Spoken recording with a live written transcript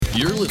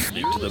You're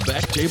listening to the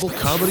Back Table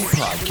Comedy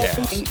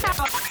Podcast.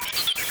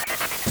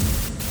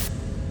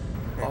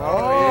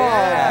 Oh,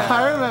 yeah.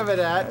 I remember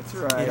that. That's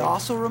right. It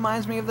also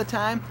reminds me of the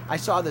time I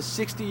saw the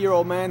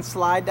 60-year-old man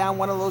slide down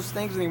one of those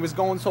things, and he was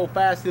going so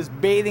fast his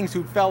bathing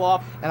suit fell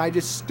off, and I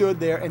just stood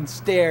there and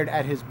stared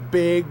at his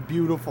big,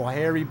 beautiful,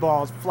 hairy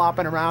balls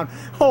flopping around.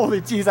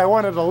 Holy jeez, I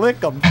wanted to lick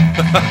them.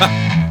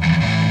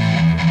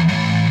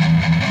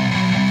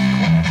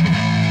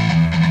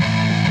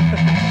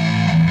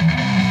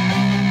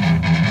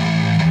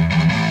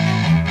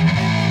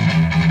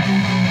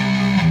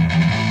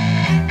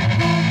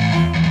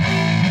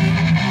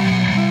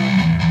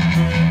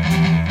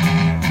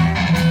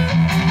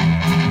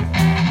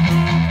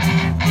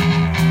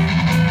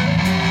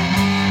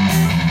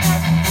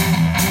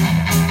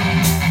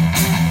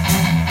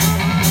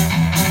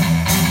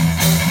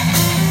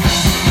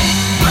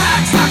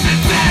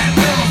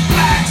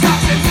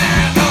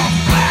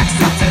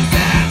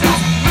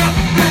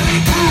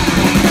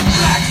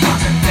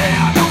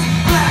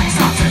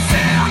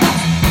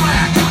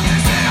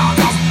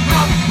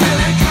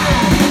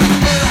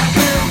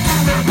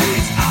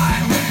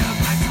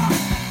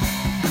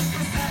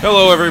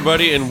 Hello,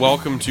 everybody, and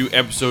welcome to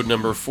episode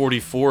number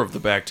 44 of the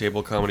Back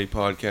Table Comedy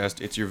Podcast.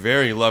 It's your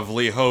very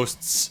lovely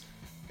hosts,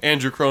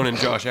 Andrew Crone and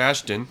Josh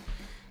Ashton,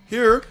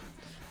 here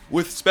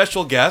with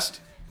special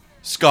guest,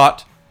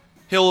 Scott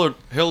Hilder.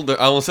 I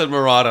almost said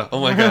Murata.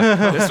 Oh my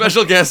god.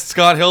 Special guest,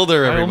 Scott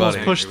Hilder, everybody. I almost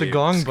pushed the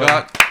gong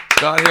button.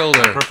 Scott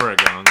Hilder. I prefer a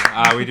gong.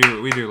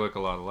 We do look a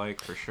lot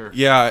alike, for sure.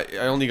 Yeah,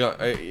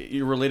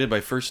 you're related by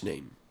first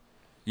name.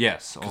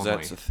 Yes, Because only.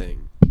 that's a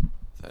thing.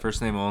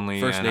 First name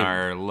only, First and name.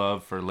 our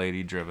love for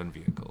lady-driven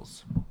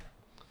vehicles.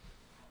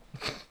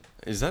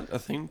 Is that a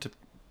thing to...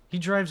 He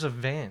drives a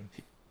van.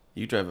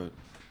 You drive a...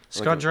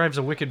 Scott drives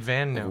a wicked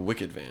van like now. a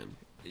wicked van.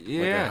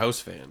 Yeah. Like a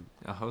house van.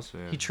 A house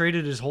van. He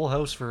traded his whole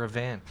house for a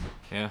van.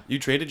 Yeah. You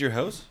traded your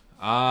house?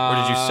 Or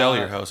did you sell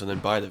your house and then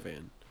buy the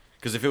van?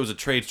 Because if it was a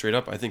trade straight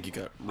up, I think you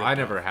got ripped I off.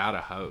 never had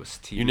a house.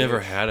 You never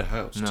had a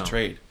house No. to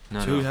trade.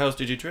 No, So no. whose house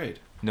did you trade?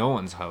 No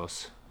one's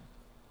house.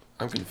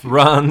 I'm confused.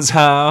 Runs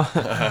house.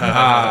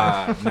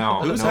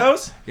 No. Whose no.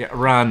 house? Yeah,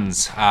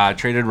 runs.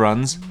 Traded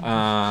runs.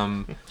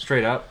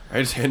 Straight up.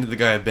 I just handed the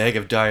guy a bag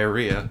of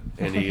diarrhea,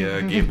 and he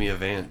gave me a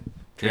van.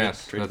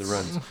 Yes, Traded the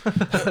that's-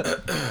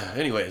 runs.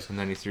 Anyways. And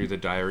then he threw the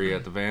diarrhea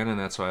at the van, and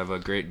that's why I have a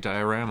great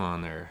diorama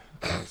on there.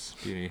 That's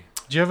beauty.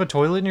 Do you have a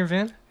toilet in your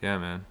van? Yeah,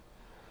 man.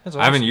 That's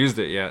I haven't used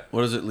it yet.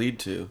 What does it lead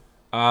to?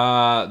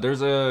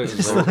 There's a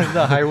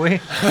the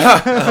highway.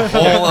 A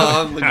hole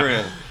on the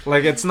ground.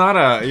 like it's not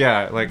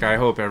a like I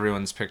hope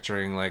everyone's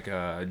picturing like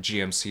a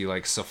GMC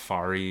like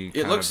safari It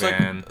kind looks of like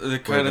van the where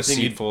kind the of thing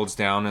seat you'd... folds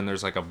down and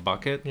there's like a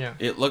bucket. Yeah.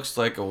 It looks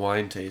like a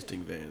wine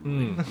tasting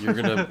van. Like, you're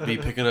going to be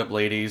picking up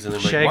ladies, and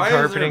then like, Shag why is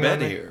there a carpeting bed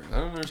on it? here? I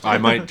don't understand. I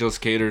might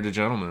just cater to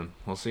gentlemen.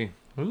 We'll see.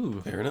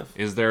 Ooh. Fair enough.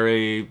 Is there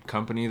a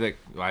company that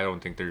I don't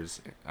think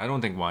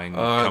wine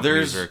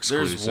companies are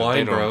exclusive. There's Wine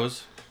They don't-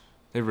 Bros.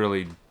 They've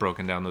really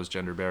broken down those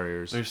gender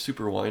barriers. There's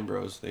Super Wine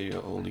Bros. They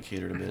only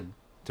cater to men.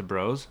 To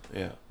bros?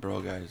 Yeah,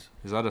 bro guys.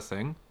 Is that a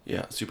thing?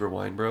 Yeah, Super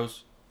Wine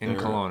Bros. In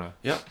They're, Kelowna.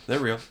 Yeah, they're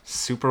real.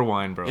 Super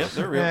wine bros. Yep,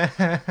 they're real.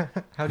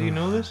 How do you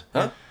know this?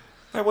 Huh?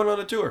 I went on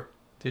a tour.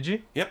 Did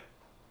you? Yep.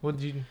 What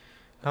did you?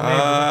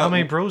 How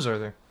many bros are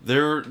there?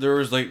 There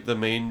was like the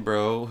main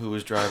bro who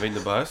was driving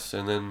the bus,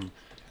 and then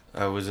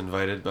I was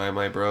invited by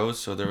my bros,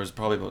 so there was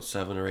probably about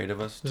 7 or 8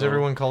 of us. Does total.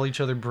 everyone call each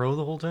other bro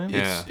the whole time?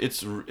 Yeah.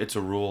 It's a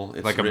rule.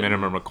 It's Like a written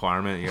minimum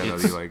requirement. You gotta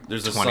It's- be like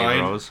there's a 20 sign.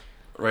 rows.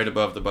 right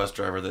above the bus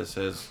driver that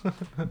says,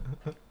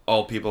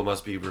 "All people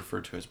must be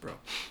referred to as bro."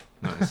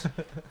 Nice.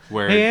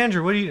 Where Hey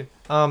Andrew, what do you?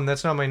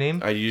 That's not my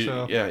name. I use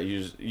so-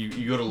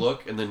 you go to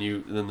look, and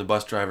then the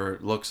bus driver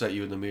looks at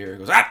you in the mirror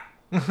and goes, "Ah!"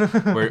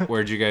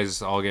 where'd you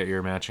guys all get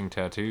your matching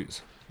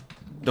tattoos?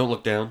 Don't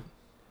look down.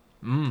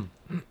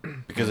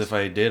 Because if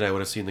I did, I would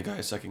have seen the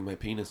guy sucking my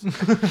penis.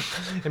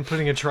 And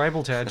putting a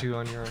tribal tattoo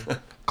on your arm.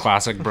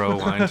 Classic bro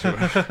wine tour.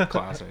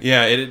 Classic.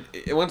 Yeah,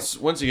 it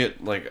once you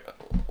get like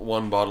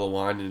one bottle of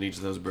wine in each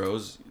of those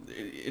bros,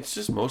 it's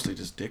just mostly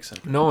just dick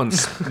sucking. No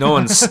one's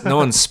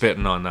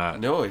spitting on that.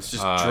 No, it's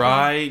just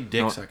dry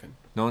dick no- sucking,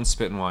 No one's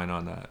spitting wine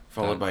on that.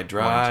 followed That by wine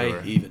dry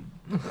tour. heaving.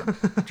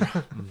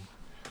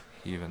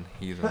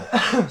 Heathen.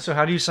 So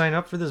how do you sign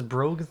up for this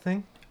brogue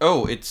thing?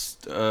 Oh, it's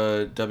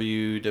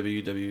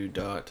www.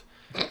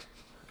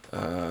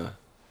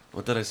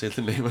 What did I say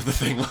the name of the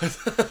thing was?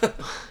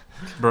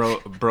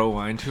 Bro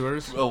wine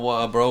tours.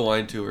 Bro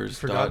Wine Tours.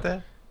 Forgot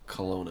that?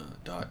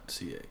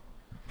 Kelowna.ca.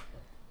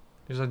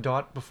 There's a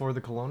dot before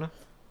the Kelowna.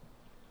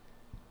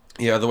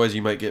 Yeah, otherwise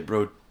you might get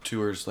Bro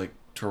Tours like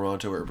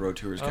Toronto or Bro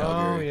Tours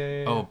Calgary.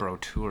 Oh yeah. Oh, bro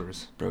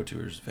tours. Bro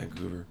Tours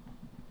Vancouver.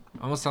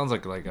 Almost sounds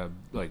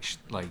like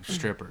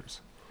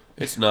strippers.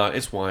 It's not.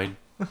 It's wine.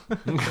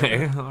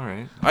 Okay, all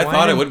right. I Wine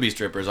thought it and- would be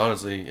strippers,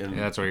 honestly. And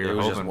Yeah, that's what it you're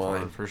was hoping just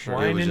wine. for sure.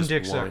 Wine It was and just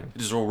dick wine. sucking.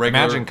 Just a regular.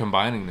 Imagine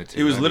combining the two.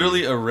 It was That'd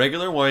literally be- a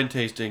regular wine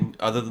tasting,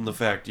 other than the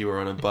fact you were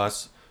on a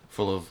bus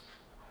full of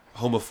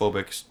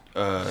homophobic.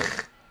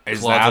 Is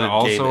closeted that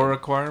also gay a men.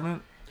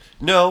 requirement?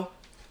 No,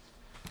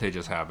 They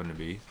just happen to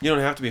be. You don't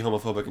have to be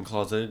homophobic and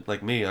closeted.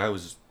 Like me, I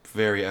was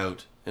very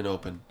out and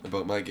open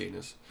about my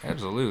gayness.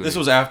 Absolutely. This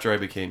was after I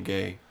became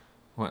gay.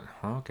 What?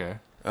 Okay.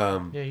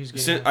 Yeah, he's gay.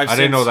 Sin- now. I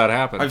didn't know that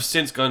happened. I've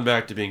since gone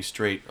back to being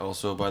straight.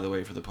 Also, by the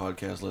way, for the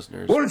podcast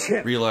listeners,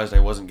 realized I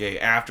wasn't gay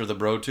after the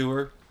bro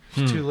tour.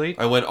 It's too late.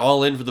 I went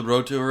all in for the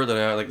bro tour.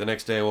 Then, the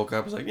next day, I woke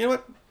up. I was like, you know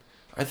what?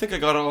 I think I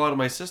got it all out of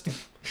my system.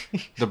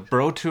 The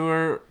bro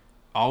tour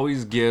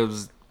always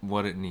gives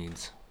what it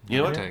needs. You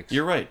know what? Takes.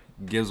 You're right.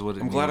 Gives what it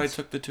I'm needs. glad I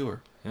took the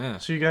tour. Yeah.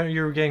 So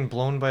you were getting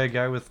blown by a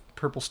guy with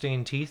purple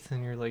stained teeth,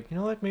 and you're like, you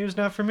know what? Maybe it's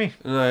not for me.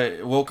 And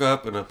I woke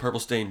up in a purple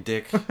stained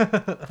dick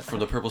from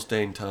the purple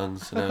stained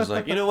tongues, and I was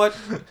like, you know what?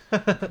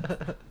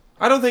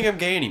 I don't think I'm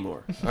gay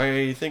anymore.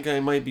 I think I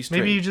might be straight.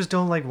 Maybe you just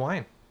don't like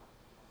wine.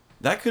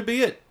 That could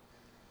be it.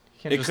 You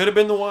can't It just could have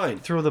been the wine.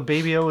 throw the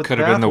baby out with Could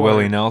the have been the bathwater.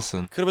 Willie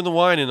Nelson. Could have been the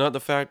wine and not the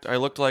fact I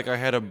looked like I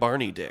had a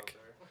Barney dick.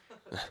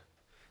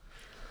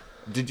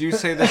 Did you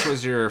say this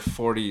was your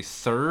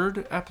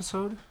 43rd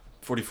episode?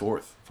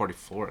 44th.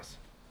 44th.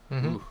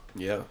 Mm-hmm. Ooh,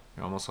 Yeah.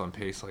 you're almost on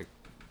pace, like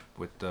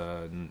with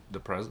the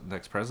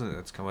next president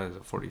that's coming. Is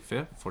it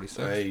 45th,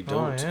 46th? I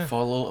don't yeah.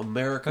 follow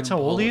American That's how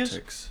old he is?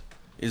 politics.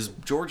 Is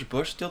George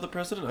Bush still the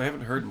president? I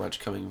haven't heard much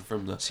coming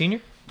from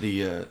Senior?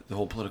 the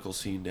whole political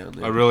scene down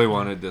there. I really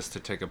wanted this to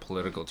take a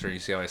political turn. You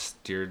see how I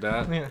steered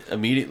that? Yeah.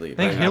 Immediately. I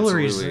think right?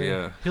 Absolutely,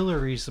 yeah.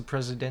 Hillary's the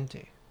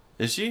presidente.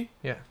 Is she?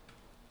 Yeah.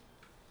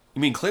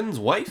 You mean Clinton's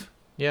wife?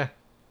 Yeah.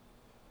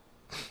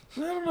 I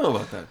don't know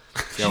about that.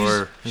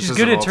 Yeah, this She's is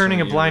good an at turning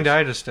a alternate blind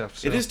universe. eye to stuff.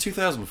 So. It is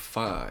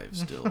 2005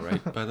 still,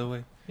 right? By the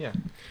way. Yeah.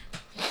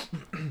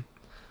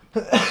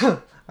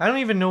 I don't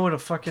even know what a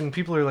fucking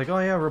people are like. Oh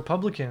yeah,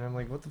 Republican. I'm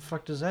like, what the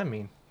fuck does that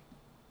mean?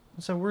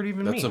 What's that word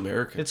even That's mean?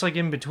 American. It's like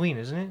in between,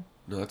 isn't it?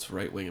 No, that's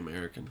right-wing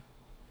American.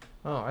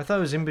 Oh, I thought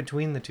it was in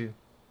between the two.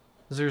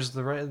 'Cause there's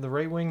the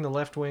right wing, the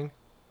left wing,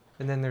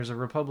 and then there's a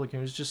Republican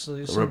who's just some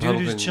dude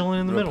who's chilling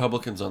in the middle.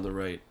 Republicans on the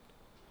right.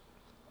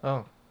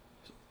 Oh,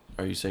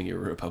 Are you saying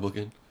you're a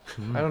Republican?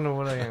 I don't know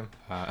what I am.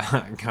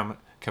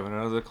 Coming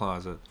out of the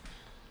closet.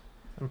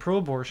 I'm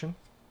pro-abortion.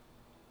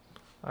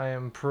 I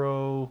am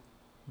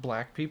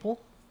pro-black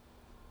people.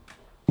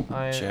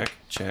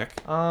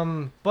 Check.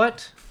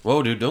 But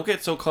Whoa, dude, don't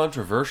get so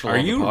controversial Are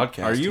on you the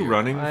podcast. are you here.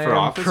 running I for am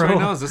office pro- right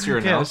now? Is this your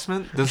Yeah.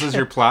 announcement? This is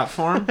your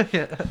platform?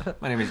 yeah.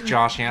 My name is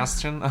Josh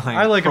Aston.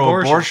 I like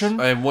pro-abortion.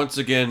 I am once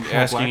again black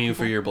asking you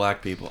people? for your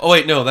black people. Oh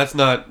wait, no, that's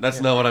not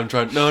what I'm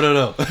trying.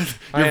 No.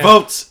 I your am-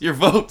 votes. Your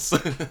votes.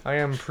 I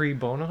am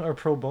pre-bono or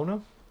pro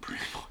bono.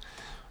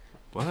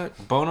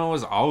 What? Bono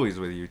was always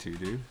with you two,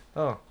 dude.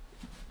 Oh,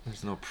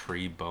 There's no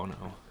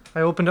pre-Bono.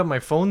 I opened up my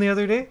phone the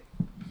other day,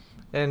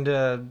 and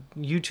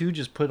U2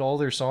 just put all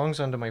their songs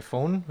onto my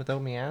phone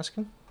without me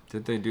asking.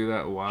 Did they do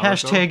that a while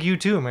Hashtag ago?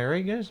 U2, am I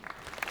right, guys?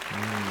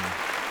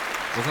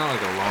 Wasn't that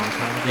like a long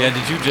time ago? Yeah,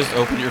 did you just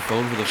open your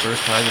phone for the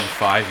first time in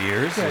 5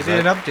 years? Yeah, I Is did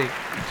an that- update.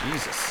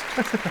 Jesus.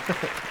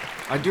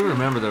 I do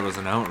remember there was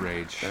an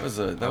outrage. That was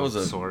a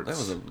of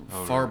sorts over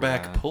far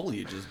back that. pull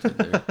you just did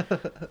there.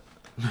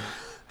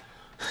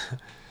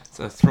 It's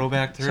a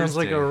throwback Thursday. Sounds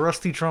like a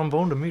rusty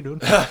trombone to me,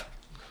 dude.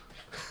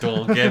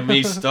 Don't get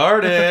me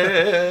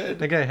started.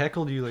 That guy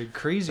heckled you like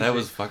crazy. That dude.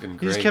 was fucking He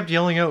great. just kept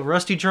yelling out,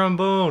 "Rusty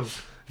trombone,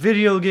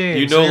 video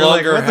games." You So no you're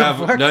like, longer "What the have.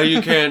 fuck?" Now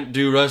you can't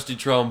do rusty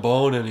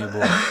trombone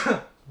anymore.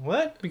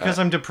 What? Because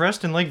I'm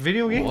depressed and like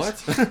video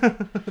games?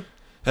 What?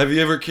 Have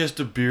you ever kissed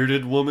a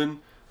bearded woman?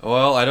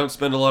 Well, I don't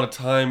spend a lot of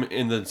time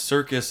in the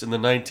circus in the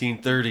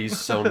 1930s,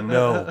 so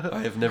no, I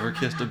have never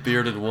kissed a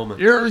bearded woman.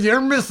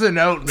 You're missing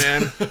out,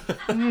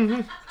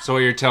 man. So what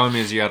you're telling me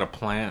is you had a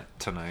plant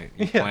tonight.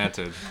 You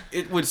planted.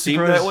 It would seem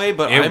Bros- that way,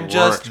 but It I'm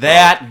just worked,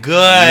 that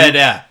good.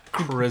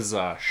 He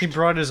Krizash.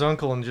 brought his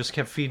uncle and just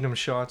kept feeding him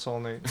shots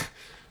all night.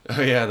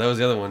 Oh yeah, that was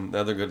the other one. The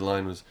other good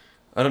line was,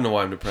 I don't know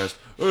why I'm depressed.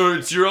 Oh,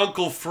 it's your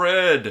Uncle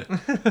Fred.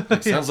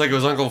 It sounds like it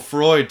was Uncle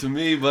Freud to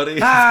me, buddy.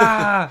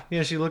 Ah!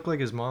 Yeah, she looked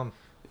like his mom.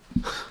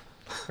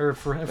 Or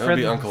Fred. That would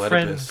be Uncle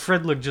Oedipus.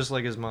 Fred looked just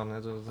like his mom.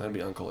 That's what I was That'd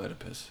like. be Uncle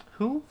Oedipus.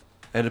 Who?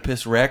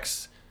 Oedipus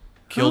Rex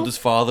killed Who? his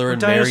father What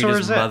and married dinosaur his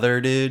is that?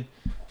 mother, dude.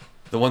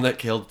 The one that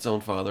killed its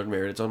own father and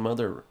married its own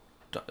mother.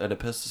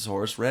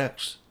 Oedipus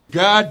Rex.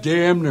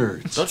 Goddamn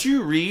nerds. Don't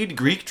you read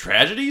Greek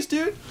tragedies,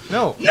 dude?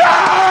 No.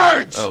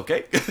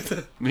 Okay.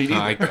 Me No,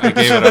 neither.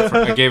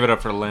 I gave it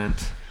up for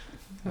Lent.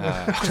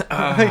 Damn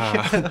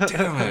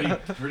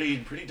it.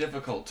 Pretty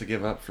difficult to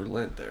give up for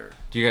Lent there.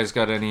 Do you guys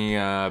got any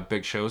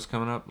big shows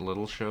coming up?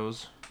 Little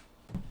shows?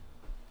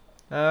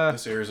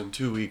 This airs in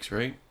 2 weeks,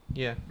 right?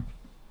 Yeah.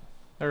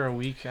 Or a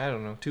week. I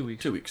don't know. 2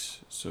 weeks. 2 weeks.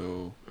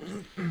 So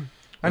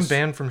I'm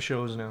banned from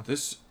shows now.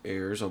 this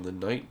airs on the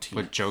 19th.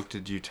 What joke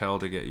did you tell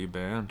to get you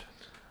banned?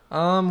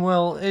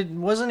 Well, it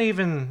wasn't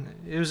even.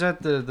 It was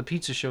at the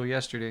pizza show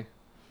yesterday.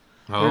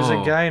 Oh, There's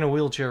a guy in a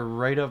wheelchair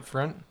right up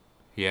front,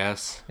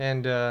 Yes.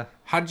 and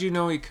How did you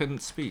know he couldn't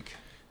speak?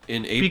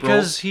 In April,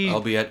 Because he- I'll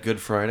be at Good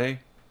Friday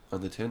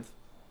on the 10th.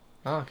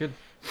 oh, good.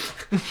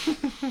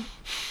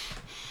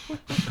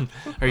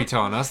 Are you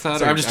telling us that?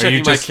 So or I'm just are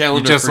you checking my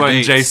calendar You just for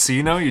letting dates.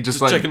 JC know? You just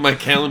checking my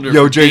calendar.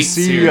 Yo, for dates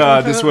JC,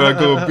 here. this is where I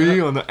go be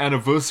on the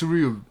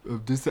anniversary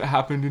of this that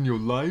happened in your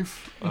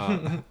life.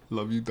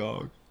 Love you,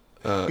 dog.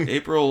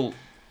 April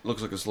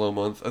looks like a slow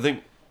month. I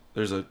think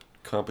there's a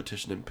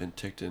competition in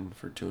Penticton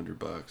for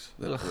 $200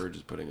 that Verge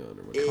is putting on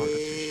or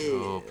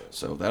whatever.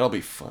 So that'll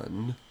be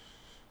fun.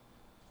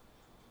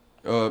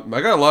 I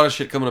got a lot of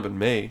shit coming up in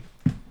May.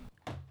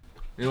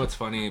 You know what's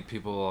funny?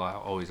 People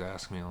always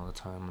ask me all the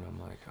time, and I'm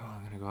like, oh, I'm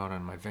going to go out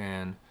in my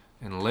van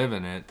and live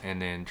in it and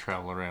then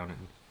travel around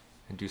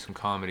and do some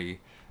comedy.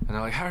 And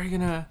they're like, how are you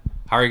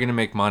gonna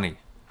make money?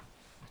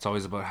 It's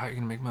always about how are you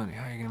going to make money?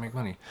 How are you going to make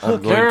money? I'm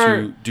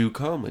going to do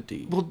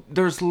comedy. Well,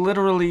 there's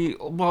literally,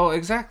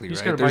 exactly, You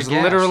just right? gotta buy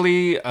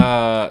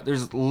gas.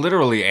 There's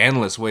literally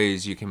endless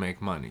ways you can make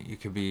money. You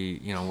could be,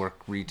 work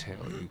retail.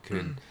 You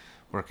could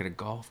work at a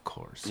golf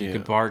course. You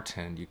could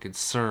bartend. You could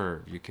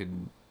serve. You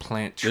could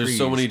plant trees. There's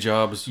so many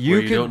jobs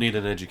where you don't need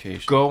an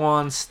education. Go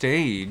on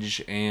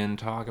stage and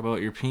talk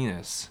about your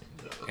penis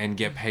and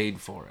get paid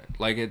for it.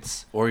 Like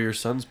it's... Or your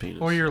son's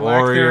penis. Or your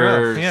lack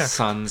thereof. Yeah.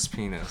 son's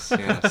penis.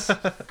 Yes.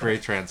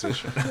 Great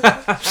transition.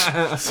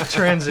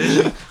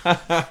 Transition.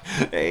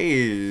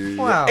 Hey.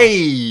 Wow.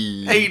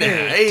 Hey.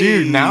 Hey.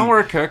 Dude, now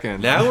we're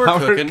cooking. Now we're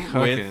cooking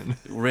with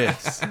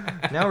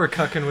riffs. Now we're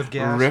cucking with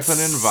gas.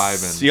 Riffing and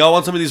vibing. So y'all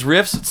want some of these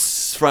riffs?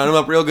 Let's fry them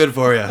up real good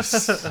for you.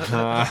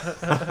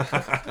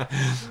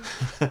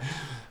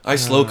 I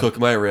slow cook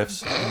my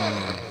riffs.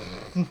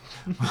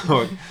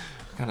 What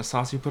kind of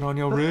sauce you put on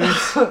your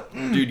ribs?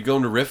 Dude, you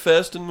going to Riff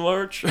Fest in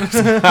March?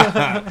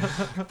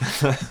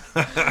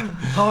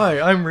 Hi,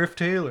 I'm Riff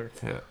Taylor.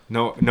 Yeah.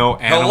 No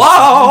animals.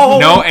 Hello!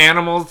 No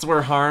animals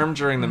were harmed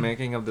during the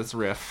making of this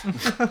riff.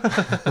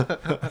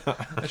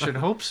 I should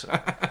hope so.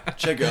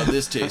 Check out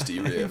this tasty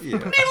riff.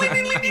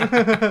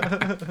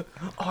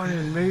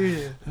 Iron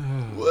Maiden.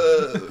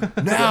 Whoa.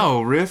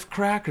 Now, riff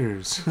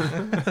crackers.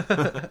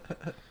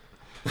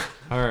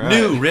 All right.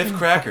 New Riff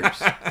Crackers.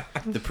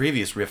 The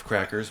previous Riff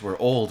Crackers were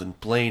old and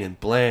plain and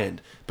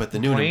bland, but the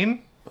new...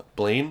 Blaine?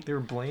 Blaine? They were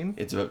Blaine?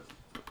 It's a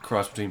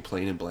cross between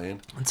plain and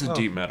bland. It's a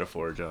deep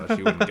metaphor, Josh.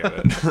 You wouldn't get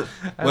it.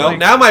 Well,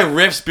 now my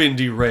riff's been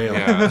derailed.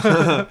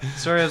 Yeah.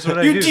 Sorry, that's what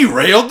I You do.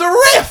 derailed the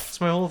riff! That's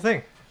my whole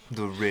thing.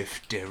 The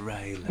riff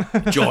derailer.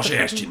 Josh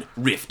Ashton,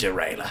 Riff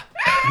Derailer.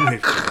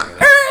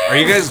 Are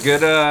you guys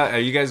good? Are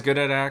you guys good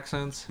at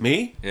accents?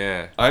 Me?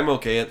 Yeah. I'm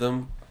okay at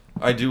them.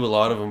 I do a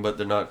lot of them, but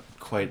they're not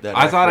quite that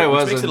I thought I accurate, which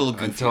was makes it a little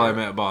until goofier. I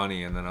met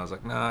Bonnie, and then I was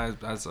like, nah,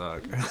 I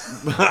suck.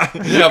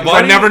 Yeah, I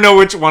Bonnie, never know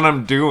which one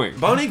I'm doing.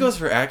 Bonnie goes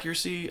for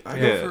accuracy. I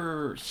Yeah. go for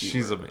humor.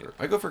 She's amazing.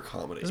 I go for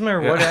comedy. Doesn't matter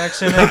what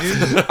accent I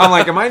do. I'm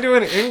like, am I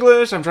doing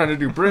English? I'm trying to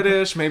do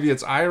British. Maybe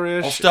it's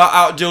Irish. I'll start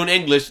out doing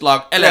English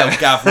like, hello,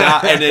 governor,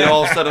 and then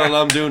all of a sudden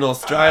I'm doing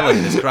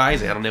Australian. It's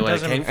crazy. I don't know where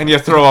it came from. And you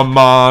throw a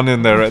man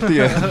in there at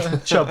the end.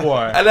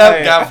 Chubwire.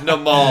 Hello, governor,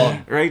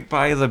 man. Right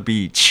by the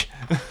beach.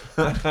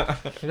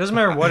 It doesn't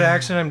matter what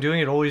accent I'm doing,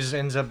 it always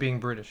ends up being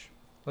British.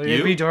 Like, You?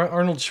 it'd be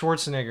Arnold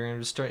Schwarzenegger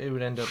and it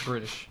would end up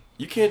British.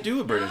 You can't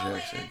do a British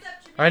accent.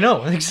 I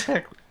know,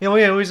 exactly. Yeah,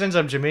 it always ends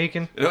up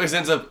Jamaican. It always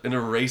ends up in a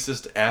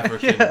racist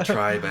African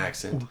tribe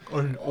accent.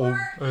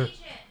 Yeah,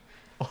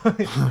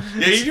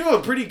 you do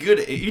a pretty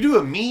good... You do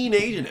a mean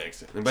Asian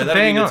accent. And by It's a that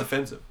I mean bang it's on.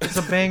 offensive. It's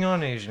a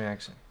bang-on Asian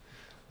accent.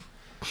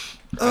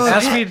 Oh,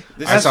 ask yeah. me,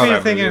 This I ask saw me to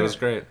that think movie. It of- was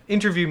great.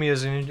 interview me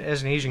as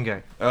an Asian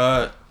guy.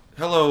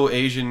 Hello,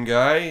 Asian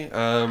guy.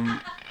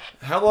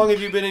 How long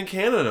have you been in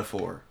Canada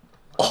for?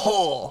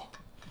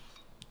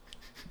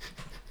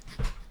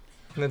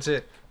 And that's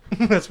it.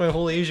 That's my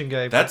whole Asian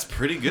guy. That's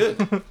pretty good.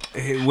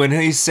 When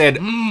he said,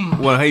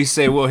 what he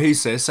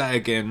said, say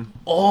again.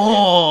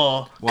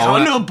 Oh, Well,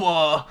 when I-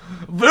 Canada,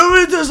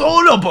 very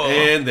dishonorable.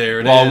 And there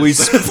it is.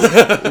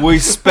 Well, we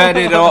sped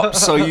it up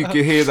so you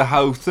could hear the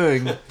whole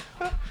thing.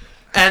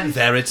 And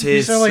there it You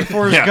is. sound like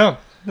Forrest Yeah. Gump.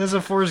 That's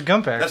a Forrest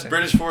Gump accent. That's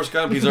British Forrest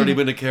Gump. He's already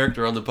been a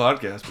character on the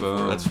podcast before.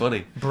 Boom. That's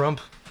funny. Brump.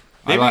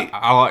 Maybe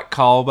I like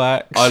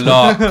callbacks. I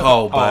like I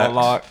callbacks.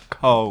 like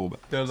callbacks.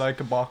 They're like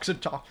a box of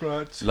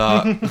chocolates.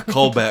 Like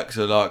callbacks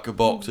are like a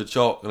box of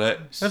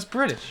chocolates. That's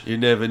British. You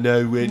never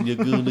know when you're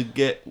gonna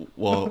get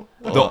what.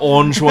 The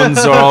orange ones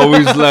are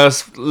always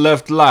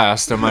left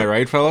last. Am I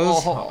right,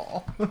 fellas?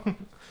 Oh.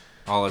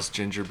 All us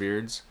ginger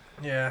beards.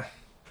 Yeah.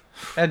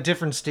 At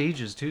different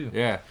stages, too.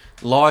 Yeah.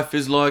 Life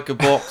is like a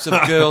box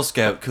of Girl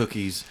Scout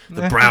cookies.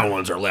 The brown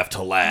ones are left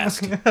to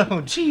last.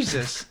 Oh,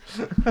 Jesus.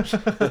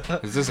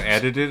 Is this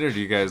edited or do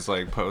you guys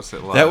like post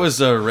it live? That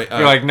was a. You're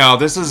like, no,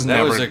 this is that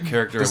never. was a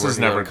character. This I'm is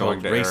working never on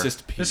called going to air.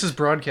 Racist Pete. This is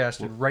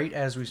broadcasted right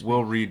as we speak.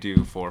 We'll redo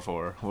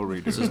 4-4. We'll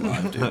redo. This is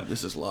live, dude.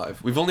 This is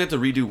live. We've only had to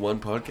redo one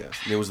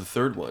podcast, and it was the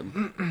third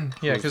one.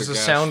 Yeah, Who's because the the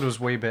guest? sound was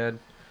way bad.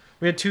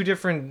 We had 2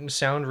 different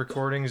sound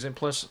recordings, and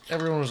plus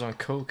everyone was on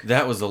coke.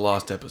 That was the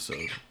lost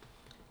episode.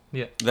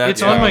 Yeah, That's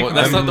it's on my.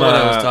 that's not the one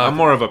I was talking. I'm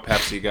more of a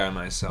Pepsi guy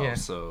myself, Yeah.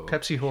 so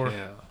Pepsi whore.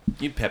 Yeah.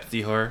 You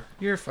Pepsi whore.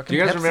 You're a fucking. Do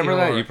you guys Pepsi remember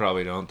that? whore. You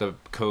probably don't. The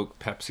Coke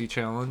Pepsi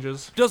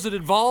challenges. Does it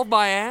involve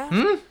my ass?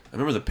 I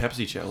remember the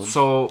Pepsi challenge.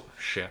 So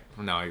shit.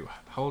 No,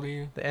 how old are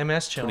you? The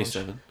MS challenge.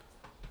 27.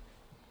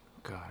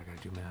 God, I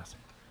gotta do math.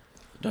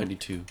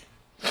 92.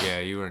 Yeah,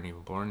 you weren't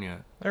even born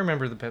yet. I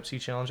remember the Pepsi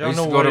challenge. I I don't used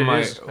know to go what to it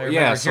is. I remember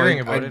I, hearing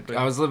about it. But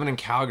I was living in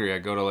Calgary.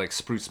 I'd go to like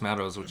Spruce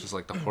Meadows, which is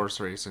like the horse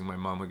racing. My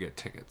mom would get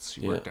tickets.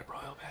 She worked at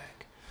Royal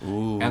Bank.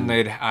 Ooh. And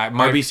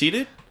RBC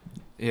did?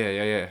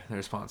 Yeah.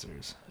 They're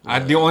sponsors.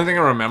 The only thing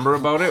I remember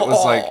about it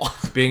was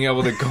like being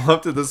able to go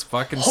up to this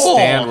fucking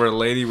stand where a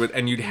lady would,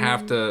 and you'd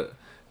have to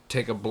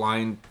take a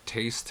blind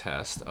taste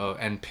test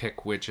and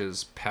pick which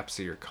is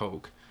Pepsi or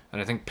Coke. And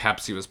I think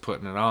Pepsi was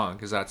putting it on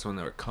because that's when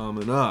they were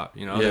coming up.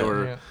 You know,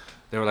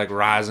 they were like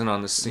rising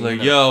on the scene.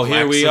 Like, yo,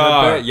 here we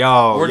are.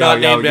 We're not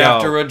named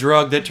after a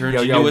drug that turns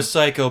you into a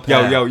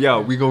psychopath.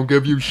 Yo, we gonna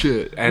give you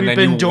shit. And we've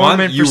then been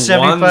dormant for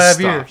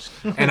 75 years.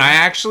 And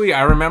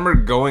I remember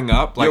going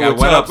up. Like, yo, I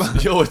went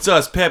up. Yo, it's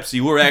us, Pepsi.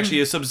 We're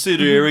actually a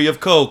subsidiary of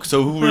Coke,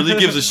 so who really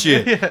gives a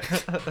shit?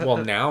 Well,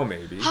 now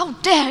maybe. How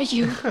dare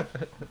you?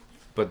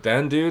 But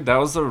then, dude, that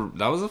was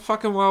the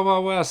fucking Wild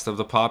Wild West of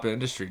the pop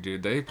industry,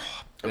 dude.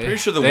 I'm pretty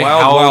sure the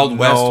Wild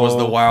West was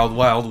the Wild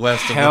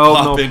West of the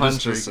pop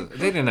industry.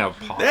 They didn't have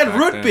pop. They had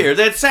root beer.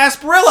 They had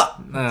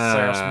sarsaparilla.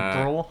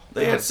 Sarsaparilla.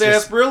 They had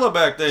sarsaparilla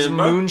back then.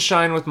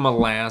 Moonshine with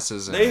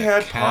molasses in They it.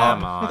 had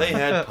Come pop. on. They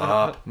had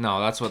pop. No,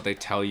 that's what they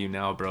tell you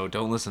now, bro.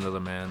 Don't listen to the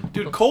man.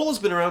 Dude, cola's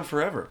been around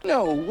forever.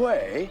 No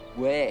way.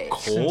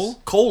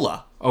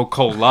 Cola. Oh,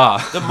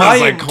 cola. The I was Mayans,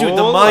 like, dude, the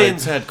cola?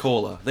 Mayans had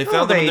cola. They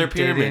found them in they their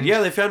pyramid. didn't.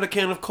 Yeah, they found a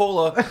can of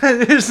cola in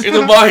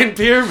the Mayan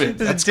pyramid.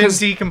 It didn't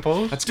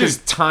decompose. That's because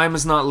time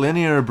is not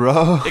linear,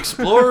 bro.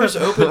 Explorers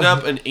opened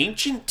up an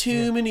ancient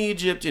tomb in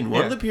Egypt in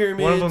one of the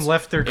pyramids. One of them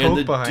left their and Coke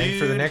the behind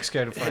for the dude next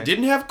guy to find.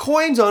 Didn't have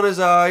coins on his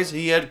eyes.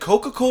 He had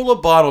Coca-Cola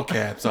bottle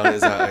caps on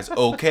his eyes.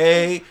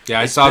 Okay. Yeah,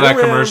 I It's saw been that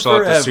around commercial at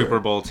the forever. Super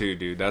Bowl too,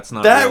 dude. That's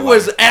not. That real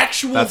was life.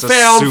 actual That's a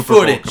found Super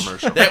Bowl footage.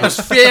 commercial. That was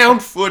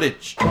found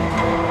footage.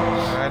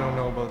 I don't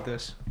know about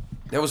this.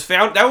 That was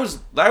found. That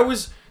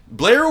was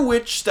Blair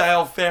Witch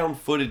style found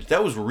footage.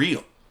 That was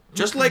real,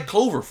 just like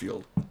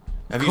Cloverfield.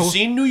 Have you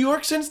seen New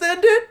York since then,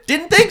 dude?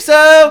 Didn't think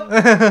so.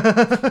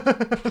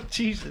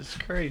 Jesus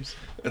Christ.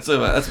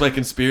 That's my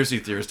conspiracy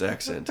theorist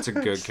accent. It's a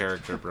good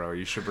character, bro.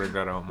 You should bring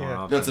that out more Yeah.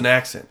 often. No, it's an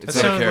accent. It's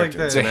That not a sounded like character.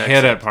 that. It's It's a an hit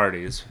accent. at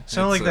parties.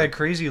 Sounded like It's that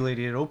crazy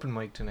lady at open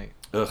mic tonight.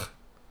 Ugh.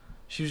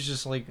 She was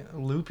just like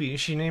loopy.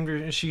 She named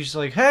her. She's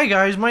like, "Hey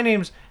guys, my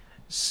name's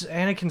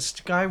Anakin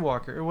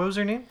Skywalker." What was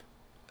her name?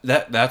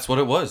 That's what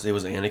it was. It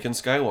was Anakin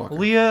Skywalker.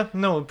 Leia?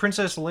 No,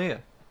 Princess Leia.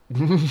 I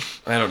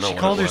don't know. She what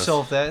called it was.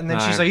 herself that, and then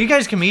she's like, "You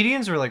guys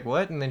comedians?" We're like,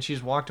 "What?" And then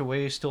she's walked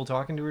away, still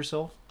talking to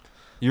herself.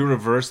 You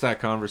reversed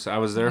that conversation. I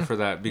was there for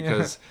that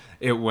because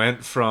it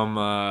went from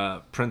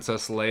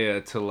Princess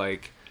Leia to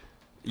like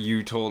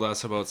you told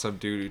us about some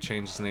dude who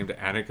changed his name to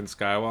Anakin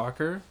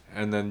Skywalker,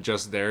 and then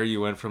just there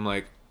you went from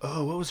like,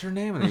 oh, what was her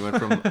name? And you went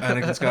from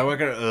Anakin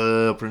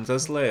Skywalker,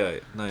 Princess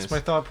Leia. Nice. It's my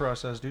thought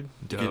process, dude.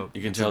 Dope.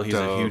 You can tell he's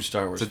a huge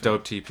Star Wars It's a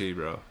dope TP,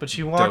 bro. But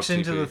she walks Dope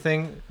into TP. the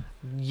thing,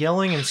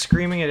 yelling and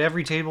screaming at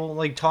every table,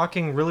 like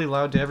talking really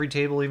loud to every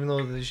table, even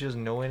though she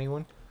doesn't know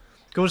anyone.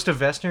 Goes to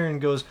Vesner and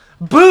goes,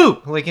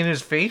 "Boo!" like in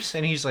his face,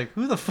 and he's like,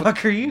 "Who the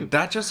fuck are you?"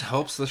 That just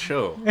helps the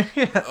show.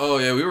 Oh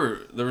yeah,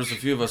 there was a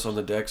few of us on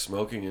the deck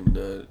smoking,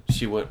 and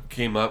she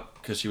came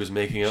up because she was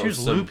making out She with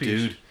was some loopy.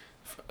 dude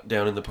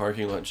down in the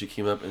parking lot. And she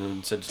came up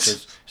and said,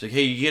 she's like,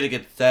 "Hey, you gotta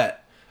get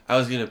that. I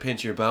was gonna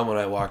pinch your bum when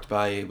I walked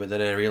by you, but then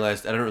I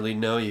realized I don't really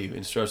know you."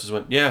 And Strauss just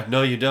went, "Yeah,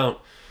 no, you don't."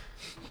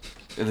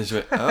 And then she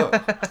went, "Oh."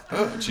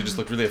 And she just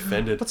looked really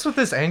offended. What's with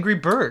this angry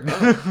bird?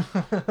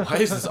 Why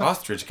is this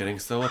ostrich getting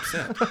so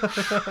upset?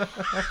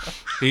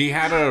 He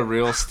had a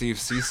real Steve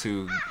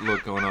Sisu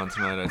look going on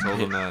tonight. I told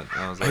him that.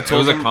 I was like, I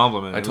told it was him- a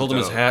compliment. I It told was him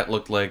his dope. hat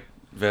looked like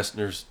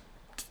Vesner's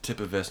tip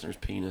of Vesner's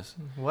penis.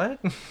 What?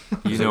 You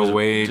It know was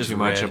way just too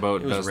much red.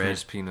 about It was Vesner's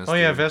red. penis. Oh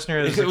yeah, dude.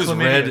 Vesner has It was chlamydia.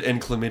 red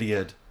and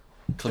chlamydia.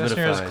 Vesner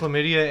has Chlamydified.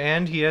 chlamydia,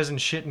 and he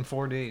hasn't shit in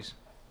 4 days.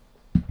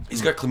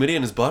 He's got chlamydia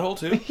in his butthole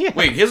too. Yeah.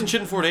 Wait, he hasn't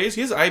shit in 4 days.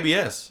 He has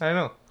IBS. I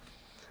know.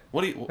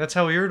 What do you? That's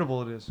how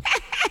irritable it is.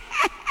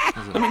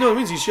 I mean, no, it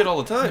means he shit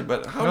all the time.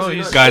 But how No, does he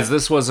he's- not? Guys,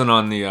 this wasn't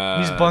on the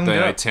bunged the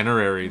up.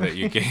 itinerary that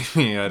you gave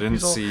me. I didn't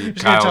see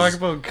he's gonna Kyle's, talk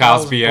about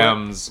Kyle's Kyle's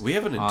PMs. We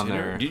have an on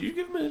itinerary. there. Did you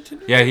give him an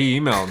itinerary? Yeah, he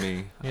emailed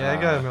me. Yeah,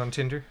 I got him on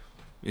Tinder.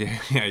 Yeah,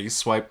 he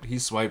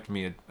swiped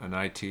me an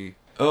IT.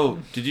 Oh,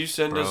 did you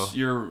send Bro. us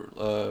your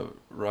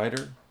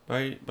rider?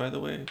 By the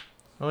way.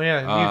 Oh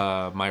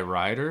yeah. My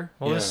rider?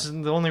 Well, yeah. this is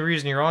the only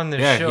reason you're on this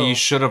Yeah, show. he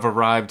should have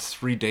arrived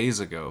 3 days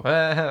ago.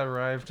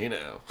 Arrived. You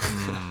know.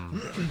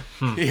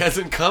 He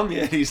hasn't come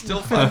yet. He's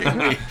still fucking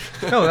me.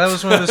 No, that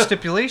was one of the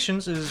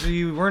stipulations. Is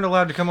you weren't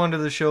allowed to come onto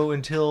the show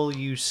until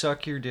you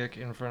suck your dick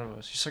in front of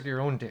us. You suck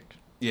your own dick.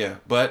 Yeah,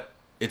 but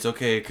it's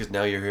okay because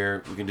now you're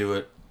here. We can do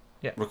it.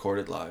 Yeah.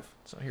 Recorded live.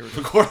 So here we go.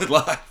 Recorded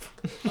live.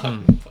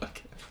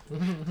 Fuck.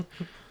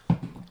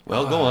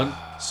 Well, go on.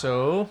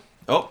 So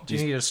Oh, Do you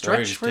he's- need a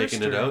sorry, stretch he's first,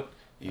 taking it or- out.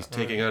 He's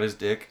taking out his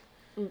dick.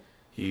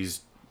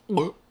 He's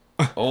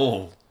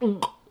oh.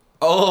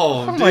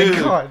 Oh, Oh dude. my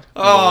god.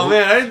 Oh,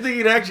 man, I didn't think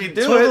you'd actually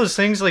do It's one of it. those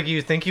things like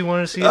you think you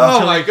want to see it Oh,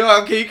 until my you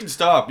God. Okay, you can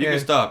stop. You Yeah. can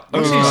stop.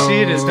 once you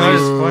see it, it's not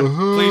as fun.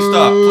 Please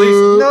stop.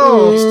 Please.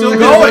 No, He's still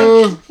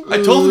going.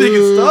 I told him he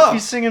could stop.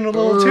 he's singing a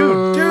little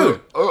tune. Dude,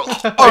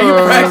 are you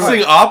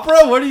practicing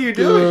opera? What are you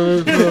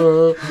doing?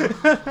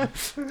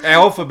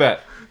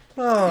 Alphabet.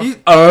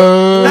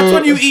 That's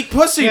when you eat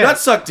pussy, Yeah. not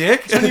suck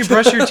dick. When you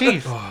brush your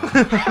teeth.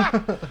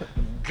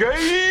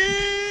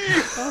 Gay.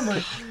 Oh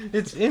my!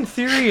 It's in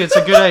theory, it's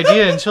a good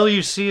idea until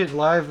you see it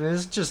live, and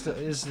it's just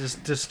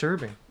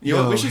disturbing. You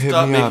know what? We should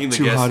stop making the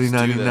guests do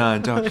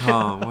that.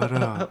 2hotty99.com. What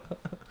up?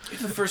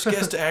 You're the first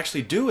guest to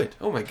actually do it.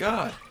 Oh my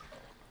god.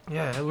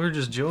 Yeah, we're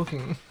just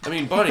joking. I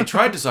mean, Bonnie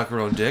tried to suck her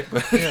own dick,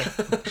 but Yeah.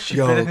 She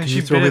Yo, bit it- can she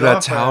you throw bit me it that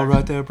off by towel accident.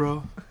 right there,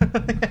 bro?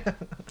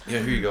 yeah,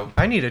 here you go.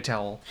 I need a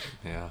towel.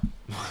 Yeah,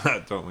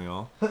 don't we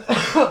all?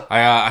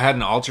 I had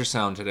an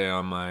ultrasound today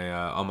on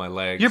my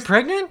legs. You're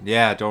pregnant?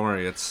 Yeah, don't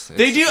worry. It's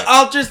They do it's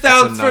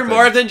ultrasounds it's a for nothing.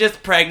 more than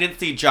just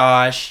pregnancy,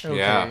 Josh. Okay.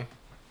 Yeah.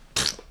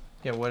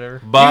 Yeah,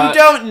 whatever. But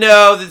You don't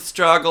know the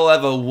struggle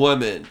of a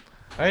woman.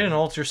 I had an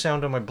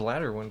ultrasound on my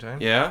bladder one time.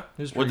 Yeah?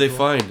 was What'd pretty they cool.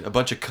 find? A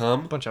bunch of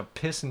cum? Bunch of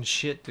piss and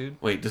shit, dude.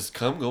 Wait, does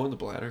cum go in the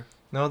bladder?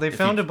 No, they If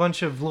found you- a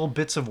bunch of little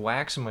bits of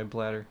wax in my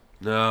bladder.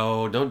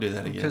 No, don't do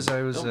that again. Because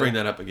I was, Don't bring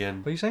that up again.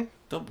 What are you saying?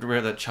 Don't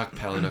bring that Chuck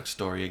Palahniuk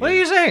story again. What are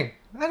you saying?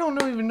 I don't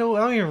know, even know. I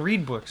don't even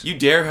read books. You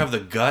dare have the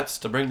guts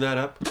to bring that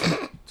up?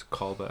 it's a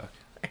callback.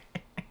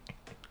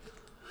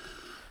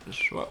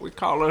 It's what we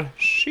call a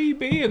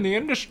CB in the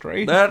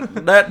industry.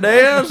 That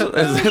Daz?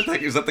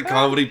 Is that the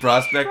comedy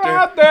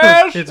prospector?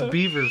 It's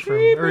Beaver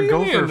or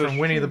Gopher from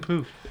Winnie the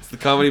Pooh. It's the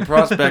comedy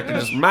prospector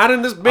just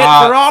minding this bitch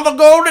Uh, for all the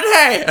gold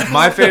it has.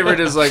 My favorite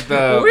is like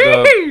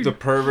the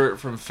pervert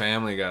from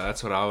Family Guy.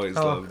 That's what I always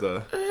Oh. love.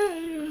 The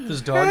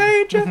This dog.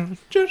 Hey,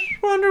 just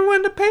wonder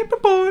when the paper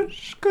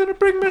boy's gonna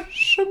bring me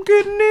some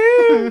good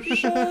news.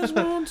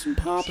 Some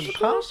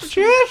popsicles.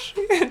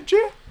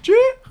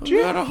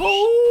 Got a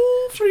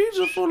whole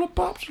freezer full of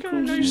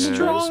popsicles.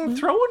 Strong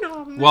throwing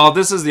on. Well,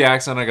 this is the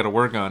accent I gotta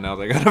work on now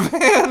that I got a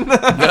van.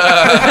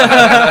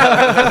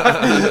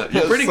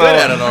 You're pretty good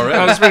at it I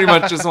already. just pretty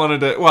much just wanted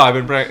to. Well, I've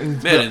been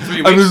practicing. Man, in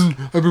 3 weeks.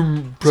 I've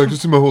been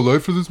practicing my whole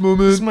life for this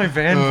moment. This is my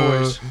van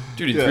voice.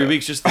 Dude, in Yeah. 3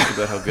 weeks, just think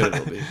about how good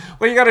it'll be.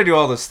 Well, you gotta do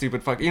all this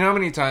stupid fuck. You know how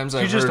many times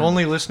I've You just heard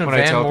only listen to when I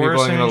Van tell people I'm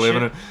Morrison gonna and live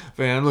in shit? a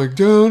van, like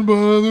down by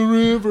the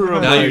river.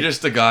 I'm Now like, you're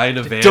just a guy in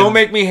a van. don't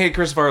make me hate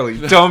Chris Farley.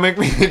 Don't make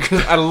me hate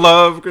Chris. I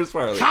love Chris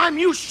Farley. Time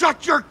you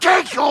shut your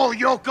cake hole,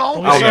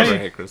 Yoko! I'll We never saw-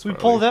 hate Chris We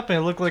Farley. pulled up and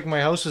it looked like my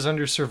house was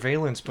under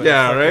surveillance. But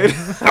Yeah, right?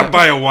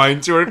 By a wine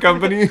tour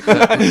company?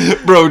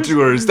 Bro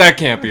tours. That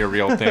can't be a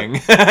real thing.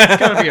 It's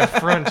gotta be a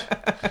front.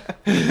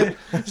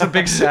 It's a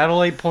big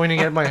satellite pointing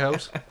at my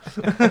house.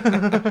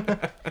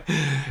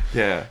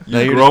 Yeah. Now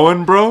You you're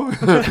growing, bro?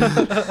 Now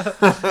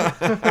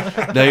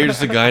you're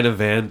just a guy in a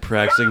van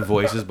practicing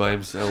voices by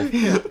himself.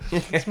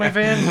 It's my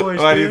van voice.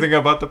 What do you dude. think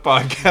about the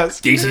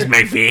podcast? This is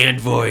my van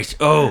voice.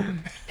 Oh,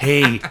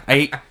 hey,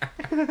 I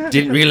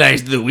didn't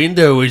realize the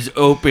window was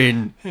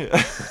open.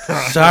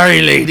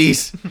 Sorry,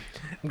 ladies.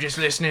 I'm just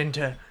listening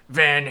to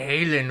Van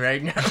Halen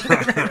right now.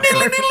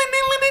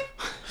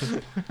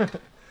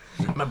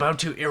 I'm about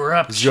to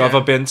erupt. Have you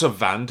ever been to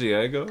Van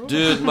Diego?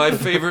 Dude, my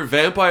favorite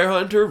vampire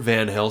hunter,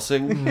 Van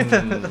Helsing.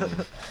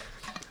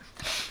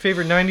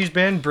 Favorite 90s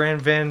band?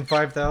 Brand Van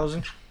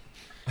 5000.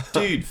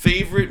 Dude,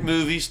 favorite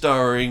movie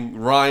starring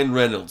Ryan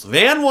Reynolds.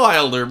 Van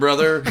Wilder,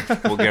 brother.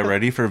 We'll get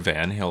ready for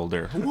Van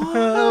Hilder.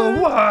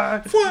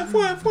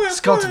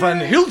 Scott Van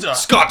Hilda.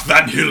 Scott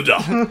Van Hilda.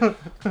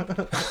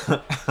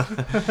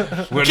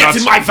 We're Get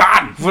in my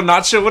van. we're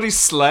not sure what he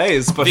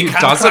slays, but We he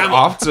can't does it climb-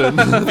 often.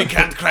 We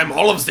can't cram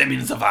all of them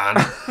in the van.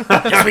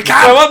 Yes, we I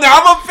can. will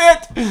never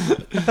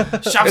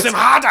fit. Shove them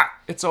harder.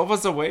 It's over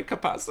the weight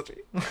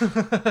capacity.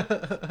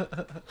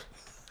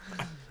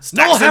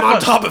 Stack them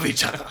on top of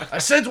each other. I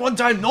said one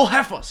time, no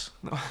heifers.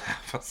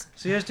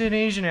 So he has an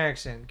Asian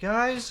accent.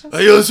 Guys,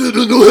 I also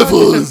don't know if it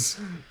was.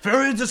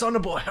 Very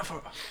dishonorable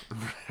heifer.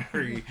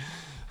 Very.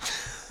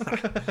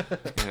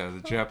 Yeah,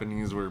 the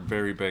Japanese were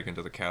very big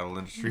into the cattle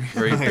industry.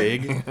 Very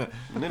big.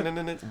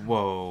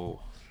 Whoa.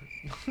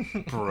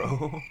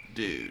 Bro.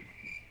 Dude.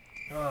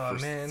 oh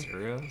man.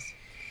 Serious?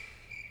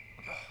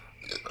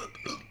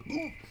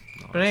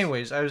 But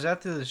anyways, I was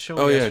at the show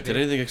Oh, yeah. yesterday.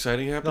 Did anything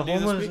exciting The happen to you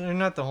this homeless, week? or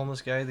not the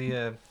homeless guy,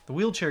 the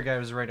wheelchair guy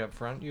was right up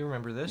front. You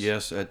remember this?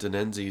 Yes, at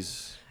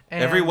Denenzi's.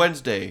 And- Every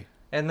Wednesday.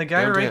 And the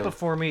guy right Downtown.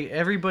 before me,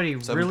 everybody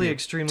 7 really p.m.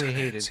 extremely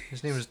hated.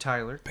 His name was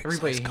Tyler.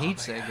 Everybody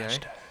hates that guy.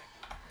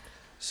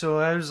 So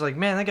I was like,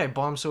 man, that guy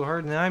bombed so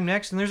hard. And then I'm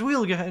next, and there's a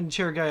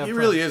wheelchair guy up He front.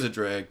 really is a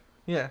drag.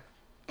 Yeah.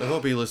 I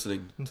hope he's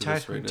listening to Ty-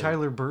 this right now.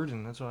 Tyler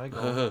Burden, that's what I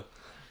call him. Uh-huh.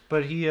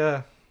 But he,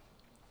 I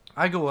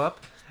go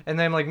up, and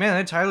then I'm like, man,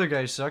 that Tyler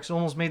guy sucks.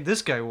 Almost made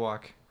this guy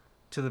walk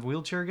to the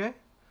wheelchair guy.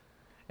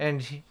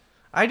 And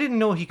I didn't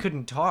know he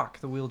couldn't talk,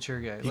 the wheelchair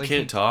guy. He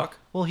can't talk?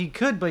 Well, he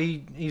could, but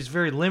he's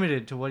very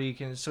limited to what he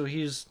can. So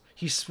he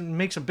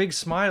makes a big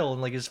smile,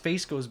 and like his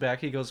face goes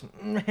back. He goes,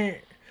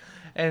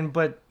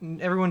 but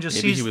everyone just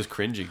Maybe sees. he was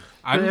cringing.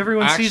 I'm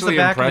everyone sees the actually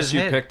back of impressed his you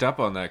head. picked up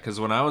on that because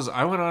when I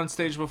went on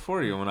stage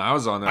before you. When I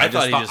was on there, I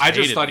thought he just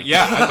hated thought me.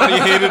 yeah, I thought he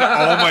hated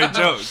all my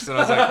jokes, and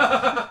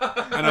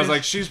I was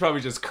like, she's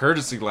probably just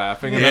courtesy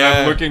laughing, and then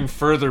Yeah. I'm looking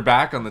further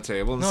back on the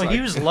table. And No, it's he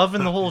like, was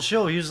loving the whole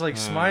show. He was like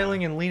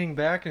smiling and leaning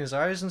back in his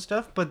eyes and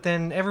stuff. But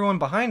then everyone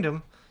behind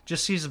him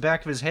just sees the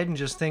back of his head and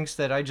just thinks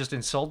that I just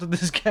insulted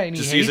this guy and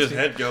he Just hates sees his it.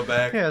 head go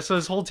back. Yeah, so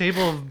his whole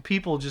table of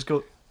people just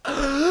go,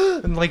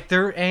 and like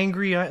they're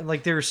angry,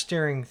 like they're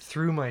staring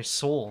through my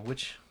soul,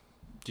 which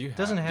do you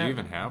doesn't have. Do you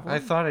even have one? I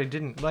thought I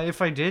didn't. Like,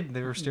 if I did,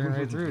 they were staring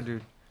right through it,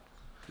 dude.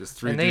 Just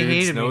three and they dudes,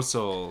 hated no me.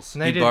 souls.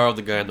 And I He did. borrowed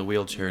the guy in the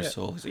wheelchair's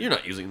soul. He said, "You're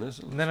not using this."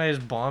 And then I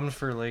just bombed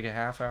for like a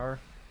half hour.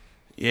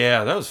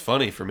 Yeah, that was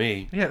funny for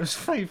me. Yeah, it was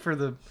funny for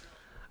the.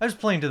 I was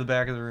playing to the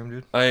back of the room,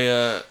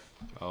 dude.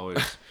 Always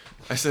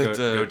I said,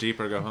 go deep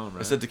or go home.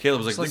 Right? I said to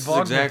Caleb, I was It's like, like "This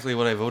Wagner. is exactly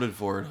what I voted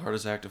for in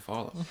Hardest Act to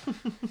Follow."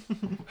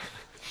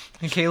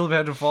 And Caleb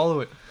had to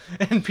follow it,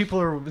 and people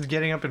are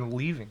getting up and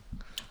leaving.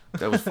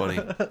 That was funny.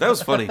 That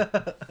was funny.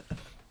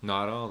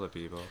 not all the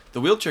people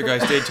The wheelchair guy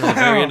stayed till the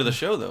very end of the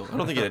show, though. I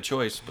don't think he had a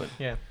choice, but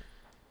Yeah,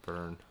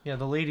 burn. yeah.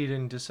 The lady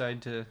didn't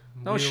decide to.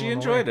 No, she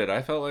enjoyed it.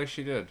 I felt like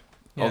she did.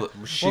 Yeah.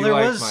 She Well, there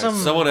liked was my- some-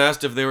 someone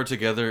asked if they were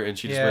together, and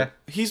she just Yeah. went,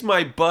 "He's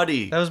my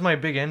buddy." That was my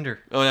big ender.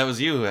 Oh, that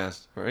was you who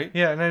asked, right?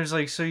 Yeah, and I was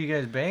like, "So you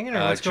guys banging or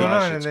what's Josh, going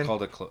on?" And it's then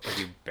called are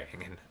you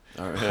banging?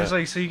 All I was right.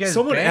 like, "So you guys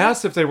Someone banging?"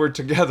 asked if they were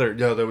together.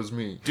 Yeah, that was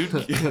me. Dude,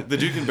 the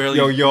dude can barely.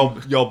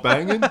 y'all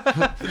banging?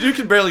 The dude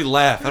can barely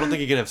laugh. I don't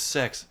think he can have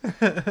sex.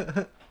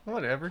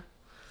 Whatever.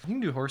 You can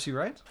do horsey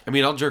rides. I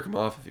mean, I'll jerk him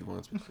off if he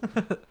wants.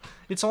 What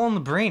It's all in the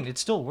brain. It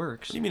still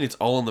works do you mean it's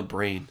all in the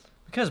brain?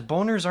 because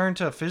boners aren't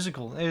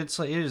physical. It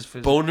is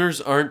physical.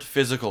 Boners aren't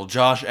physical.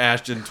 Josh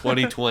Ashton,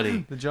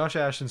 2020. The Josh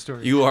Ashton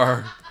story. You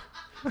are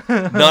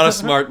not a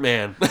smart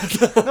man.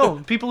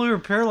 No, people who are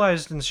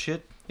paralyzed and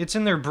shit. It's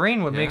in their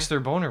brain what makes their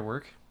boner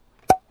work.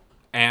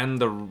 And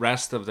the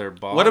rest of their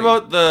body. What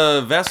about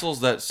the vessels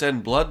that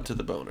send blood to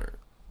the boner?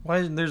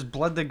 Why? There's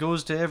blood that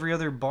goes to every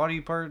other body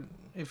part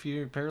if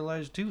you're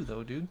paralyzed too,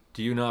 though, dude.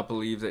 Do you not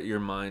believe that your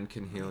mind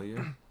can heal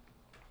you?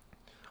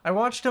 I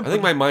watched him. I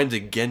think my mind's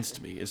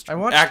against me. It's I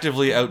watched-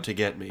 actively out to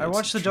get me. I It's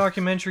watched the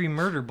documentary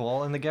Murder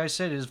Ball, and the guy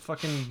said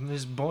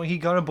he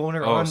got a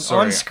boner Oh, on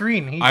sorry.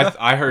 screen. He got,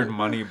 I heard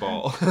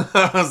Moneyball.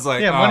 I was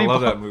like, Yeah, I love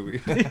Moneyball. that movie.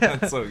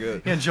 That's so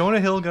good. yeah, Jonah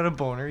Hill got a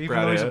boner, even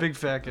Brad though he's a Pitt. big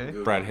fat guy.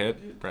 Brad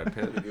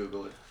Pitt.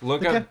 Google it.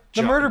 Look Yeah, at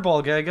the Murder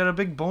Ball guy got a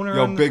big boner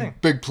on the thing.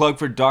 big plug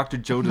for Dr.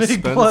 Joe Big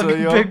Dispenza, plug,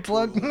 yo. big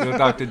plug. Yo,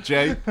 Dr.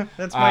 J.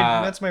 That's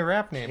my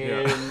rap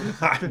name.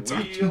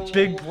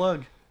 Big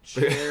plug.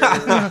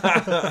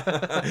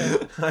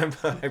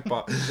 I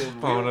bought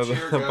one of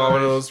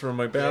those from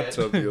my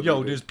bathtub. the other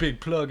Yo, day. there's big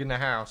plug in the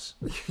house.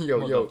 yo.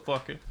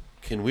 Motherfucker.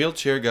 Can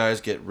wheelchair guys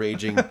get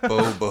raging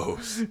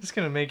bobos? It's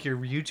gonna make your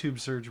YouTube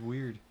search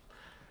weird.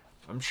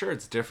 I'm sure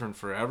it's different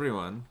for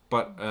everyone,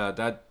 but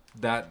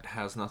that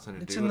has nothing to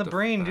do. It's with in the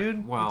brain, fact-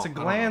 dude. Well, It's a I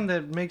don't gland know.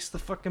 that makes the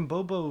fucking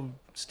bobo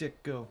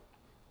stick go.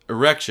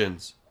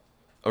 Erections.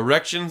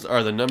 Erections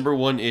are the number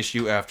one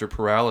issue after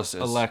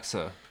paralysis.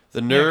 Alexa,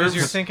 The Because nerves.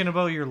 you're thinking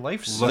about your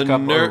life. look The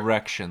up ner-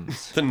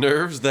 erections. The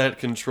nerves that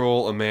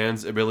control a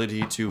man's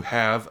ability to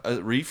have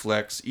a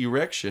reflex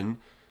erection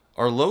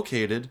are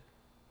located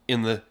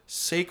in the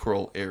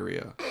sacral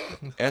area,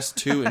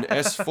 S2 and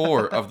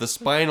S4 of the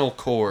spinal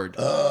cord.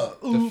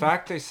 The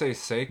fact they say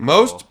sacral.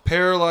 Most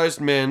paralyzed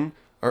men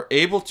are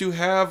able to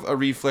have a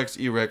reflex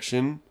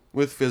erection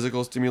with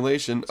physical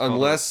stimulation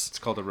unless it's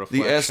called a the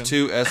reflection.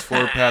 S2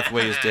 S4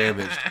 pathway is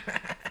damaged.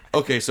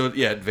 Okay, so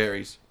yeah, it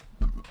varies.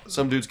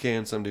 Some dudes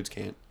can, some dudes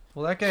can't.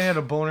 Well, that guy had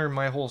a boner in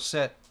my whole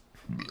set.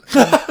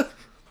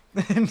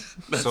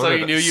 That's how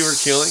you knew you were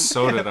killing?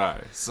 So did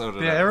I.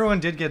 Yeah, everyone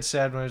did get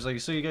sad when I was like,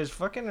 "So you guys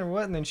fucking or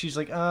what?" And then she's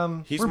like,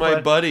 He's we're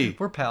my buddy.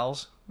 We're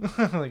pals."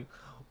 I'm like,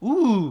 ooh.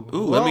 Ooh,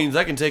 well, that means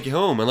I can take you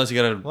home unless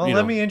you gotta, Well, you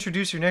let know. me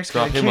introduce your next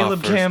drop guy, him off Caleb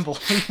first. Campbell.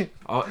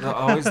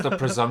 Always the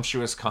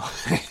presumptuous comment.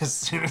 As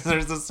soon as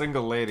there's a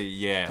single lady,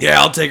 yeah.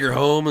 Yeah, I'll take her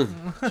home.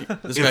 And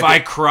this If guy I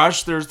can,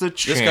 crush, there's the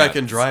chance. this guy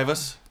can drive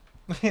us.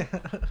 Yeah,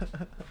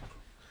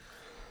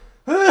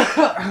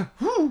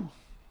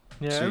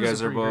 So it you was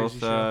guys a are pretty crazy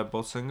show.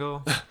 both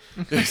single?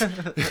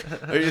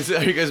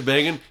 Are you guys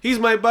banging? He's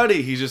my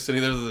buddy. He's just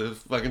sitting there with a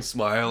fucking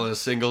smile and a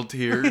single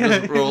tear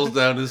just rolls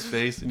down his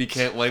face, and he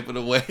can't wipe it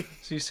away.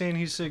 So you're saying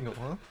he's single,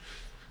 huh?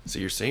 So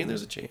you're saying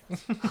there's a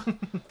chance?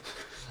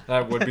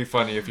 That would be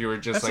funny if you were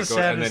just That's like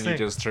the going, and then saddest you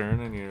thing. just turn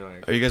and you're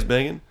like, Are you guys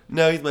banging?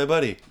 No, he's my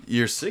buddy.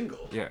 You're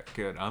single. yeah,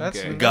 good, I'm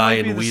That's gay. that Guy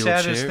might be in the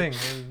saddest wheelchair.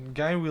 thing. A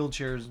guy in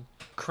wheelchair is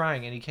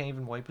crying and he can't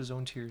even wipe his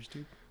own tears,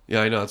 dude.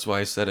 Yeah, I know. That's why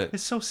I said it.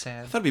 It's so I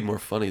sad. thought it'd be more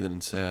funny than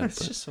sad. It's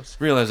But just so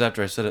sad. realized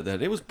after I said it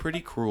that it was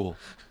pretty cruel.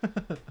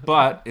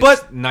 But it's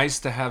But- nice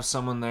to have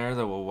someone there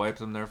that will wipe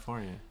them there for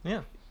you.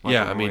 Yeah. Wipe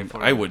Yeah, them I away mean,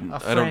 for I you. wouldn't. A I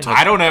friend. don't. Touch,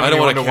 I don't have I don't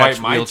anyone want to wipe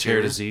catch my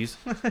wheelchair tears. disease.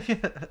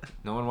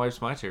 No one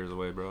wipes my tears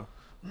away, bro.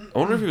 I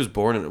wonder if he was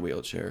born in a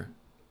wheelchair.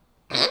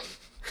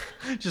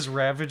 Just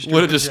ravaged.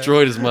 Would have her vagina.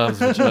 destroyed his mom's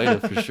vagina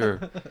for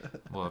sure.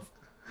 Well,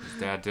 His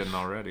dad didn't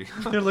already.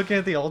 They're looking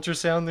at the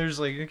ultrasound. There's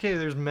like, okay,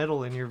 there's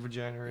metal in your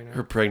vagina right now.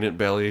 Her pregnant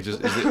belly is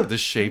it the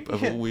shape of a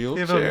They have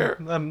wheelchair?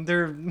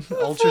 their Fully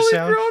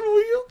ultrasound. grown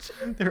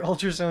wheelchair. Their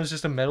ultrasound is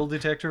just a metal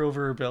detector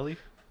over her belly.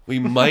 We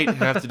might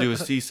have to do a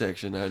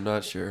C-section. I'm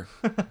not sure.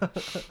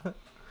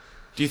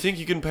 Do you think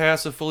you can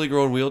pass a fully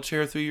grown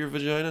wheelchair through your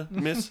vagina,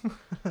 miss?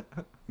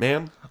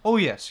 Ma'am? Oh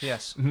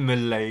yes.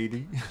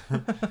 Milady.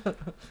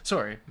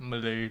 Sorry,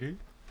 milady.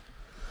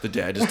 The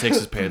dad just takes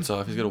his pants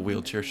off. He's got a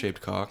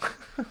wheelchair-shaped cock.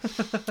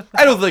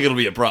 I don't think it'll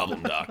be a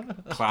problem, Doc.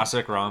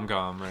 Classic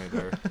rom-com right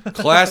there.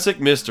 Classic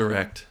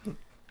misdirect.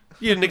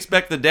 You didn't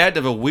expect the dad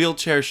to have a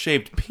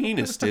wheelchair-shaped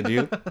penis, did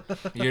you?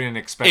 You didn't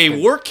expect A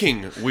the-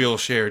 working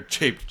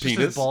wheelchair-shaped Just his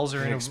penis. balls are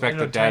you in didn't a, expect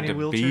in a the dad tiny to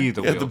wheelchair. be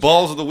the Yeah, wheel. the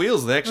balls of the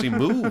wheels, they actually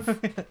move.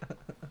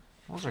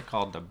 Those are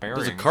called the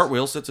bearings. There's a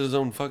cartwheel, sits in his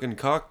own fucking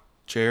cock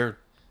chair.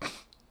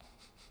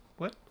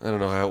 What? I don't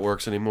know how it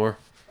works anymore.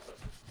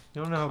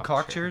 You don't know how Cock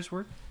cock chair. chairs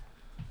work?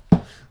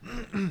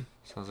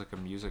 Sounds like a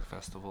music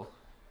festival.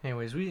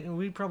 Anyways,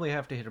 we probably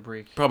have to hit a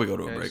break. Probably go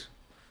to a guys. break.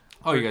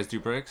 Oh, you guys do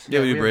breaks? Yeah,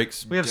 we do have-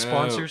 breaks. We have Dope.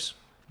 sponsors.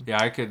 Yeah,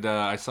 I could.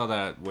 I saw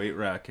that weight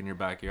rack in your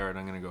backyard.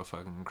 I'm gonna go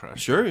fucking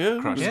crush. Sure, yeah.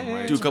 Crush Yeah, some yeah,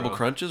 weights, Do a couple bro.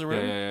 crunches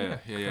around. Yeah.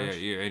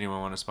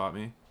 Anyone want to spot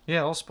me?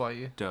 Yeah, I'll spot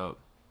you. Dope.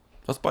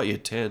 I'll spot you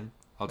at 10.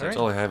 I'll That's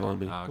take all I have on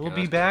me. Ah, okay, We'll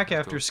be that's back cool,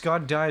 that's after cool.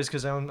 Scott dies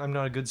because I'm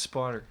not a good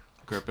spotter.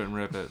 Grip it and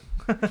rip it.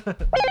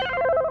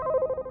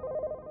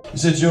 You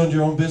said you owned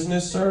your own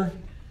business, sir?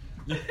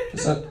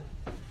 Is that,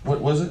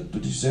 what was it?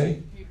 Did you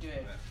say? You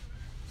did.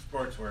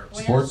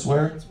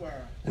 Sportswear?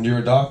 And you're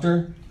a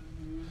doctor?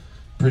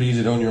 Pretty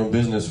easy to own your own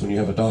business when you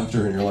have a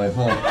doctor in your life,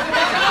 huh?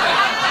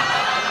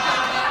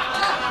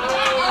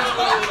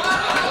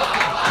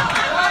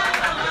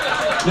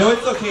 No,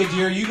 it's okay,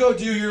 dear. You go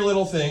do your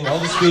little thing. I'll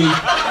just be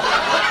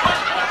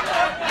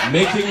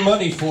making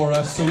money for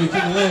us so we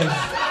can live.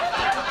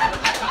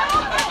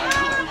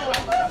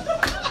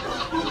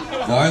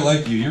 No, I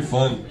like you. You're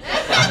fun.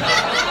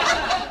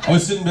 I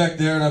was sitting back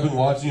there and I've been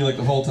watching you like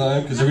the whole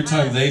time because every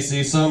time they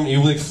say something,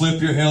 you like flip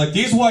your hair like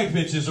these white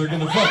bitches are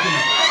gonna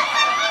fucking.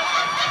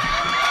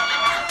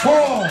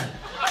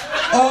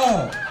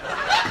 Oh!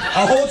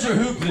 I'll hold your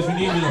hoop if you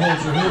need me to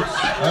hold your hoops.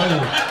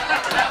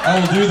 I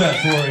will do that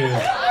for you.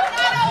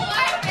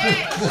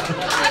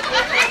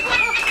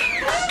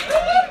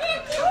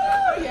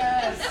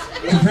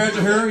 Compared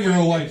to her, you're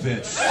a white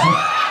bitch.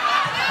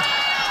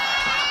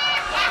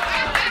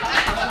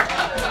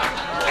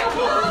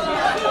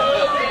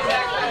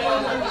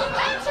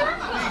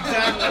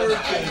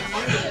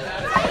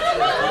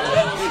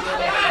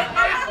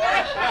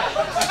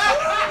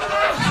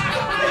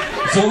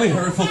 It's only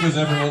hurtful because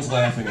everyone's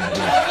laughing at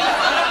you.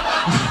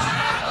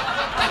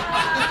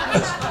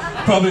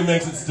 Probably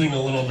makes it sting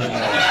a little bit more.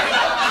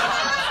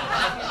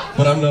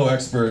 But I'm no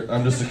expert.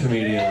 I'm just a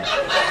comedian.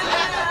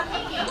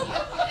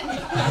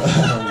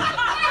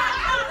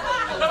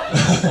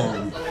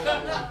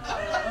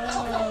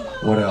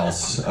 What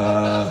else?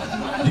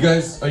 You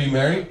guys, are you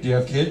married? Do you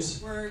have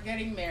kids? We're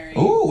getting married.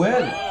 Oh,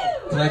 when?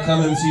 Can I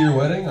come and see your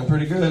wedding? I'm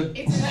pretty good.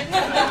 It's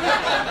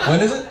When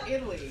is it?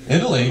 Italy.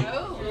 Italy?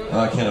 Oh,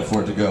 I can't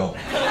afford to go.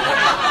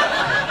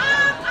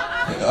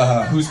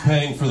 Who's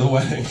paying for the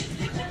wedding?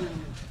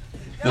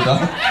 The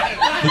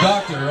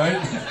doctor, right?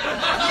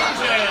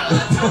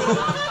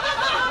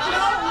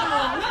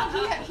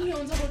 No, he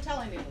owns a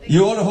hotel in Italy.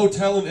 You own a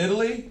hotel in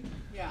Italy?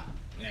 Yeah.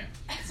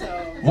 So.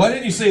 Why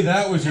didn't you say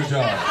that was your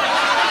job?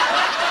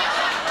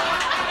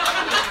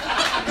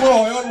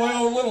 Well, I own my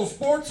own little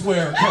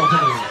sportswear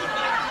company.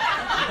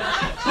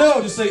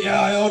 No, just say,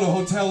 yeah, I own a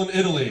hotel in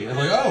Italy. And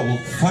like, oh, well,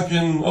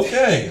 fucking,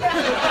 okay.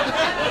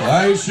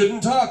 I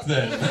shouldn't talk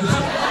then.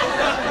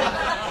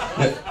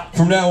 Yeah,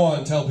 from now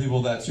on, tell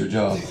people that's your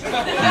job.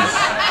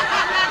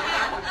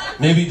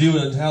 Maybe do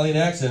an Italian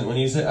accent when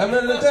you say, I'm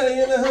an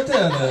Italian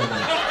hotel.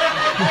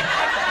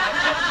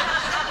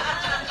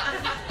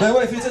 My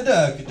wife is a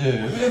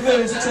doctor. We're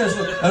very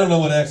successful. I don't know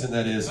what accent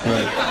that is,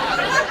 but...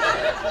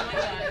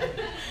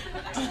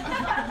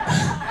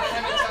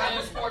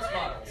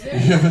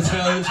 You have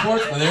Italian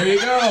sportsman. There you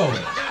go.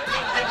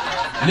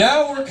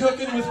 Now we're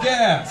cooking with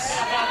gas.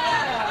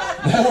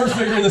 Now we're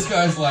figuring this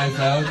guy's life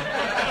out.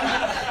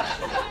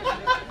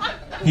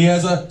 He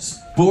has a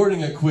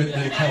sporting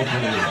equipment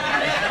company.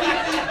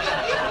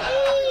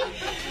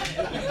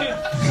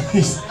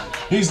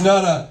 He's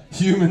not a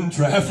human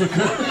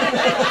trafficker.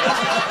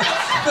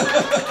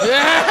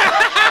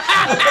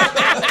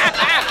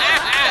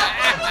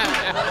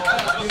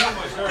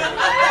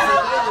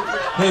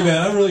 Hey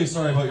man, I'm really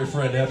sorry about your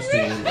friend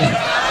Epstein.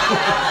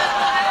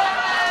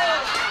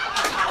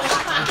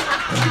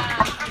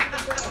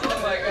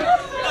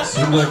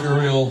 Seemed like a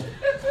real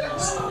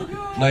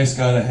nice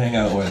guy to hang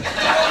out with.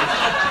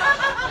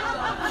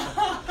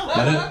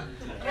 Get it?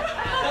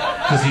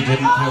 Because he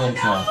didn't kill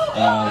himself.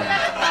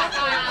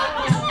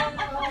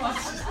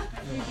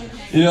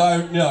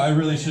 I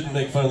really shouldn't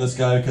make fun of this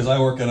guy because I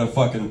work at a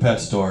fucking pet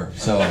store.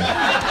 So, yeah,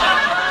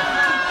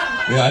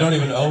 I don't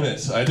even own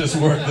it. I just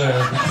work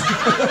there.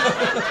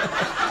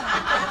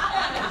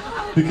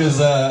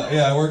 Because,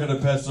 I work at a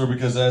pet store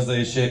because, as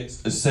they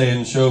say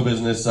in show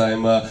business,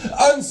 I'm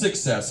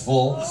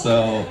unsuccessful.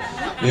 So,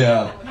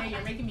 yeah. Hey,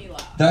 you're making me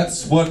laugh.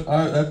 That's what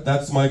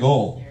that's my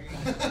goal.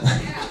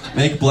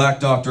 Make Black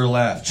Doctor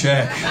laugh.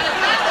 Check.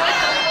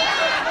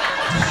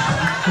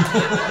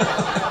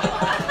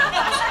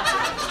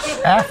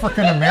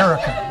 African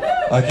American.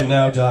 I can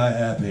now die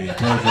happy.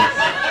 Perfect.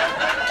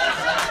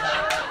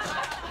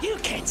 You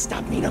can't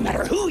stop me no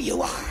matter who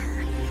you are.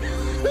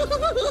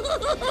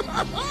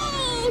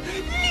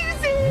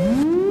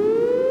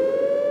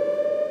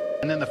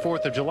 And then the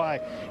 4th of July.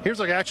 Here's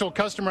like an actual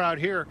customer out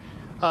here.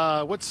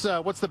 What's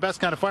the best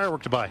kind of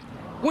firework to buy?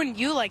 Wouldn't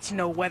you like to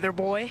know, weather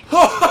boy?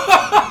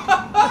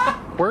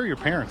 Where are your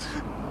parents?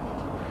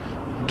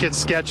 Kid's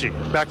sketchy.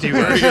 Back to you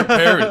Where are guys. your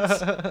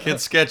parents?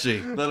 Kid's sketchy.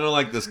 I don't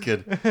like this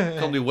kid.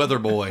 Call me Weather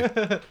Boy.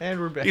 And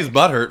we're back. He's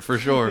butthurt for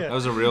sure. That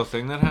was a real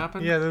thing that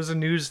happened? Yeah, there was a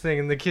news thing,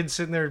 and the kid's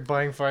sitting there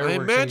buying I fireworks.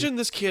 imagine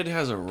this kid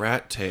has a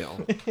rat tail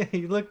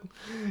he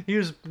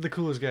was the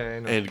coolest guy I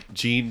know. and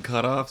jean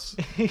cutoffs.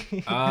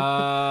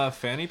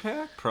 Fanny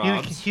pack?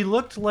 Props. He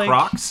looked like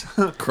Crocs?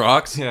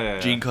 Crocs,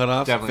 Yeah. jean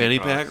cutoffs, Definitely fanny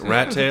Crocs, pack, yeah.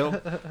 rat tail.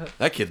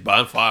 That kid's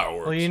buying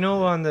fireworks. Well, you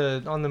know, on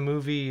the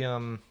movie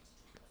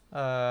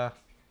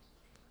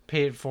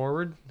Pay It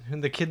Forward,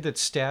 the kid that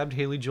stabbed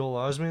Haley Joel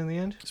Osment in the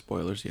end.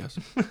 Spoilers, yes.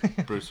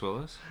 Bruce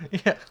Willis?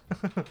 Yeah.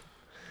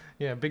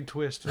 Yeah, big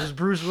twist. It was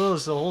Bruce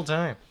Willis the whole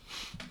time.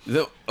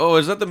 Is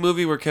that the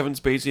movie where Kevin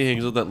Spacey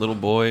hangs with that little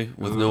boy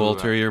with no Ooh,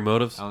 ulterior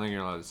motives? I don't think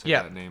you're allowed to say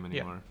Yeah. that name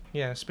anymore.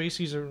 Yeah,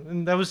 Spacey's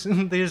and that was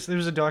there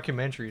was a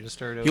documentary to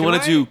start out. He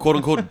wanted to quote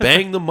unquote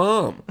bang the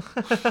mom.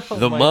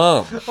 The my-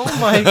 mom. Oh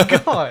my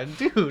god,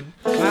 dude.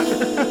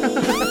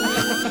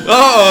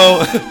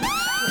 Uh-oh.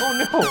 Oh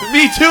no.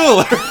 Me too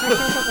alert.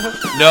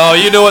 No,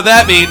 you know what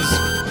that means.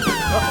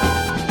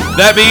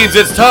 That means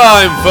it's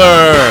time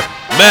for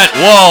Matt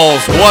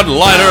Wall's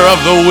one-liner of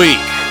the week.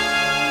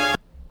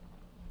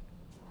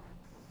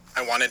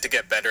 I wanted to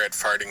get better at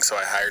farting, so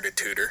I hired a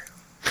tutor.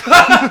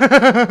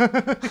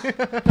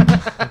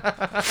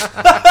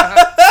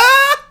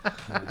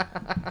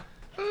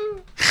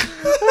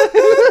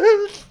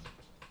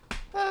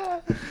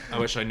 I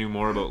wish I knew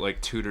more about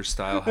like Tudor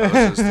style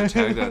houses to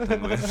tag that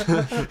thing with.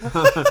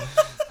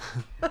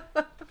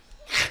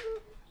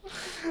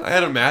 I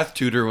had a math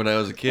tutor when I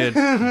was a kid.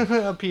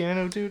 A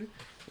piano tutor.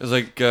 It was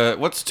like,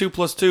 what's 2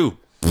 plus 2?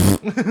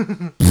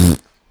 I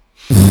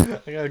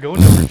gotta go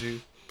number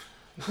 2.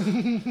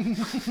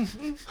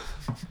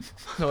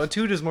 No, a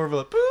toot is more of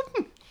a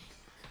boop.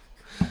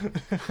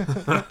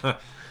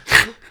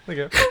 Like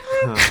a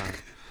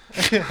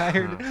I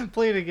heard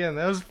play it again.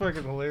 That was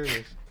fucking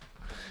hilarious.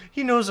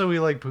 He knows that we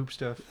like poop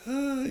stuff.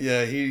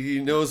 Yeah, he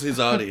knows his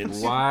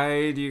audience.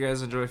 Why do you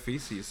guys enjoy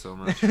feces so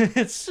much?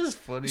 It's just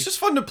funny. It's just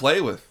fun to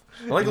play with.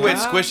 I like the way it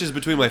squishes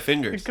between my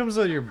fingers. It comes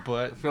out of your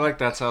butt. I feel like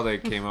that's how they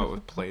came out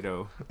with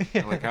Play-Doh.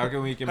 Like, how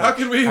can we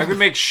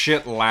make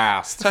shit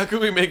last? How can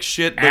we make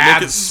shit but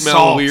Add make it smell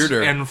salt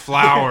weirder? and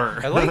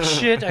flour. I like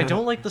shit. I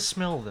don't like the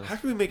smell though. How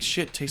can we make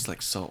shit taste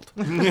like salt?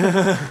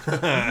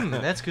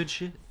 That's good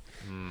shit.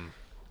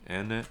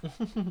 And it.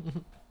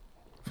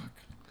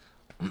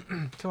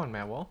 Come on,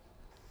 Matt Wall.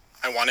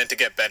 I wanted to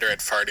get better at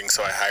farting,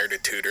 so I hired a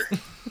tutor.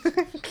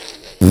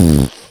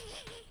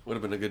 Would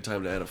have been a good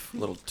time to add a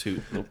little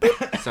toot.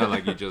 Sound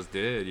like you just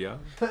did, yeah.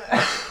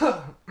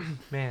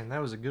 Man,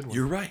 that was a good one.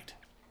 You're right.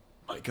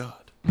 My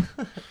God.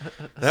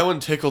 That one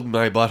tickled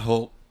my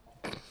butthole.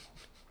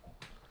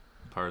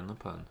 Pardon the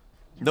pun.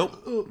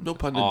 Nope. No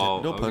pun.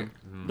 Oh, No okay. pun.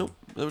 Nope.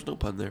 There was no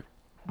pun there.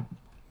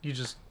 You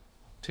just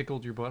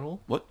tickled your butthole?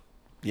 What?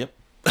 Yep.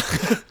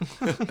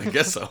 I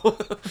guess so.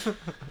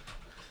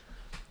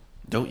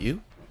 Don't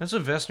you? That's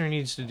what Vestner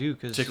needs to do.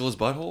 Cause, Tickle his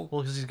butthole?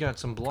 Well, because he's got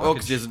some blockage. Oh,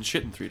 because he hasn't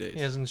shit in 3 days. He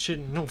hasn't shit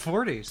in,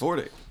 4 days. 4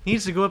 days. He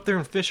needs to go up there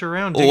and fish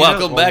around. Well, dig it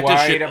welcome up. back to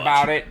Worried shit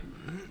about watch. it.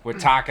 We're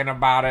talking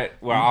about it.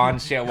 We're on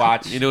shit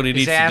watch. You know what he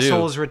His needs to do?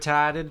 asshole's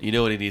retarded. You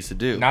know what he needs to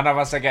do? None of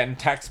us are getting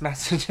text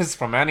messages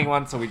from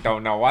anyone, so we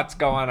don't know what's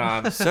going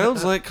on.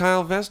 Sounds like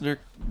Kyle Vestner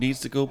needs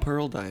to go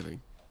pearl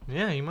diving.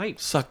 Yeah, he might.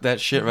 Suck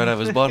that shit right out of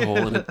his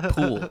butthole in a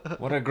pool.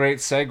 What a great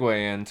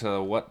segue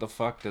into what the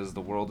fuck does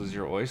the world is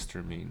your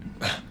oyster mean?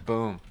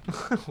 Boom.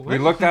 We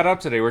looked that up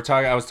today.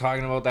 I was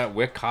talking about that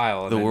with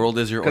Kyle. The world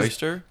is your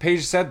oyster?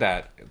 Paige said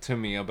that to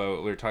me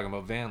about, we were talking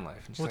about van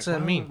life. And she's What's like,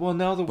 that mean? Well,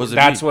 now What does it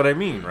that's mean? what I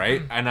mean,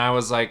 right? And I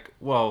was like,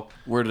 well,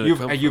 Where did it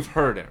come from? you've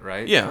heard it,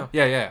 right? Yeah.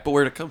 Yeah. But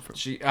where'd it come from?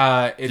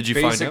 It Did you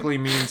find out? basically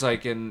means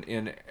like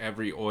in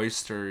every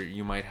oyster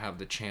you might have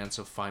the chance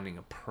of finding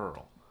a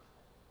pearl.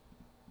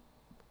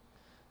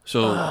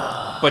 So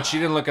But she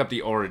didn't look up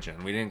the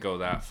origin. We didn't go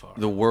that far.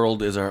 the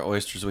world is our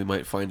oyster, so we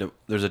might find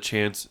there's a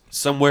chance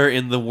somewhere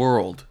in the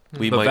world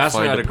we But might Vassar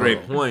find had a a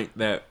great pearl. point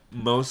that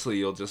mostly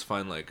you'll just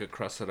find like a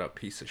crusted up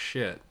piece of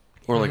shit.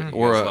 Or like, You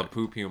or guys a, love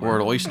poop humor. or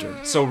an oyster.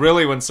 So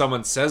really, when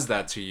someone says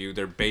that to you,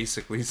 they're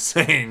basically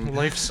saying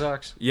Life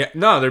sucks. Yeah,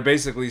 no, they're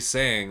basically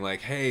saying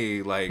like,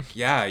 hey, like,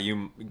 yeah,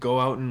 you go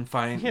out and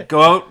find,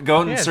 go out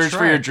and search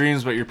for your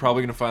dreams, but you're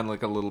probably gonna find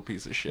like a little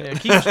piece of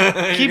shit.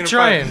 Yeah, keep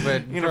trying,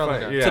 but you're probably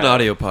find, not. It's an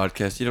audio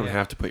podcast. You don't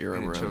have to put your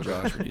arm around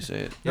Josh when you say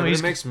it. No,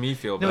 it makes me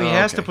feel No, bad. he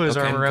has to put his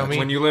arm around me.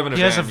 When you live in a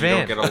he van, has a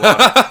van.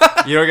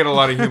 you don't get a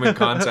lot of human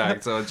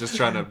contact. So I'm just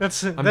trying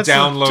to. I'm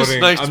downloading. Just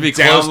nice to I'm be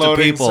close to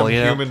downloading people, some you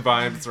know? human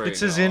vibes right It's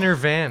his now. inner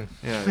van.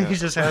 Yeah, He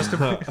just has to.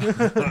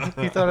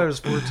 He thought I was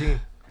 14.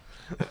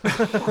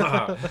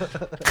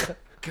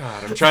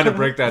 God, I'm trying to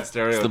break that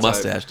stereotype. It's the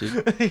mustache,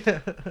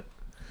 dude.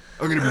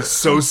 I'm gonna be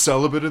so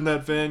celibate in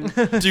that van.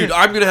 Dude,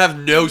 I'm gonna have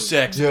no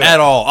sex at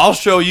all. I'll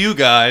show you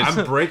guys.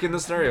 I'm breaking the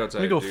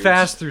stereotype. We go dudes.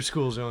 fast through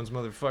school zones,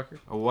 motherfucker.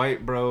 A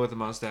white bro with a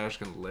mustache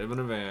can live in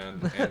a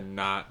van and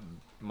not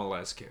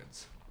molest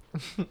kids.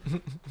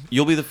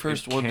 You'll be the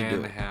first one to do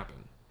Can it. happen.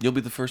 You'll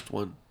be the first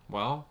one.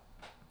 Well,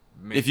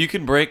 if you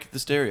can break the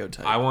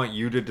stereotype. I want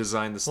you to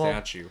design the Well,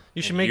 statue.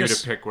 you should and make you a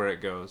to pick where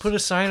it goes. Put a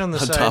sign on the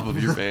On side. top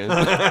of your van.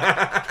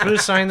 Put a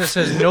sign that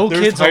says "No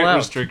There's kids height allowed."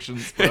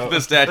 restrictions. The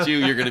statue,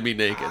 you're gonna be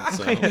naked.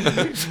 So. A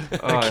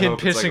kid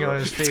pissing on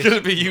his face. It's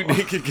gonna be you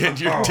naked getting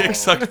your dick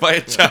sucked by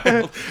a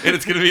child, and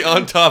it's gonna be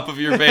on top of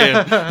your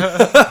van.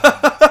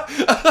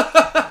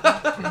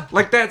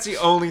 Like that's the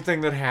only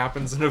thing that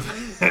happens in a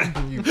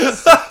van. You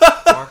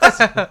fucks.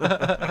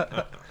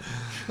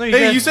 No,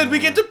 Hey, you said we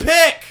get to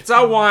pick. It's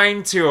a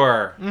wine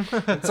tour.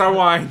 It's a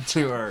wine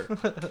tour.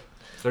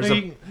 There's No, a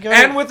you gotta-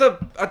 and with a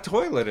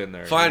toilet in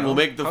there. Fine, you know? we'll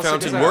make the How sick is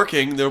fountain that?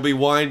 working. There'll be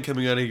wine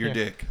coming out of your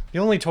dick. The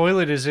only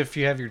toilet is if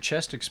you have your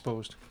chest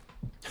exposed.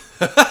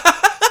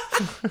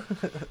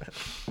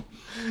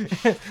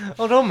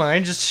 Oh, don't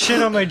mind. Just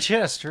shit on my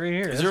chest right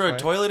here. Is there a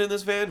toilet in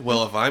this van?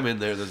 Well, if I'm in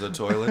there, there's a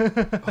toilet.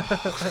 You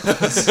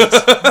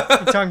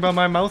talking about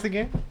my mouth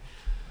again?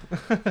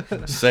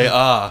 Say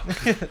ah.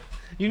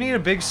 You need a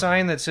big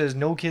sign that says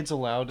 "No kids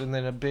allowed," and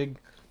then a big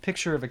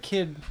picture of a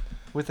kid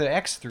with an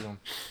X through him.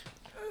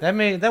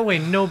 That way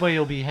nobody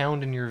will be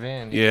hounding your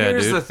van. Yeah,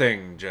 Here's dude. the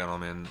thing,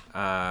 gentlemen.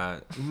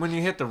 When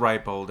you hit the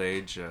ripe old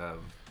age of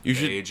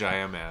age I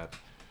am at,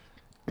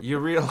 you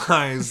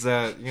realize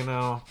that, you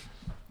know,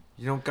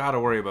 you don't got to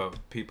worry about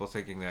people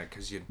thinking that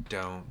because you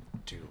don't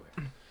do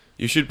it.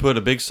 You should put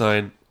a big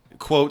sign,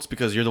 quotes,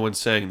 because you're the one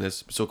saying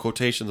this, so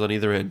quotations on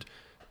either end.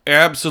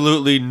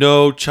 Absolutely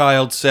no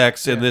child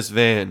sex in this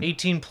van.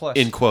 18 plus.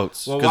 In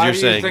quotes. Well, Because why you're do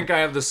saying. you think I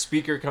have the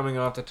speaker coming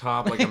off the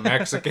top like a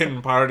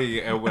Mexican party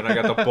and when I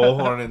got the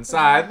bullhorn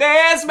inside?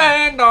 This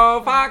man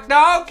don't fuck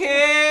no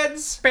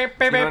kids. You know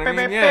what I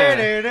mean?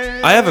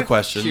 Yeah. I have a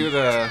question. Cue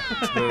the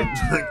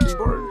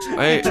keyboard.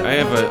 I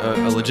have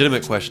a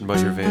legitimate question about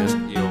your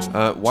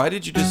van. Why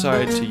did you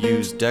decide to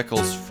use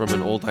decals from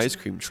an old ice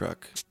cream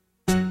truck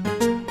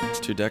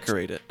to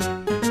decorate it?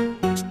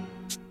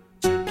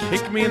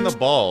 Kick me in the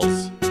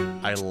balls.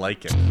 I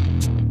like it.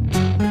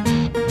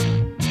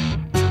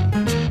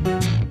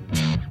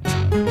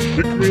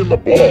 Kick me in the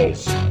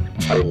balls.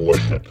 I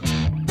like it.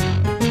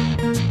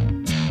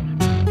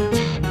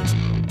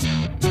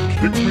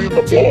 Kick me in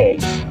the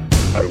balls.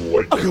 I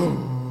like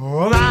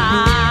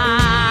it.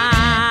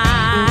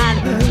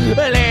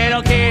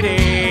 Little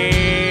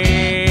kitties,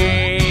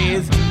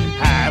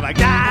 have I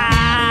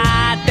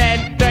got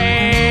that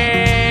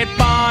thread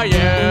for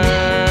you?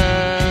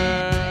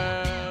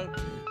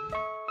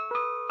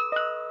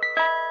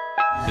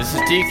 This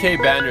is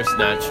DK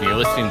Bandersnatch, and you're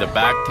listening to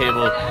Back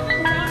Table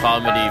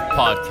Comedy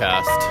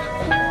Podcast.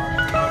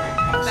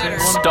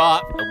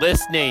 Stop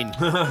listening.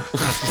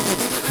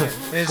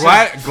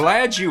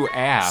 Glad you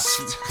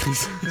asked.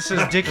 This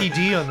is Dickie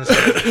D on this.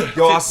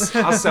 Yo, I'll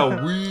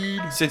sell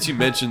weed. Since you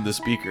mentioned the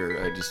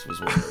speaker, I just was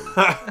wondering.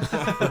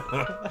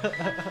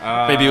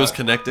 Maybe it was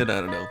connected, I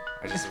don't know.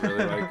 I just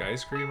really like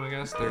ice cream, I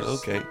guess. There's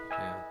Okay.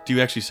 Yeah. Do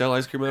you actually sell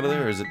ice cream out of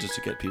there, or is it just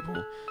to get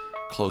people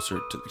closer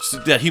to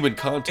that human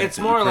contact? It's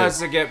that you more or crave? less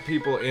to get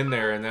people in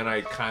there, and then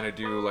I kind of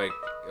do like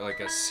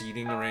a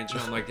seating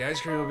arrangement. I'm like, the ice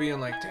cream will be in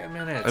like 10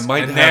 minutes. I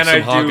might and have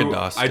then some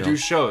Haagen-Dazs I still. do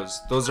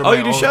shows. Those are Oh, my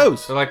you do own,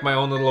 shows? They're like my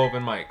own little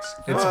open mics.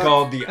 It's Fuck,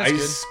 called the that's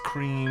ice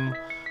cream.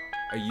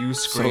 A you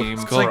So scream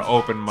it's for like-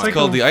 open mic. It's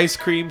called the Ice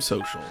Cream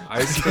Social.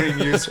 Ice cream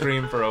you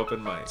scream for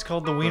open mic. It's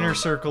called the Wiener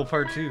Circle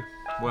Part 2.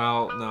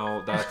 Well,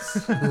 no, that's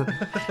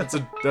that's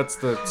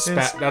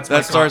That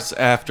my starts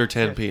after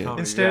 10 p.m. comedy,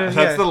 Instead of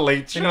that's the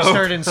late show. And you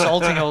start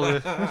insulting all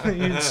the.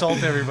 You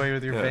insult everybody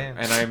with your Yeah,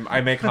 fans. and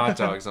I make hot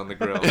dogs on the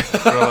grill.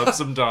 Grill up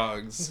some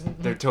dogs.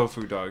 They're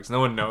tofu dogs. No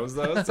one knows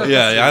those.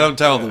 Yeah, I don't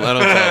tell them. I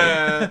don't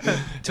tell them.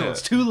 Till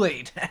it's too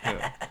late.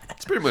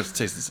 It's pretty much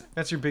tastes the same.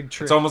 That's your big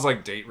trick. It's almost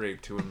like date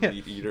rape to a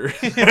meat eater.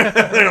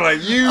 They're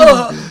like, you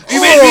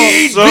made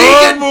me eat son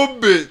vegan? of a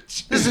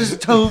bitch. This is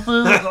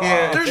tofu.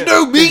 There's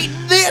no meat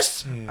in this.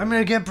 I'm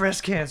gonna get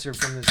breast cancer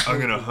from this. I'm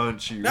gonna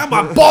hunt you. Now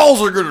my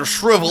balls are gonna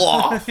shrivel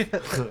off.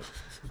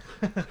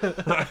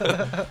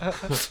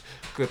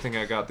 Good thing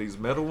I got these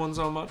metal ones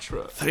on my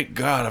truck. Thank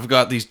God I've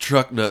got these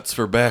truck nuts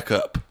for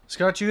backup.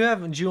 Scott, do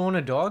you own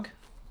a dog?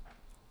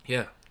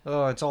 Yeah.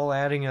 Oh, it's all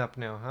adding up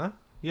now, huh?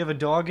 You have a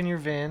dog in your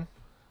van.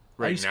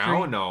 Right ice now,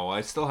 cream. no.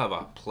 I still have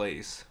a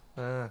place.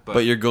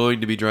 But you're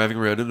going to be driving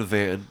around in a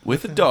van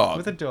with a dog.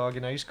 With a dog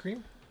and ice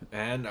cream?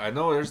 And I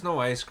know there's no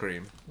ice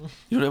cream.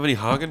 You don't have any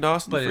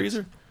Haagen-Dazs in the But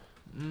freezer?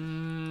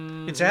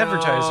 It's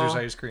advertised there's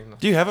ice cream, though.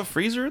 Do you have a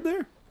freezer in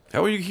there?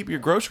 How will you keep your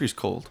groceries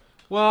cold?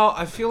 Well,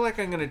 I feel like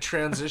I'm going to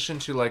transition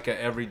to like a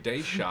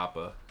everyday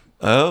shopper.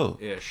 Oh.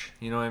 Ish.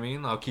 You know what I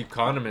mean? I'll keep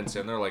condiments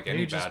in there like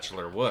any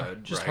bachelor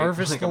would. Just right?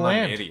 harvest like, the I'm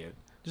land. not an idiot.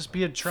 Just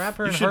be a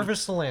trapper You and should-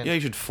 harvest the land. Yeah,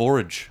 you should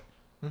forage.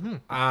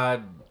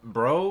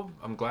 Bro,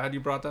 I'm glad you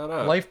brought that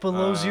up. Life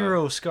below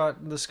zero, Scott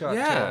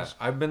Yeah, tells.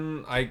 I'm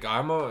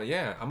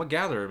a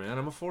gatherer, man.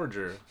 I'm a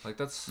forager. Like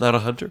that's Not a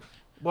hunter?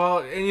 well,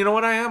 and you know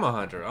what? I am a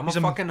hunter. I'm a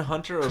fucking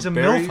hunter of he's a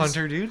berries. MILF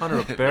hunter, dude. Hunter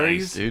of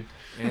berries, Nice, dude.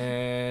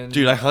 And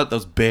Dude, I hunt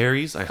those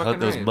berries. I fucking hunt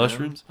those A, man.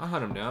 mushrooms. I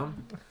hunt them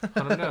down.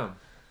 Hunt them down.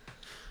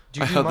 Do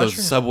you I do hunt those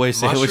mushrooms? Subway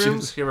sandwiches.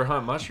 Mushrooms? You ever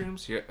hunt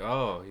mushrooms? You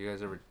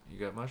guys ever? You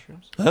got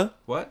mushrooms? Huh?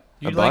 What?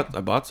 You I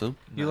bought some.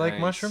 You like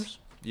Nice. mushrooms?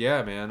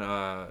 Yeah, man.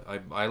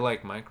 I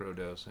like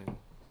microdosing.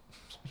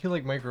 You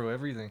like micro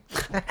everything.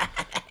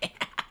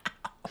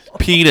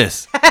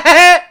 Penis.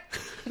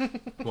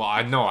 Well,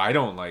 I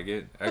don't like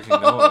it. Actually,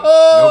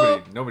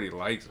 no. Nobody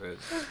likes it.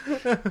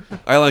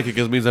 I like it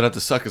because it means I don't have to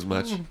suck as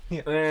much.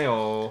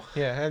 Hey-oh.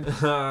 Yeah.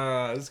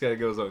 This guy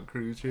goes on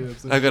cruise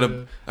trips.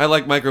 I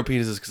like micro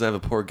penises because I have a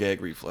poor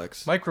gag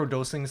reflex.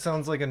 Microdosing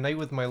sounds like a night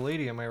with my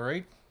lady, am I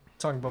right?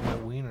 Talking about my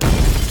wiener.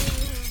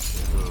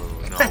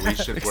 No, we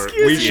should work.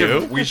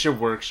 We should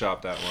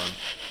workshop that one.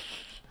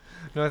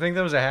 No, I think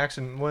that was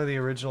one of the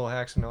original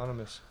Hacks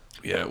Anonymous.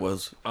 Yeah, it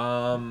was.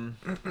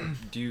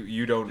 Do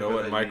you don't know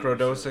what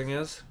microdosing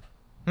is?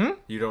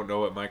 You don't know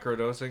what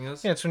microdosing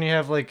is? Yeah, it's when you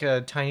have like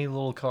a tiny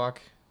little cock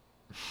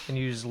and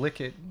you just lick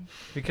it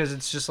because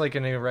it's just like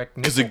an erect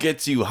nipple. Because it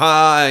gets you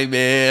high,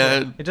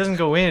 man. It doesn't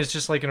go in. It's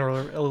just like an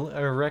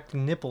erect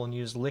nipple, and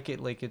you just lick it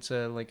like it's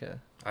a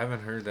I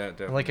haven't heard that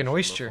definition like an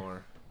oyster.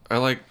 before. I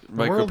like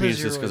micro world is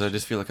penises your because I oyster.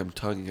 just feel like I'm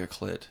tonguing a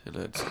clit, and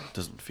it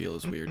doesn't feel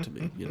as weird to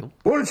me, you know?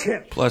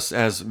 Bullshit. Plus,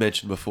 as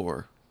mentioned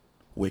before,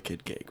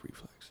 wicked gag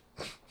reflex.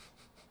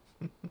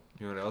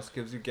 You know what else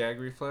gives you gag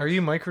reflex? Are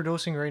you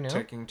microdosing right now?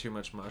 Taking too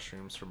much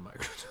mushrooms from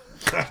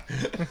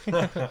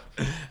microdosing.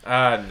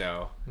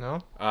 No. No?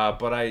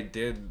 But I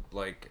did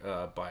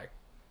buy.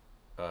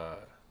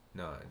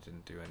 No, I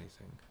didn't do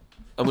anything.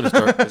 I'm gonna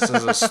start. This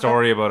is a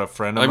story about a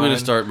friend of I'm mine. gonna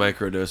start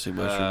microdosing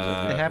mushrooms.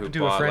 I It think. happened who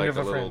to a bought, friend like, of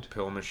a little friend.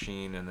 pill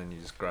machine, and then you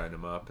just grind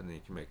them up, and then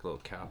you can make little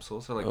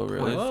capsules. They're like Oh,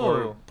 really?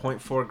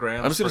 0.4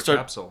 grams I'm just gonna per start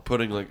capsule.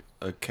 putting like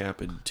a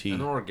cap in tea.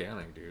 And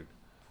organic, dude.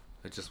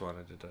 I just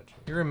wanted to touch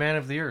it. You're a man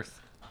of the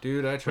earth.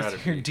 Dude, I try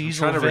With to your be.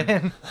 diesel I'm trying to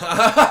van.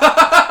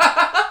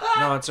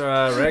 No, it's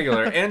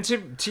regular. And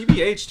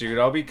TBH, dude,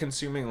 I'll be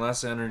consuming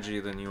less energy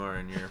than you are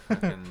in your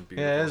fucking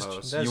beautiful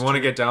house. that's You want to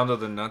true. get down to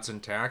the nuts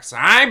and tacks?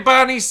 I'm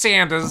Bernie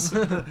Sanders.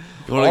 You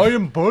wanna,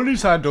 am Bernie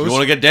Sanders. you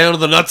want to get down to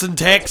the nuts and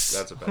tacks?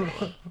 That's a better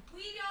one.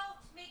 We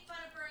don't make fun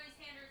of Bernie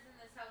Sanders in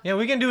this house. Yeah,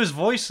 we can do his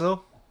voice,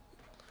 though.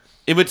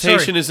 Imitation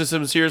Sorry. is a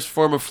sincerest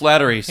form of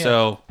flattery,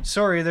 so...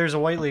 Sorry, there's a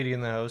white lady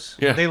in the house.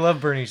 Yeah. They love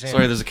Bernie Sanders.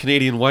 Sorry, there's a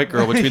Canadian white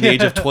girl between the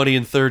age of 20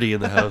 and 30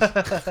 in the house.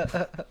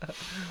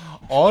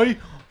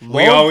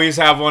 We always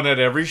have one at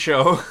every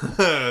show.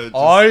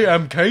 I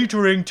am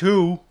catering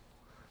to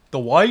the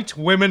white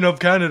women of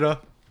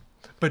Canada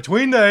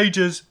between the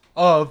ages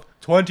of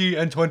 20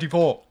 and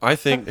 24. I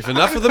think if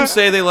enough of them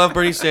say they love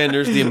Bernie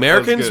Sanders, the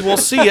Americans good. will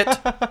see it,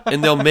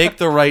 and they'll make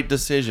the right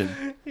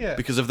decision. Yeah.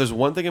 Because if there's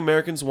one thing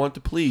Americans want to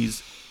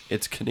please,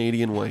 it's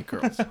Canadian white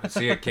girls.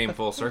 See, it came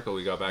full circle.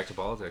 We got back to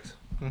politics.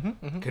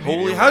 Canadian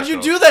Holy, white how'd you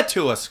girls. do that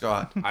to us,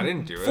 Scott? I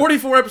didn't do it.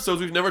 44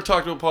 episodes, we've never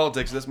talked about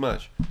politics this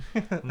much.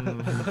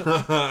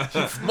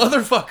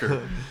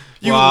 Motherfucker.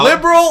 You Well,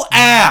 liberal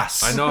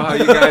ass! I know how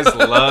you guys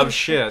love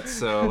shit,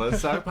 so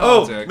let's talk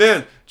Oh, politics.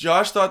 man.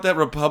 Josh thought that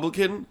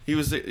Republican,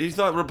 he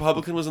thought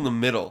Republican was in the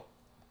middle.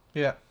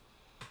 Yeah.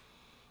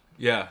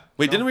 Yeah.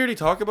 Wait, didn't we already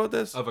talk about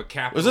this? Of a Was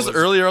capitalist. this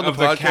earlier on the of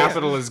podcast? the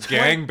capitalist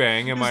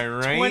gangbang, am I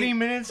right? 20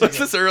 minutes Was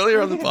ago. this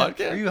earlier on the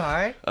podcast? Are you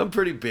high? I'm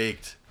pretty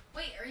baked.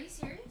 Wait, are you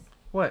serious?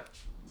 What?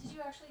 Did you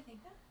actually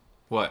think that?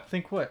 What?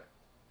 Think what?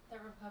 That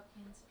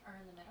Republicans are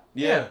in the middle?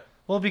 Yeah.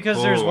 Well,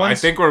 because there's Oh, one. I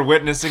think we're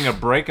witnessing a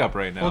breakup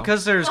right now. Well,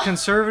 because there's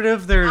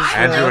conservative, there's.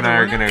 Andrew and I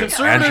are gonna.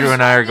 Andrew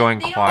and I are going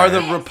They don't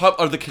quiet.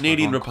 Are the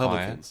Canadian We're going quiet.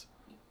 Republicans?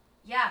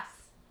 Yes.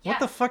 What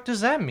the fuck does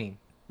that mean?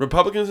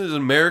 Republicans is an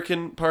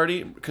American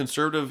party.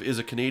 Conservative is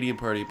a Canadian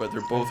party, but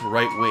they're both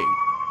right wing.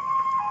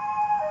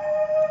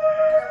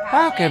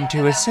 Welcome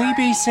to a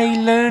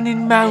CBC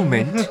learning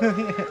moment.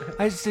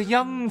 As the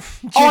young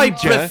I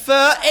ginger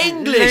prefer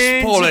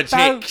English learns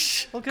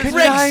politics. Well, 'cause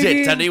Brexit,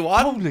 Canadian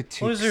anyone?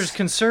 politics. Well, there's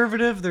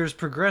conservative, there's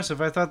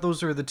progressive. I thought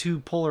those were the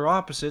two polar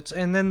opposites,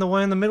 and then the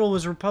one in the middle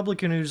was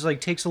Republican, who's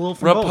like takes a little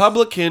from both.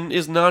 Republican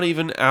is not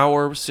even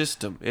our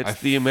system.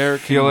 It's the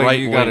American feel like right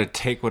you wing. gotta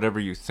take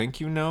whatever you think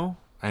you know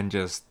and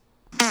just.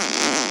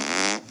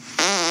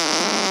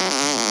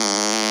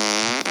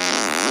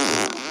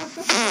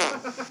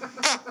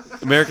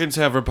 Americans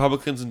have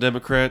Republicans and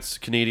Democrats.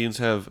 Canadians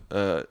have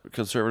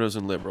conservatives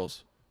and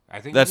liberals. I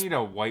think That's- you need a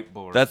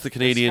whiteboard. that's the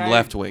Canadian This guy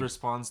left wing.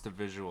 Responds to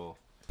visual.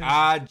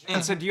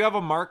 Jensen, do you have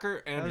a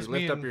marker? Andrew, was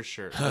lift me up and- your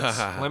shirt.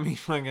 Let me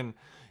fucking.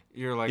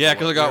 You're like. Yeah,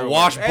 because I got you're a-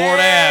 washboard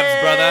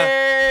abs, brother.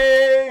 Hey!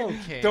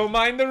 Okay. Don't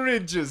mind the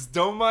ridges.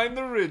 Don't mind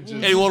the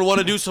ridges. Anyone want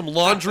to do some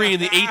laundry in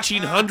the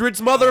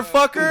 1800s,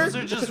 motherfucker? Those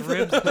are just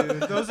ribs,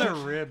 dude. Those are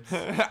ribs.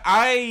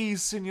 Aye,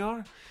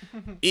 senor.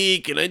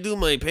 Can I do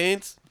my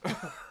pants?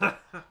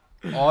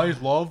 I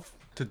love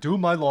to do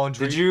my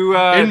laundry Did you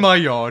in my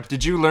yard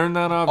Did you learn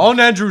that on on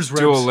Andrew's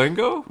ribs.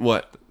 Duolingo?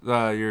 What?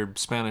 Your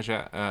Spanish.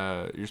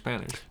 Your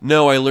Spanish.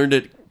 No, I learned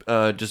it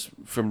just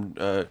from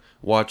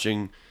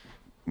watching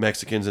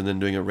Mexicans and then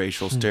doing a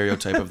racial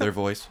stereotype of their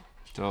voice.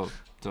 Dope.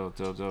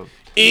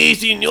 Hey,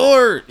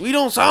 senor, we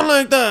don't sound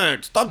like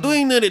that. Stop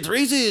doing that. It's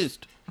racist.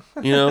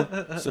 You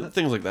know, so,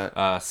 things like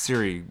that.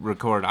 Siri,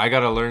 record. I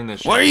gotta learn this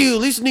shit. Why are you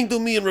listening to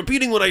me and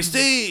repeating what I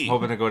say?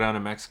 Hoping to go down to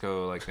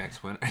Mexico like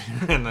next winter,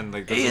 and then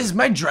like. this Is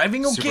my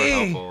driving super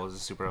okay? helpful. This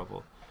is super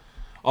helpful.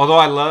 Although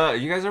I love.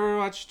 You guys ever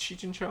watch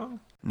Cheech and Chong?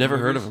 Never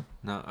heard of them.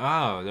 No.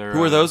 Oh, they're.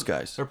 Who are those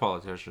guys? They're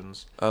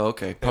politicians. Oh,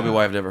 okay. Probably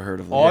why I've never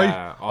heard of them.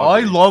 Yeah, I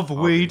Aubrey. love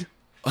weed.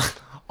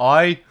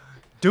 I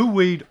do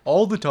weed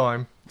all the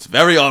time. It's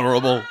very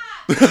honorable.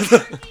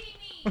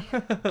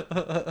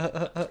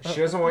 She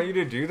doesn't want you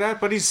to do that,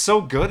 but he's so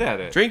good at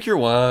it. Drink your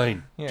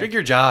wine. Yeah. Drink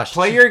your Josh.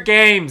 Play your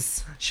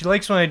games. She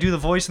likes when I do the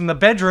voice in the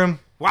bedroom.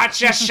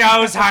 Watch your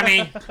shows,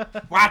 honey.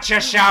 Watch your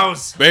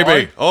shows.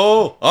 Baby.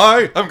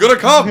 I'm gonna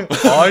come.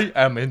 I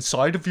am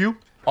inside of you.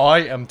 I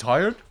am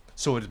tired,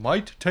 so it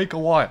might take a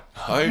while.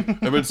 I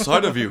am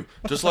inside of you,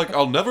 just like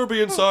I'll never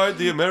be inside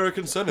the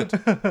American Senate.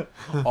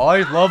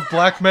 I love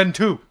black men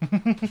too.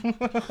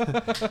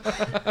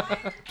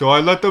 Do I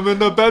let them in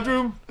the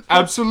bedroom?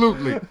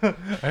 Absolutely.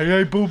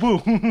 Hey, boo boo.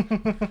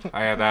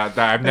 I had that.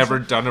 I've never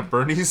done a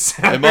Bernie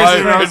Sanders. Am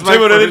I That was my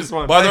intimidated first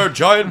one. by their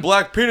giant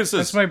black penises?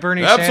 That's my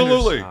Bernie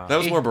Absolutely. Sanders. That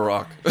was more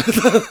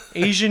Barack.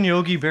 Asian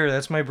Yogi Bear.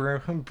 That's my Bernie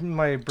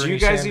Do you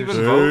guys Sanders.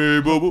 even vote?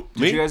 Hey, boo boo.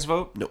 Did you guys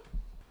vote? No.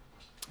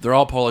 They're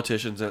all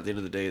politicians. And at the end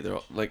of the day, they're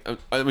all, like,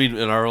 I mean,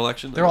 in our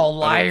election, They're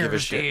all I don't give a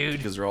liars, shit dude.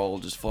 because they're all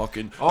just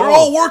fucking. Oh. They're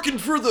all working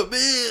for the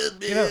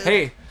man.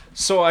 Hey,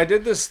 so I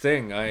did this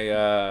thing.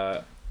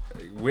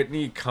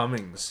 Whitney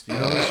Cummings. You know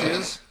who she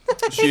is?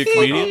 Is she a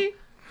comedian?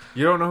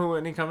 You don't know who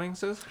Whitney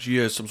Cummings is? She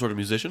is some sort of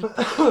musician.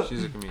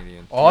 She's a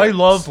comedian. I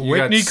love You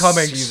Whitney got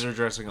Cummings. Caesar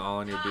dressing all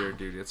on your beard,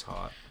 dude. It's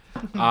hot.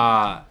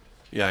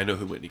 Yeah, I know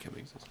who Whitney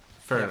Cummings is.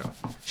 Fair enough.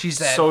 She's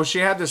that. So she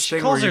had this thing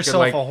where calls you could herself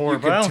like a whore, you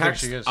but I could don't think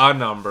text she is. a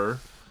number.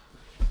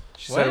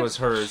 She said it What? was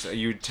hers.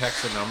 You'd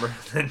text a number,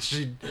 then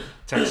she'd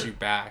text you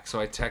back. So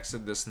I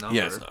texted this number.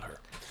 Yeah, it's not her.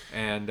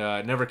 And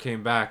it never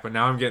came back. But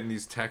now I'm getting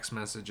these text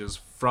messages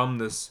from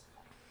this.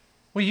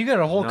 Well, you got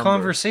a whole Number.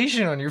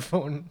 conversation on your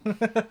phone.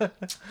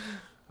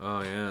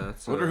 Oh yeah,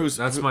 that's Wonder whose-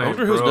 that's I my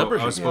wonder bro. whose number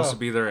I was she supposed got. to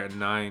be there at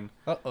 9.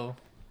 Uh-oh.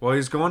 Well,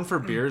 he's going for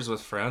beers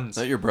with friends.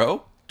 Is that your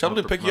bro? Tell him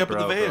to pick you up in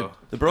the van.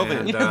 The bro van.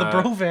 And, Yeah, the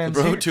bro The van's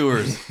bro here.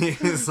 tours.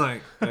 he's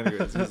like,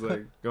 anyways, he's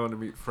like going to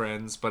meet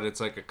friends, but it's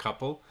like a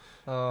couple.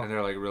 Oh. And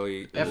they're like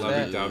really F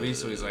lovey-dovey,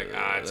 so he's like, it's that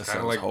kind of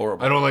sounds like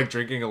horrible. I don't like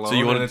drinking alone. So you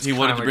and wanted it's he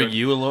wanted kinda to bring like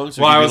you along,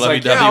 so well, you I could was be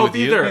like, lovey-dovey I'll with be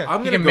you? there. Yeah,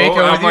 I'm you gonna can go. make out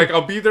And with I'm you. like,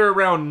 I'll be there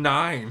around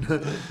 9.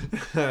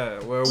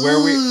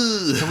 where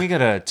we? Can we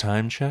get a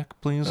time check,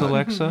 please,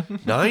 Alexa?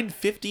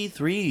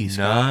 9:53.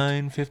 Scott.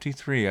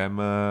 9:53. I'm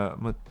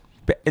a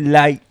bit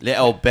late.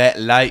 Little bit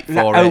late for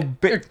Little it.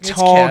 bit It's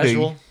tardy.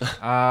 casual.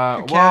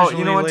 Well, casually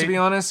you know what? To late. be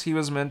honest, he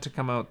was meant to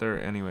come out there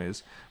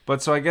anyways.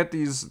 But so I get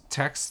these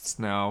texts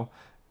now,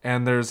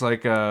 and there's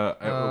like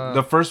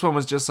the first one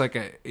was just like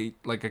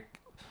a.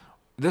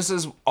 This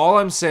is all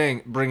I'm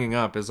saying. Bringing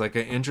up is like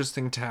an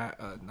interesting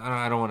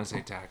I don't want to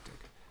say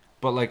tactic,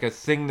 but like a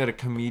thing that a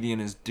comedian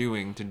is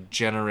doing to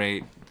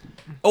generate.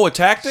 Oh, a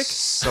tactic?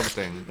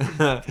 Something.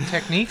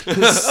 Technique? A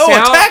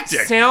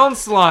tactic.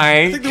 Sounds like.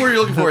 I think the word you're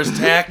looking for is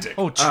tactic.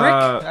 Oh, trick?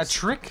 A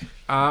trick?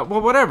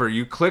 Well, whatever.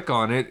 You click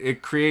on it,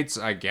 it creates,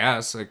 I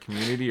guess, a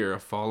community or a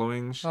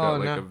following. She's got Oh,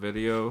 like no. a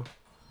video.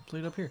 Play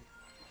it up here.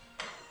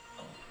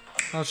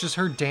 Oh, it's just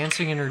her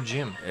dancing in her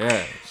gym.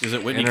 Yeah. Is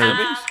it Whitney And her-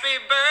 Cummings?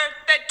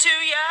 birthday to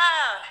ya.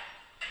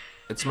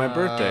 It's my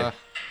birthday.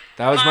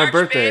 That was my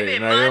birthday,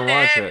 and I didn't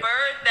watch it.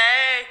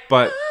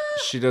 But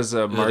she does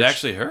a Is March. it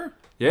actually her?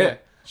 Yeah.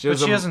 But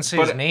she doesn't say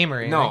his name or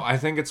anything. No, I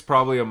think it's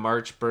probably a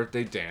March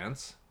birthday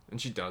dance, and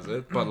she does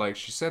it. But like,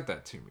 she said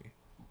that to me.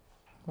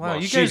 Wow,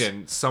 Well, you she guys.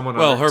 didn't. Someone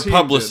Well, on her her team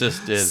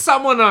publicist did.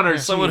 Someone on her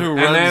Someone team. who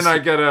And runs- then I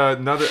get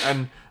another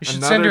You should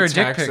another send her a dick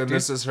text, pic, and dude.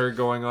 this is her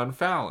going on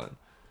Fallon.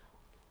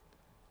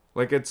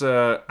 Like it's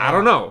I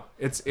don't know.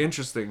 It's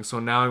interesting. So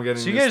now I'm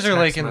getting. So you these guys are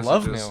like text in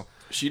love messages. now.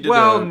 She did.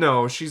 Well,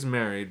 no, she's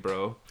married,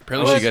 bro.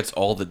 Apparently, she gets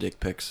all the dick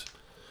pics.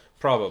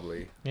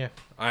 Probably. Yeah.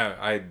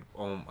 I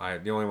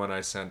the only one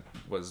I sent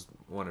was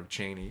one of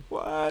Cheney.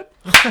 What?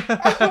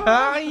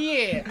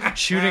 Yeah.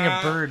 Shooting a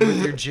bird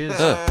with your jizz.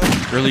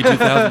 Early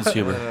 2000s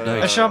humor. I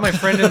Nice. shot my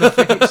friend in the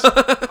face.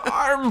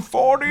 I'm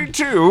 42.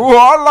 42.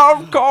 I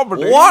love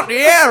comedy. What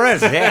year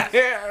is it?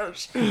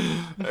 Yes.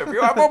 Have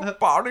you ever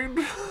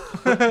partied?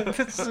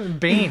 That's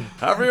Bane.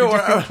 Have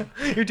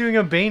you, You're doing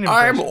a Bane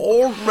I'm impression.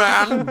 old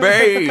man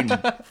Bane.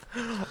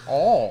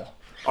 Oh.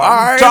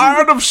 I'm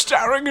tired of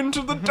staring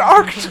into the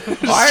darkness.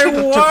 I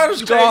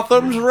was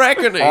Gotham's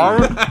reckoning.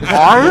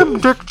 I am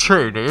Dick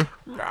Cheney.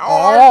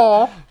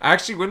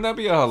 Actually, wouldn't that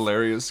be a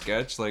hilarious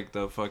sketch? Like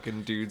the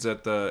fucking dudes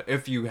at the...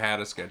 If you had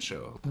a sketch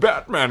show.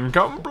 Batman,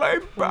 come play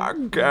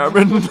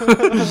backgammon.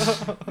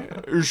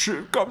 You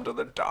should come to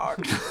the dark.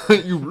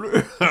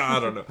 I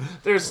don't know.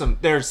 There's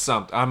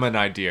some... I'm an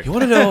idea. You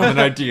want to know? I'm an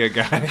idea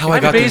guy. How I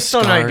got these Based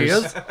scars? on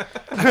ideas.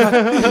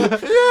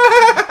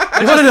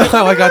 You want to know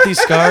how I got these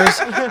scars?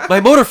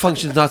 My motor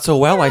function's not so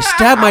well. I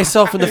stabbed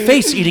myself in the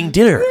face eating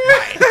dinner.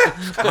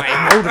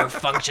 My motor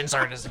functions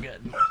aren't as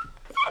good.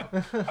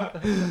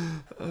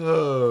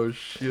 Oh,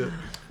 shit.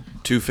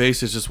 Two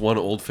faces, just one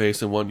old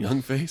face and one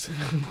young face.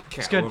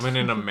 Catwoman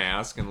in a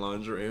mask and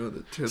lingerie with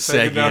a tits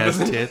Saggy hanging down ass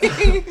to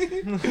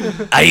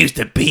tits. I used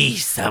to be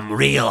some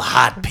real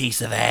hot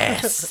piece of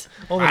ass.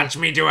 Watch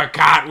me do a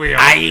cartwheel.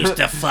 I used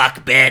to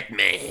fuck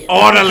Batman.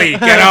 Orderly,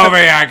 get over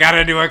here. I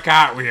gotta do a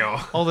cartwheel.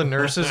 All the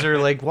nurses are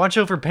like, watch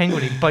out for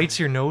Penguin. He bites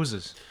your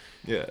noses.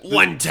 Yeah.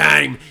 One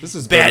time, This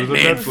is better than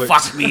Batman Netflix.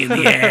 fucked me in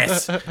the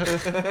ass.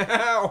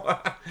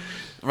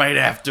 Right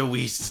after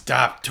we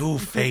stopped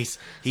Two-Face,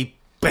 he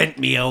bent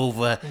me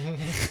over.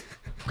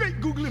 Great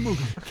googly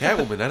moogly.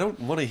 Catwoman, I don't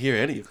want to hear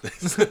any of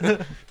this.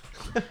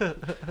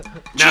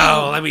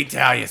 No, let me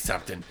tell you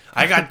something.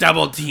 I got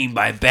double teamed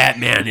by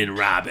Batman and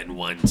Robin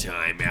one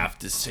time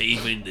after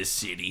saving the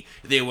city.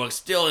 They were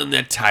still in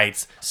their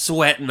tights,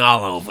 sweating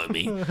all over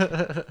me.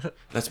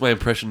 That's my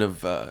impression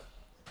of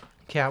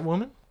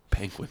Catwoman?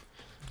 Penguin.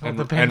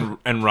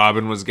 And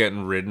Robin was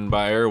getting ridden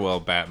by her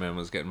while Batman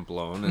was getting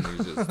blown, and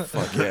he's just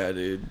Fuck yeah,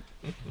 dude.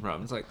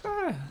 Robin's like,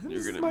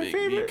 You're gonna my make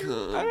favorite. me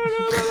come. I don't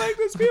know if I like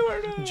this people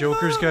or not.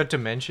 Joker's got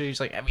dementia. He's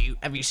like, have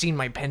you seen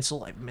my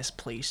pencil? I've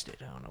misplaced it.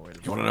 I don't know where.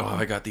 You want to know how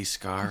I got these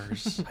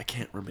scars? I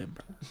can't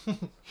remember.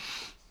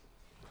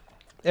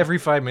 Every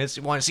 5 minutes,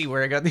 you want to see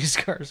where I got these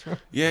scars from?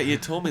 Yeah, you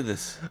told me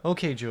this.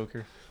 Okay,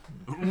 Joker.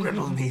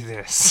 Riddle me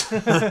this.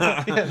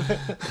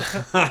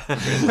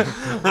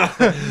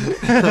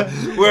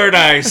 Where'd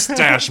I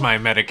stash my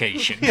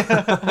medication?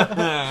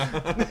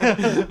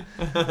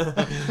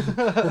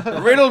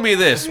 Riddle me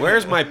this.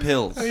 Where's my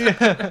pills?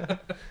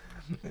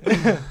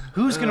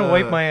 Who's gonna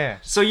wipe my ass?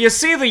 So you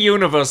see the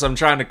universe I'm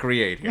trying to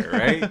create here,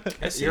 right?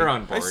 I see You're it.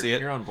 on board. I see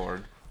it. You're on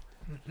board.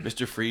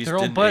 Mr. Freeze They're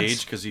all didn't buds.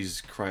 age because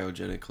he's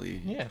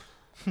cryogenically. Yeah.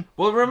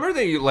 Well, remember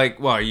that you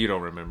you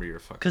don't remember your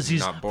fucking 'Cause he's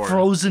not born.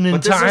 frozen in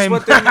But this time.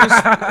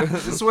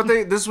 Is what they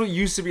used, this is what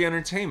used to be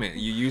entertainment.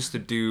 You used to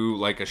do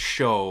like a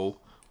show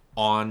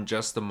on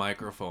just the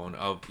microphone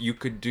of you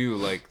could do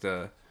like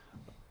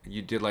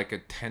you did like a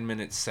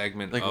 10-minute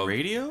segment Like of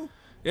radio?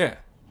 Yeah.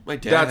 My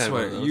dad That's had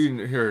one of what those.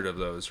 you heard of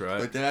those, right?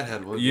 My dad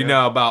had one. You yeah.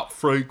 know about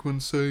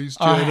frequencies,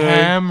 A Jenny.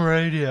 ham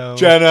radio.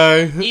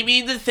 Jenny. You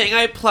mean the thing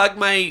I plug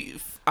my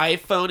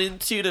iPhone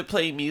into to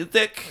play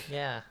music?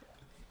 Yeah.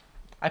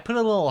 I put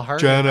a little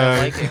heart. Jenny. I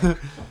like it.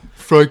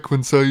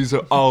 Frequencies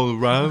are all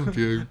around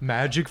you.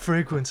 Magic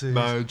frequencies.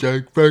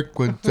 Magic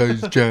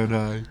frequencies,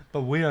 Jenny.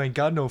 But we ain't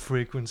got no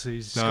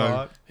frequencies, No.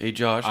 Scott. Hey,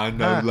 Josh. I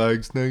know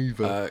legs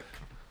neither.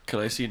 Can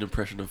I see an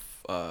impression of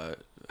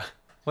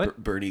What?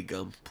 Bernie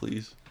Gump,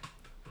 please?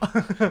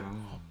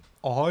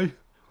 I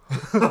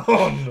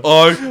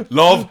I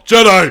love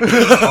Jedi.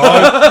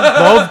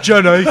 love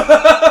Jenny.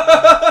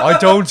 I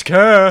don't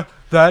care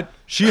that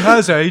she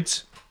has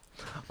AIDS.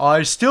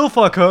 I still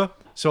fuck her,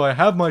 so I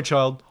have my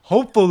child.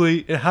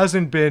 Hopefully, it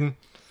hasn't been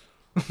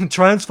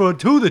transferred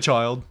to the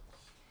child.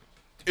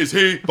 Is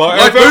he? But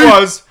like if it me?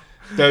 was,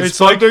 there's It's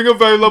like- funding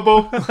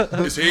available.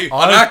 Is he an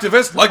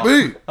activist like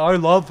me? I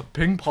love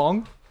ping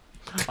pong.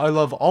 I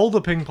love all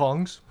the ping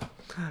pongs.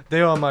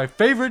 They are my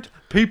favorite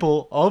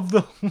people of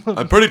the...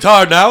 I'm pretty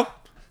tired now.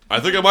 I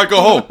think I might go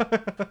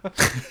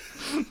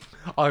home.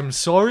 I'm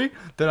sorry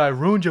that I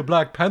ruined your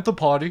Black Panther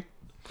party.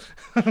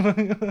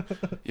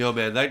 Yo,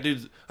 man, that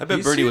dude's... I bet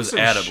He's Bernie seen was some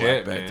at a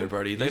shit, Black Panther man.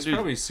 party. That He's dude,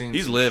 probably seen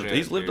He's some lived. shit,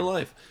 He's lived a dude.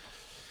 life.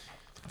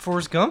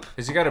 Forrest Gump?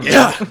 Has he got a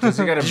Yeah. Does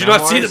he got a Did you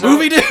not see the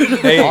movie, dude?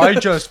 Hey, I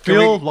just can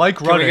feel we- like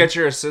Can running. we get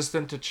your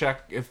assistant to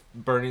check if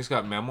Bernie's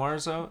got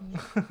memoirs out?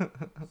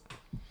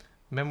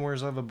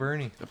 Memoirs of a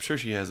Bernie. I'm sure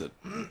she has it.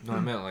 No, I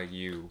meant like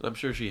you. I'm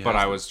sure she has But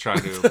I it. was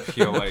trying to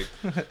feel like.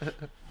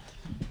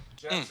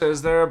 Jeff,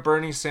 is there a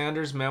Bernie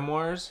Sanders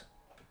memoirs?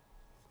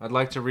 I'd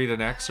like to read an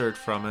excerpt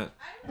from it.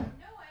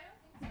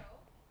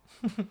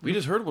 We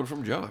just heard one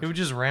from Josh. He would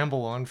just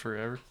ramble on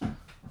forever.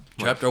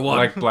 Chapter 1.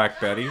 Like Black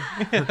Betty.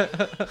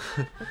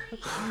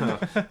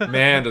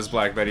 Man, does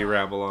Black Betty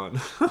ramble on.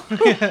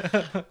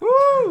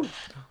 Woo!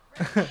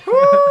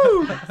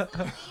 Woo!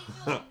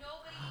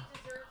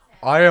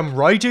 I am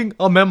writing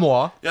a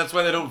memoir. That's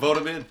why they don't vote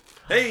him in.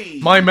 Hey!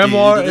 My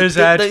memoir is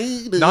at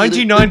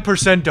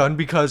 99% done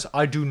because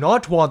I do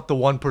not want the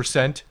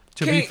 1%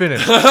 to be Okay.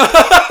 finished.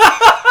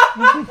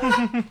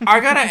 I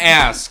gotta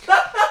ask.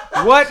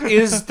 What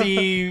is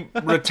the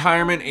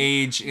retirement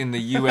age in the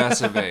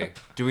U.S. of A?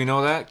 Do we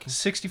know that?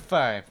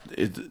 65.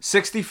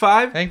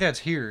 65? I think that's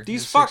here.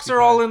 These It's fucks 65.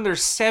 are all in their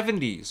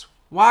 70s.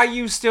 Why are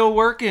you still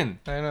working?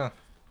 I know.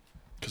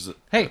 Because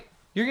Hey,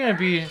 you're gonna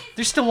be.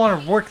 They still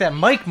want to work that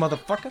mic,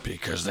 motherfucker.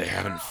 Because they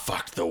haven't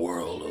fucked the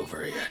world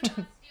over yet.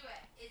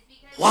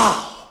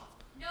 Wow.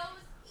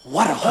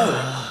 What a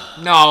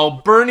hole.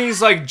 No,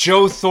 Bernie's like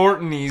Joe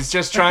Thornton. He's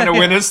just trying to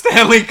win a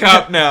Stanley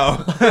Cup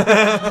now.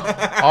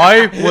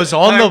 I was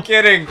on I'm the.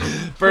 kidding.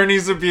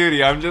 Bernie's a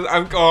beauty.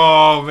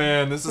 Oh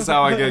man, this is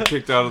how I get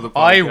kicked out of the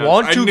podcast. I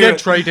want to knew get it.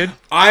 traded.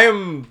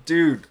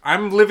 Dude,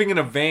 I'm living in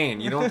a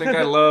van. You don't think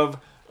I love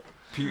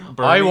Bernie?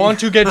 I want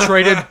to get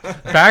traded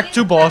back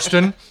to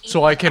Boston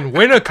so I can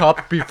win a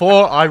cup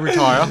before I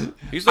retire.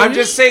 I'm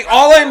just saying.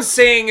 All I'm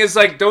saying is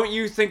like, don't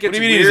you think it's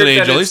do you mean weird he's an that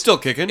angel? it's- He's still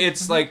kicking.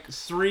 It's like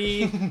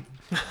 3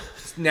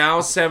 now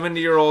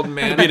 70-year-old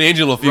men. He'll be an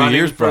angel in a few running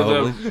years, for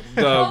probably.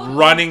 the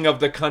running of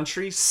the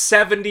country.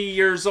 70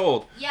 years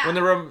old. Yeah. When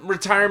the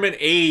retirement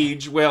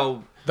age,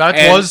 well, That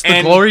was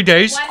the glory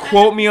days.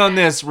 Quote me on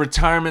this: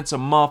 retirement's a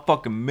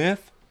motherfucking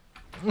myth.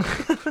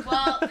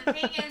 Well, the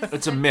thing is,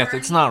 It's a myth.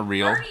 It's not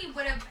real. Bernie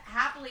would have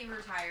happily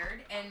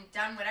retired and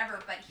done whatever,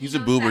 but He's a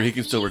knows boomer. that He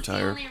can still he's the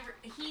retire.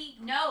 he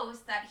knows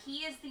that he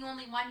is the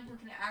only one who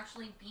can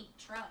actually beat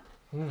Trump,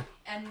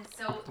 and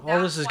so All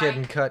this that's is why-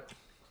 getting cut.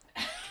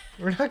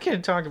 We're not going to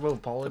talk about I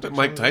politics. bet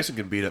Mike Tyson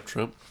can beat up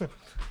Trump.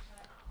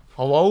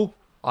 Hello,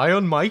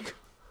 Iron Mike.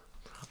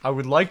 I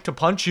would like to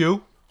punch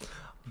you,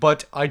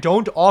 but I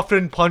don't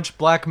often punch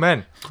black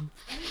men.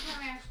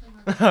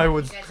 I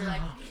would.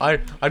 I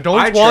don't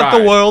I want tried.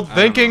 the world I don't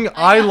thinking know.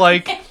 I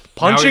like Now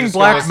punching we're just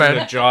gonna black listen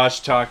men. to Josh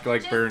talk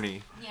like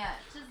Bernie.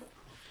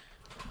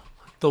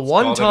 The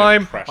one called an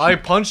time impression. I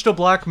punched a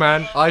black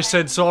man, I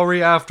said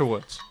sorry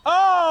afterwards.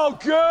 Oh,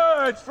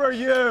 good for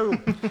you.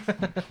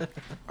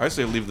 I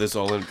say leave this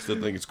all in because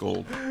I think it's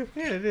gold.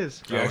 Yeah, it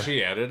is. Do you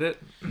actually edit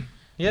it?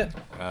 Yeah. Do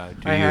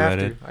I you have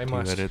edit? to. I do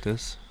must. You edit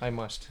this? I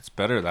must. It's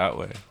better that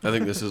way. I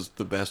think this is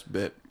the best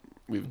bit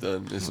we've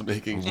done. Is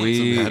making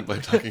We- so mad by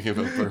talking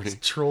about Bernie.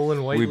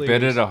 Trolling white We ladies.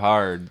 bit it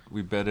hard.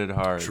 We bit it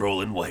hard.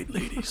 Trolling white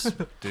ladies.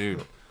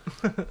 Dude.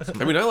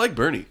 I mean, I like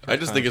Bernie. I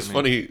just think it's Sounds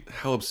funny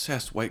how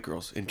obsessed white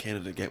girls in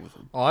Canada get with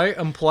him. I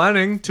am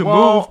planning to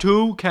Well, move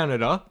to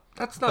Canada.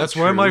 That's not That's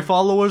where my true.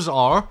 followers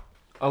are.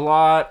 A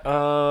lot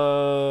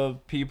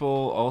of people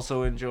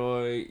also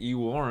enjoy E.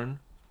 Warren.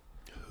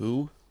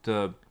 Who?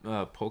 The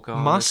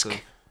Pocahontas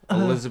Musk?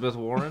 of Elizabeth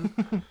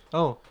Warren.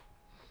 Oh.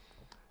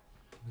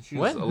 She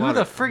What? was a Who lot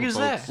the of frig is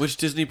folks- that? Which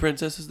Disney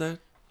princess is that?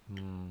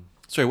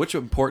 Sorry, which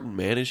important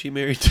man is she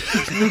married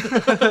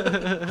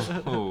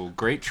to? Oh,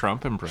 great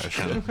Trump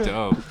impression.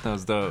 Dope. That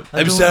was dope.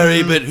 I'm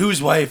sorry, but whose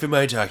wife am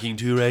I talking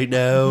to right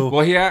now?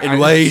 Well, yeah,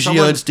 and why is she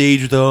on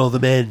stage with all the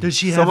men? Does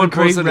she have Someone a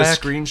great posted a rack?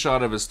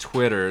 screenshot of his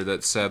Twitter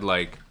that said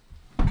like,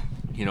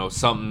 you know,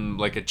 something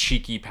like a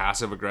cheeky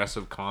passive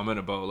aggressive comment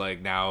about like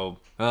now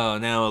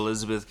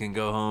Elizabeth can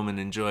go home and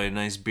enjoy a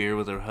nice beer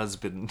with her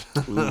husband.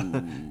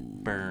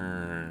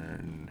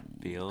 Burn.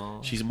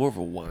 Feel. She's more of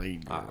a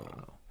wine I girl. don't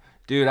know.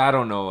 Dude, I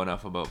don't know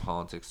enough about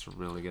politics to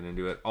really get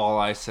into it. All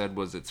I said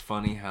was it's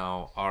funny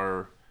how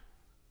our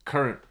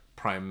current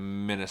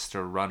prime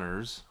minister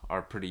runners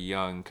are pretty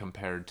young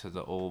compared to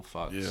the old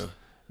fucks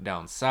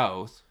down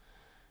south.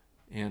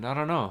 And I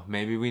don't know,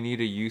 maybe we need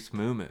a youth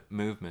movement. A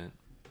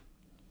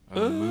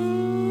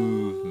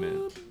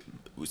movement.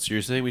 So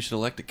you're saying we should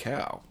elect a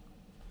cow?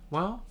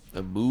 Well,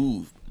 A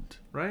movement.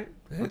 right?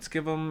 Let's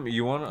give them.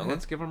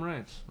 Let's give them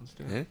rights. Let's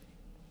do it.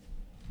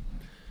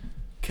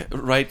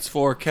 Rights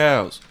for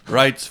cows.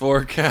 Rights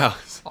for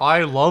cows.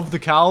 I love the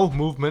cow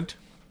movement.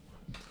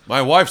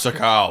 My wife's a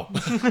cow.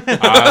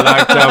 I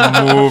like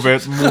to move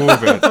it,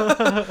 move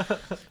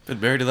it. Been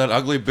married to that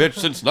ugly bitch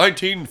since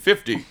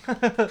 1950.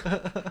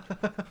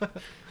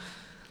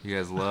 You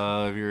guys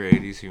love your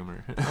 80s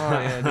humor. Oh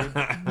yeah,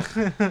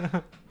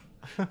 dude.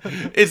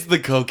 It's the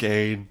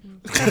cocaine.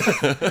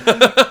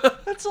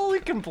 That's all he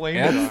complained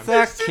It's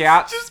about. the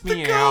cat's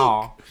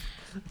meow.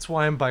 That's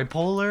why I'm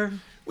bipolar.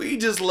 We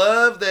just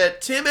love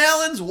that Tim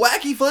Allen's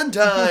Wacky Fun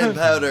Time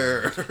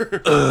powder.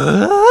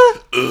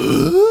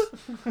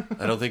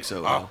 I don't think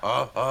so.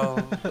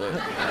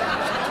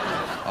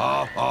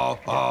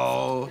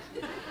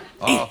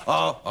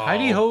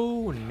 Heidi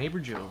ho, neighbor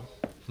Joe.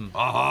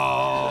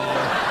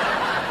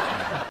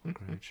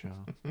 Great show.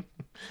 The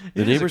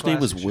It is a neighbor's name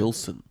was classic show.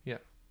 Wilson. Yeah.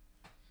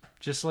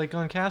 Just like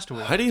on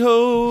Castaway. Heidi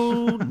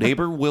ho,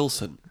 neighbor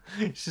Wilson.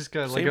 He's just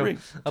got Same like ring.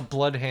 a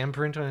blood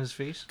handprint on his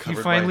face. Covered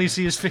You finally by-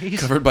 see his face.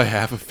 Covered by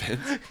half a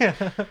fence.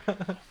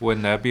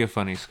 Wouldn't that be a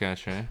funny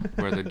sketch, eh?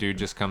 Where the dude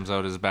just comes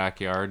out his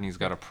backyard and he's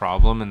got a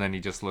problem, and then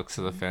he just looks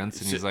to the fence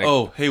and he's like,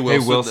 "Oh, hey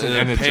Wilson," and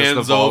and it it's just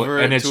pans the volley- over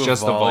and it it's to a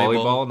just the volleyball,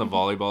 volleyball. and the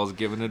volleyball's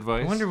giving I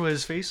advice. wonder what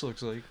his face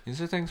looks like. These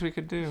are things we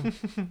could do.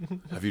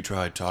 Have you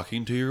tried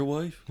talking to your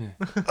wife?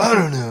 I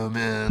don't know,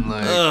 man.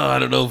 Like, I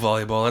don't know,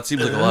 volleyball. That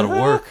seems like a lot of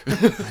work.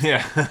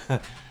 yeah.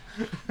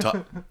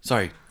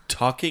 Sorry,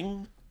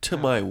 talking to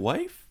my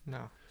wife?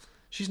 No.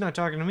 She's not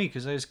talking to me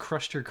because I just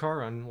crushed her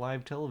car on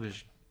live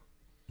television.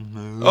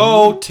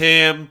 Oh,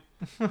 Tim.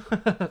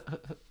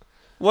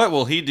 What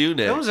will he do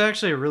next? That was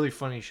actually a really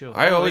funny show.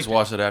 I always liked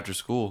watched it after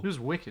school. It was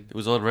wicked. It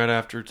was on right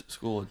after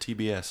school on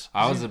TBS.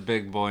 I was a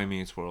big Boy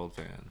Meets World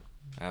fan.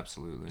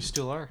 Absolutely. You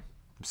still are.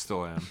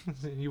 Still am.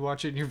 You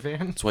watch it in your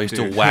van? That's why you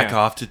still whack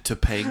off to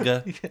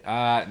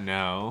Topanga?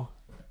 No.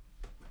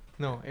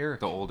 No, Eric.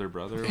 The older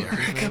brother.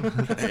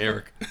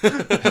 Eric.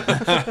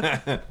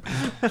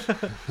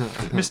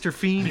 Mr.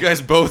 Fiend. You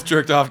guys both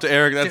jerked off to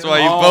Eric. That's why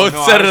you Oh, both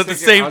no, said I it was at the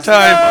thinking- same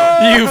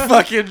time. You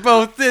fucking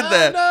both did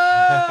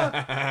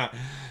that.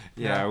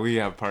 Yeah, we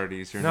have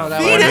parties. You're No,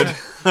 not that invited.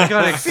 one. I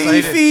got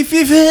excited.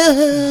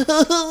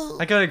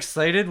 I got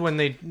excited when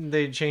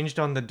they changed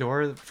on the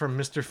door from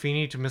Mr.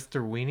 Feeney to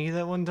Mr. Weenie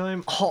that one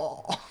time.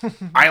 Oh.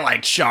 I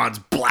like Sean's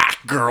black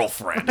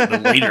girlfriend in the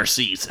later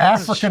seasons.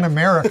 African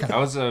American. That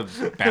was a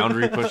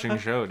boundary pushing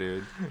show,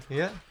 dude.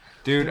 Yeah.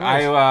 Dude, It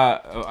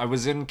was. I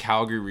was in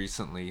Calgary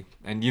recently,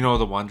 and you know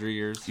the Wonder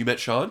Years? You met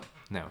Sean?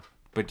 No.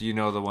 But do you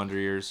know the Wonder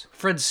Years?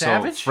 Fred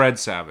Savage? So, Fred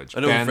Savage.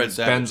 I know who Fred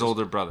Savage Ben's is.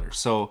 older brother.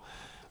 So,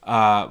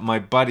 my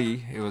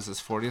buddy, it was his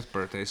 40th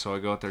birthday, so I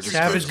go out there.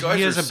 Savage. Those guys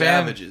He has are a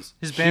band. savages.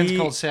 His band's He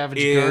called Savage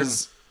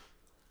is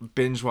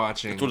binge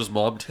watching. That's what his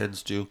mom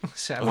tends to.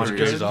 Savage Wonder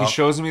Garden. Years. Goes He off.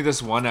 shows me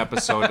this one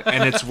episode,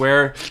 and it's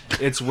one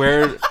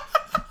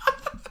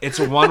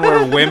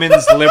where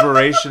women's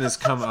liberation is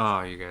coming.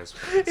 Oh, you guys.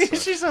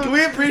 She's out, Can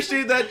we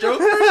appreciate that joke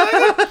for a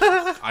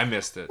second? I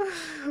missed it.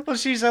 well,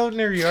 she's out in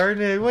her yard,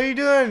 and like, what are you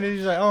doing? And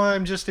he's like, oh,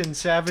 I'm just in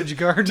Savage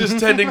Garden. Just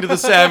tending to the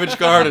Savage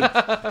Garden.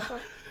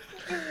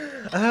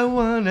 I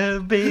wanna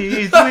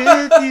bathe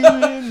with you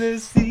in the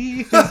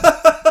sea.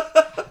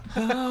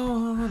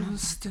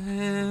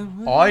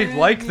 I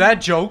like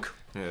that joke.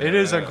 It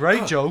is a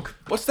great joke.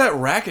 What's that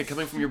racket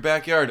coming from your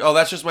backyard? Oh,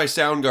 that's just my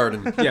sound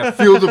garden. Yeah,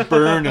 feel the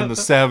burn in the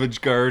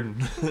Savage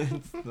Garden.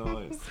 It's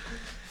nice.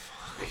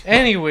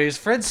 Anyways,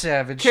 Fred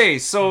Savage. Okay,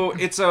 so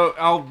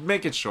I'll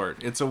make it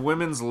short. It's a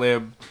women's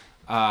lib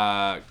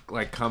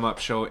like come up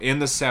show in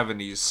the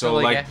 70s. So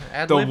like the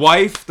ad-lib?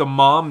 wife, the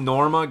mom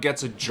Norma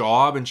gets a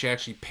job and she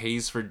actually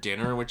pays for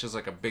dinner, which is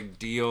like a big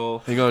deal.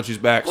 Hang on, she's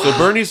back. So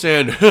Bernie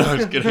Sanders.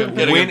 I'm kidding, I'm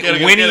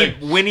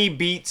kidding. Winnie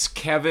beats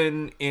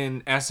Kevin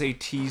in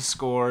SAT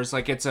scores.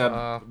 Like it's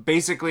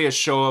basically a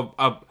show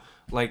of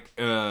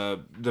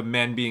the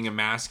men being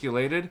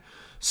emasculated.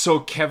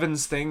 So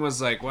Kevin's thing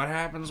was like, what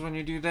happens when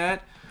you do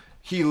that?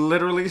 He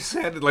literally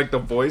said, like the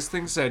voice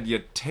thing said,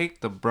 you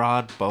take the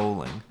broad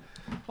bowling.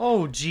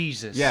 Oh,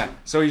 Jesus. Yeah,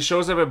 so he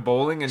shows up at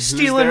bowling and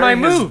Stealing who's there? my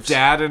His moves.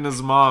 dad and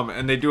his mom,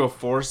 and they do a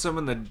foursome,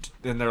 and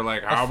they're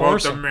like, how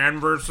about the men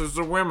versus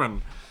the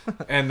women?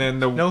 And then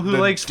the Know who the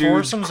likes dudes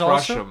foursomes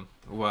crush also? him.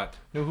 What?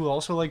 Know who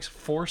also likes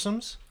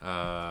foursomes?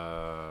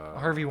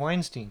 Harvey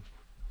Weinstein.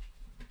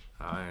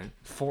 Alright.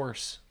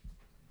 Force.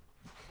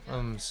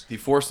 He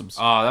forces.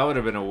 Oh, that would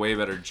have been a way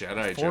better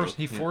Jedi joke.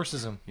 He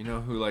forces him. You know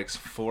who likes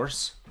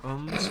force?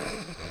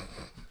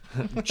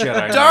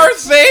 Jedi.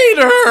 Darth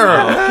Vader!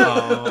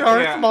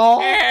 Darth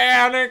Maul.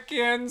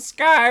 Anakin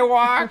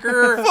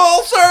Skywalker.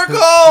 Full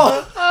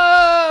circle!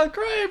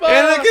 Kramer.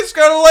 Anakin's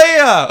got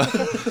Leia!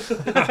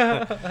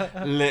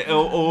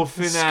 Little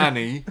orphan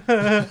Annie.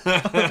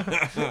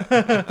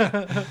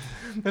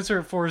 That's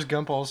where Forrest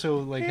Gump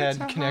also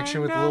had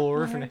connection with Little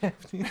Orphan.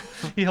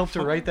 He helped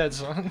to write that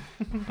song.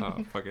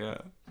 Oh, fuck yeah.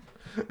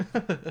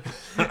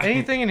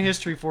 Anything in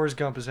history, Forrest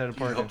Gump has had a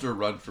part in. Helped her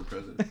run for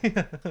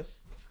president.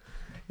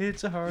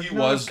 It's a hard He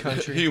was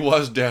country. He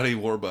was Daddy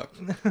Warbuck.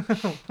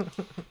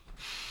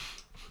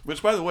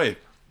 Which, by the way,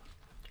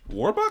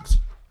 Warbucks?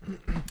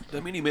 Does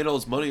that mean he made all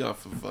his money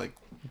off of like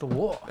the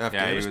war? Yeah,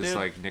 he was Afghanistan?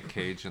 like Nick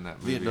Cage in that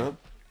movie. Vietnam?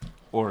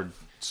 Or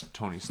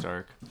Tony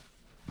Stark.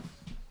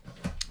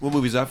 What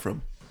movie is that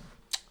from?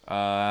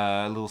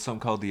 A little something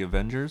called The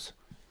Avengers.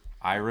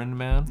 Iron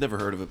Man. Never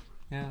heard of it.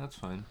 Yeah, that's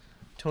fine.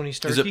 Tony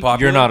Stark. Is it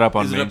popular? You're not up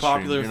on Is it a mainstream.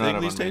 popular You're not thing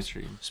up these on days?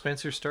 mainstream.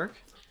 Spencer Stark?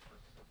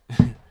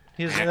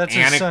 That's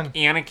his son.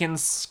 Anakin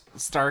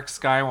Stark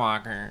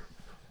Skywalker.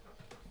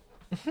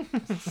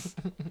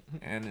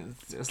 And his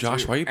sister,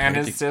 Josh, why are you and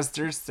panting? his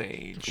sister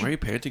Sage. Why are you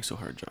panting so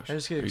hard, Josh? I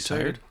just get Are you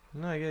excited. tired?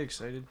 No, I get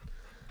excited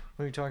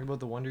when we talk about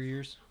the Wonder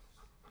Years.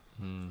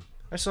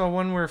 I saw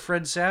one where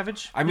Fred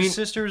Savage, his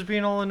sister was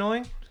being all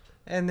annoying,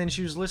 and then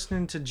she was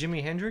listening to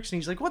Jimi Hendrix, and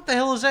he's like, "What the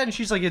hell is that?" And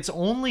she's like, "It's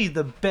only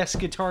the best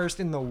guitarist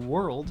in the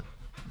world,"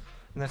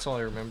 and that's all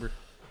I remember.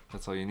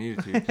 That's all you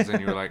needed to, because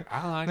then you were like,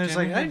 I like And it's Jimi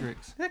like,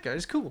 Hendrix. That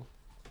guy's cool.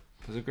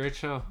 It was a great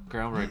show.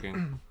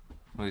 Groundbreaking.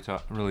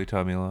 Really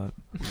taught me a lot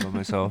about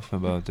myself,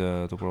 about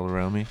the world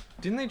around me.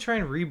 Didn't they try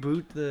and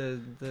reboot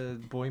the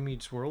Boy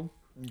Meets World?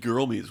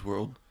 Girl Meets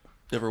World.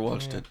 Never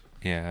watched it.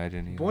 Yeah, I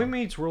didn't either. Boy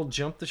Meets World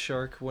jumped the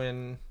shark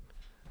when...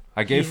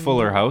 I gave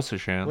Fuller House a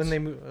chance. When they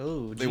moved...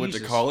 Oh, They went to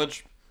Jesus.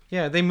 college?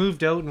 Yeah, they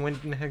moved out and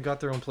went and had got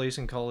their own place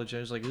in college. I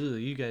was like, "Ooh,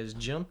 you guys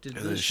jumped it."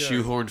 And then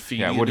shoehorned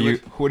Feeny. Yeah, what do you...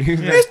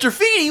 Mr.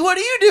 Feeny, what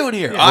are you doing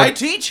here? Yeah. I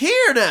teach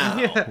here now.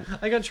 Yeah,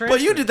 I got transferred. But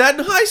you did that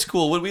in high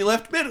school when we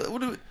left middle.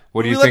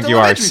 What do you think you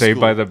are,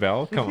 Saved by the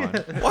Bell? Come on.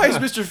 Why is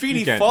Mr. Feeny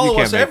You can't follow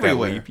make us that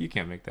everywhere? leap. You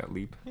can't make that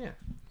leap. Yeah.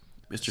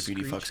 Mr.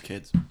 Feeny fucks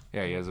kids.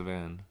 Yeah, he has a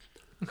van.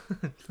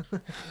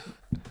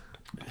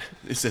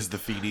 It says the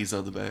Feenies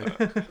on the back.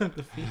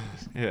 The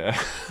Feenies. Yeah.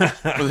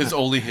 But it's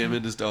only him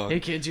and his dog. Hey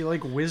kids, you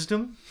like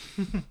wisdom?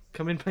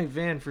 Come in my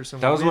van for some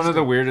That was wisdom. one of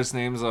the weirdest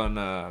names on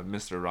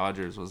Mr.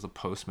 Rogers, was the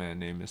postman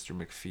named Mr.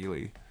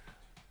 McFeely.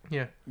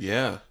 Yeah.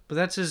 Yeah. But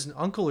that's his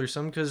uncle or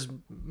something, because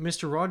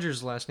Mr.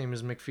 Rogers' last name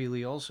is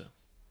McFeely also.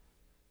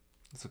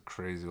 That's a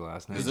crazy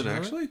last name. Is it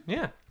actually?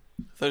 Yeah.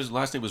 I thought his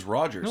last name was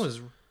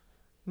Rogers.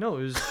 No,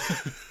 it was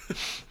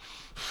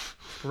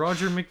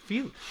Roger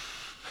McFeely.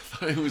 I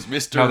thought it was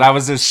Mr. No, that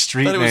was his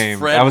street name.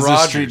 That was his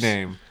street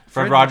name.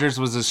 Fred Rogers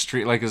was his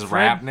street, like his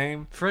rap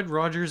name. Fred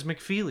Rogers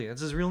McFeely.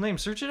 That's his real name.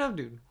 Search it up,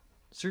 dude.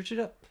 Search it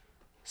up.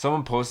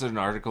 Someone posted an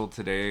article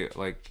today,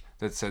 like,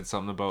 that said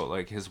something about,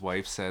 like, his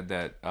wife said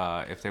that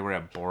if they were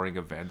at boring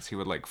events, he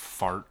would, like,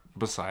 fart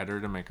beside her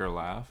to make her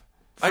laugh.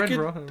 I could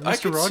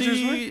Rogers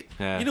see.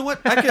 Yeah. You know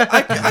what? I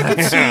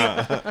could see.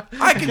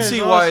 I can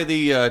see why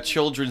the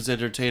children's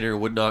entertainer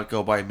would not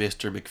go by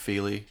Mr.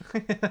 McFeely.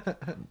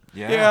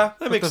 Yeah,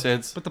 that makes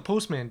sense. But the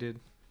postman did,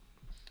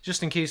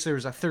 just in case there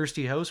was a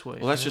thirsty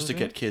housewife. Well, that's just to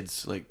get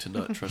kids like to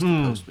not trust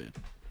the postman.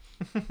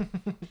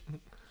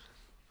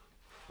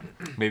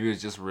 Maybe he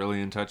was just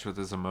really in touch with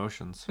his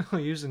emotions. Oh,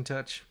 he was in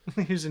touch.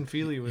 He was in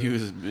feely with He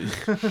it.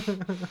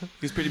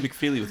 was pretty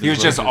McFeely with. He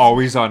was just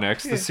always on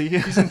ecstasy. Yeah,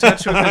 he's in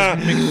touch with his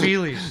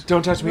McFeelys.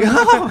 Don't touch me!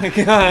 Oh my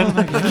god!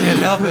 I can't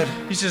help it.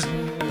 He's just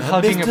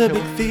hugging a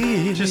pillow.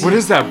 What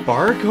is that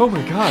bark? Oh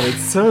my god!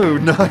 It's so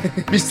nice.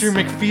 Mr.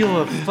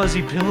 McFeel, a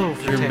fuzzy pillow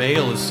for Your 10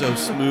 mail years. is so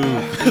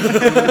smooth.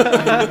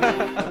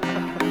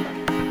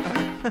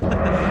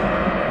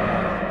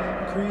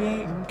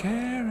 Creating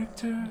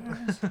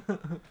characters.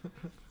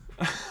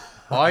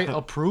 I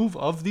approve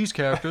of these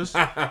characters.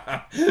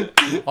 I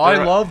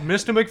love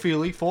Mr.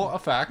 McFeely for a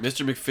fact.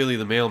 Mr. McFeely,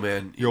 the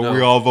mailman. Yo, we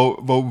all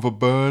voting for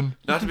Burn.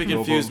 Not to be We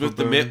all confused voting with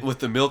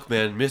for the Burn.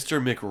 milkman,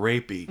 Mr.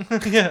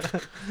 McRapey. Yeah.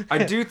 I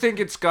do think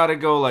it's got to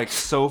go like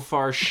so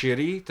far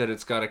shitty that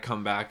it's got to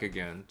come back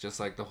again, just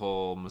like the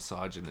whole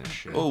misogynist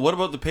shit. Oh, what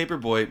about the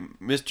paperboy?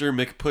 Mr.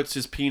 Mc puts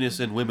his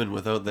penis in women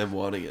without them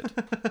wanting it.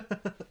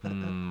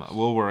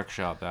 We'll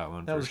workshop that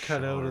one. That was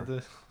cut out of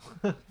the.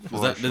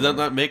 Did that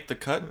not make the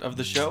cut of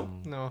the show?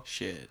 No.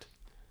 Shit.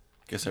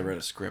 Guess I read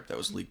a script that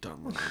was leaked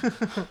online.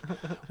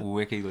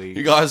 WikiLeaks.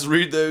 You guys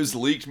read those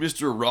leaked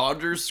Mr.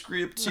 Rogers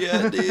scripts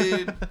yet,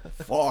 dude?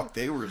 Fuck,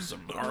 they were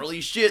some gnarly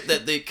shit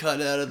that they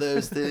cut out of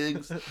those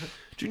things.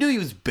 Did you know he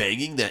was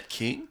banging that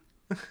king?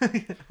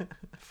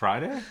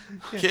 Friday?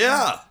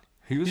 Yeah.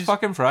 He was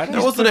fucking Friday?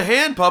 That wasn't a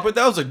hand puppet,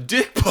 that was a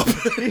dick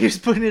puppet. He was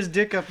putting his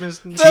dick up his.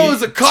 That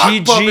was a cock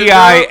puppet.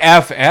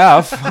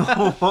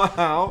 TGIFF.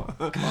 Wow.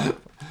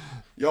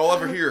 Y'all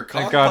ever hear a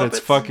cock Thank God puppets?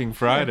 it's fucking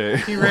Friday.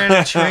 He ran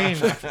a train.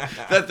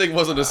 That thing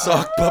wasn't a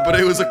sock puppet,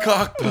 it was a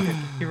cock puppet.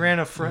 He ran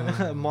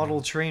a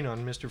model train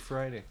on Mr.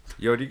 Friday.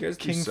 Yo, do you guys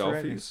do King selfies?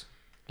 Fridays.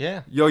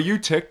 Yeah. Yo, you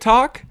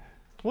TikTok?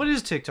 What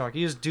is TikTok?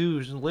 You just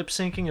do lip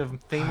syncing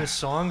of famous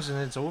songs and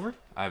it's over?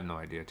 I have no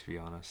idea, to be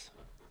honest.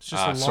 It's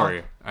just a long.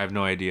 Sorry, I have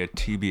no idea.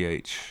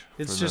 TBH.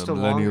 It's for just the a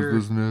millennials longer.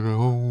 listening at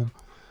home.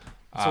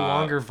 It's a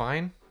longer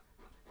Vine.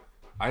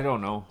 I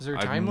don't know. Is there a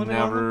I've time limit on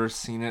never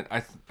seen it.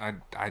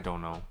 I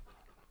don't know.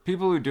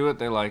 People who do it,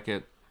 they like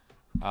it.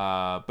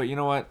 But you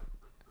know what?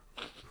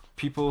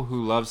 People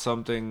who love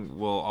something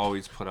will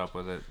always put up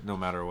with it, no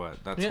matter what.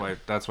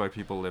 That's why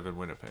people live in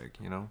Winnipeg.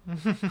 You know.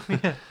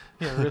 yeah,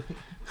 really.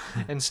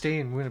 And stay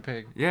in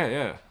Winnipeg.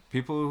 Yeah.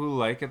 People who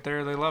like it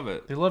there, they love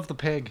it. They love the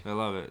peg. They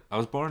love it. I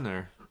was born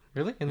there.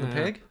 Really? In the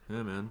peg?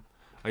 Yeah, man.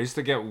 I used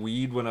to get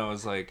weed when I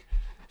was like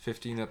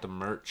 15 at the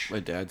merch. My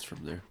dad's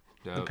from there.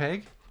 Yep. The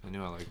peg? I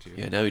knew I liked you.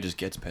 Yeah, now he just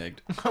gets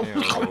pegged. Hey,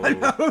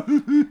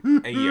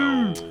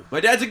 yo.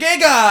 My dad's a gay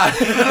guy!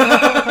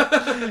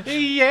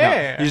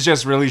 Yeah. No, he's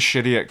just really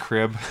shitty at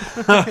crib.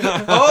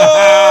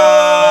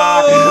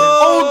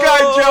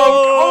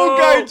 Old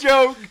guy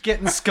joke.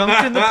 Getting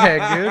skunked in the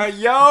peg, dude.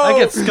 Yo. I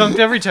get skunked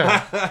every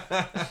time.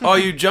 Oh,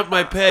 you jumped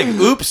my peg.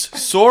 Oops,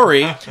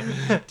 sorry.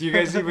 Do you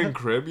guys even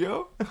crib,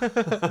 yo?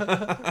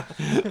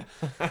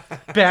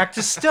 Back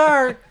to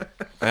start.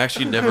 I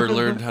actually never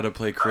learned how to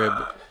play crib.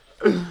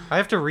 I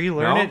have to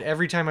relearn No? it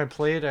every time I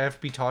play it. I have to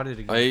be taught it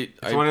again.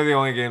 It's one of the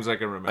only games I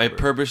can remember. I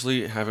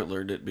purposely haven't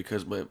learned it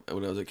because when I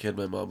was a kid,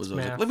 my mom was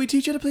always like, Math. "Let me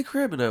teach you how to play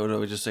crib," and I would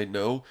always just say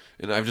no,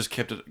 and I've just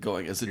kept it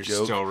going as a You're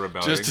joke. still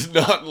rebelling. Just to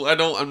not.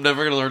 I'm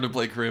never gonna learn to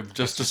play crib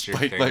just to That's just your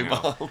spite thing my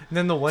now. mom. And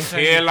then the one time.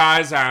 Here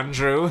lies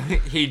Andrew.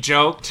 He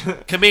joked.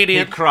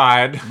 Comedian. He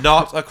cried.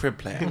 Not a crib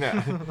player.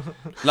 No.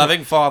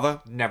 Loving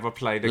father. Never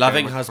played a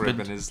Loving game of crib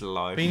husband. in his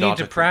life. But you Not need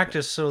to a crib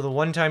practice, so the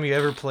one time you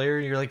ever play her,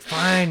 you're like,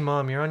 fine,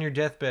 Mom, you're on your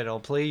deathbed, I'll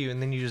play you, and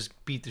then you just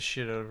beat the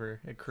shit out of her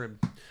at crib.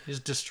 You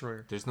just destroy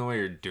her. There's no way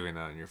you're doing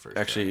that on your first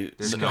Actually, day.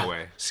 There's no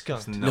way.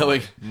 Skunked. There's no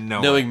knowing way.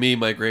 No knowing way. me,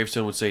 my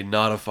gravestone would say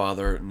not a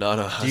father, not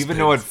a husband. Do you even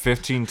know what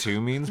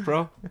 15-2 means,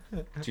 bro?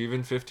 Do you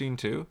even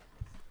 15-2?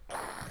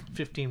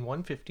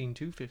 15-1,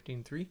 15-2,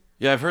 15-3.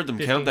 Yeah, I've heard them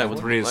count that with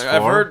 3 is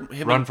I've 4. heard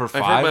him. Run for I've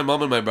heard 5. my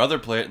mom and my brother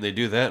play it, and they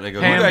do that, and I go,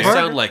 "You Hamburger? guys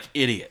sound like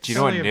idiots." Do you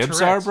know what Only of nibs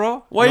Tourette's. are,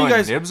 bro? Why you know you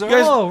guys? what nibs are? You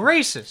guys, Oh,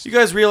 racist. you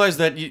guys realize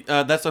that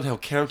that's not how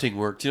counting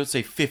works. You don't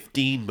say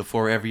 15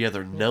 before every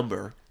other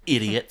number,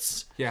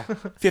 idiots. Yeah.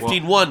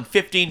 15-1,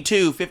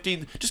 15-2,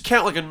 15. Just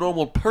count like a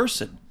normal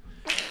person.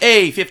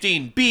 A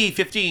 15, B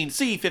 15,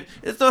 C 15.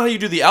 It's not how you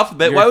do the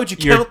alphabet. Why would you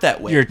count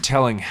that way? You're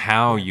telling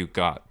how you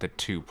got the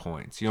 2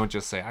 points. You don't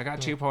just say, I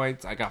got 2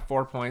 points, I got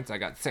 4 points, I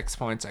got 6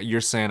 points.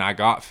 You're saying, I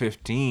got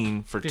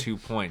 15 for 2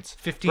 points.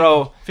 15,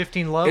 Bro,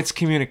 15 love. it's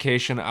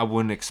communication. I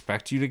wouldn't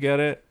expect you to get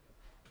it,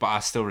 but I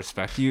still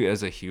respect you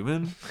as a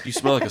human. You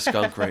smell like a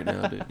skunk right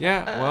now, dude.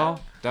 Yeah,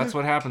 well, that's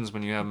what happens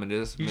when you have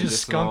You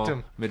just skunked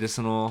him.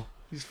 medicinal.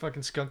 He's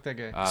fucking skunked that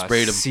guy.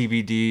 Sprayed him.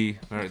 CBD.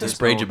 There's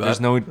sprayed your butt.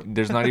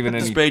 There's not even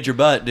any. Sprayed your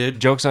butt, dude.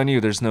 Joke's on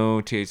you. There's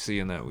no THC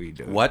in that weed,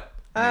 dude. What?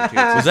 No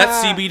THC. Was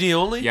that CBD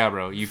only? Yeah,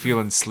 bro. You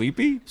feeling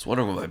sleepy? I was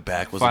wondering why my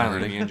back wasn't Finally,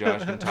 hurting. me and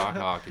Josh can talk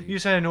hockey. You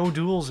just had no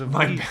duels of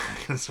My weed.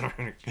 back is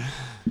hurting. I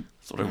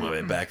was wondering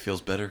why my back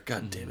feels better.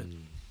 God damn it.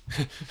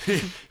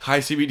 High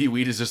CBD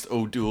weed is just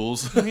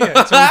O'Doul's.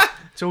 Yeah,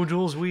 it's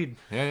O'Doul's weed.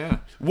 Yeah.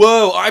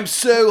 Whoa, I'm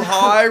so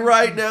high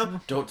right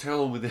now. Don't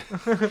tell him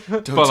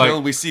don't tell like-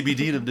 him we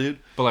CBD'd him, dude.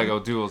 But like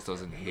O'Doul's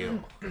doesn't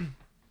heal.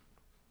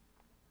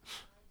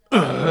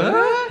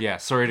 Yeah,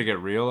 sorry to get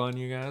real on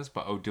you guys,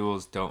 but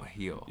O'Doul's don't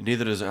heal.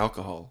 Neither does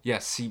alcohol. Yeah,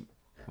 see,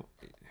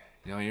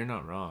 you're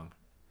not wrong.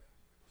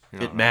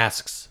 It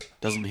masks,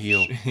 doesn't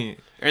heal.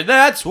 And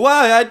that's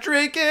why I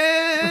drink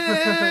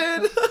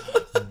it.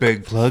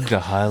 Big plug to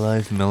High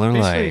Life Miller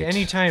Basically, Lite.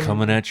 anytime-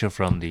 Coming at you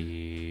from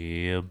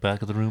the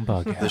back of the room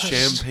podcast. The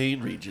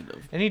Champagne region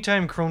of.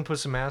 Anytime Crone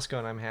puts a mask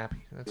on, I'm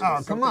happy. That's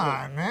Oh, come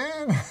on,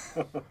 man.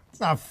 It's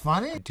not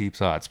funny. Deep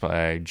Thoughts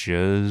by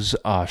Jizz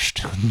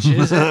Ashton.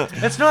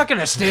 That's not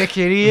gonna stick,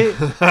 idiot.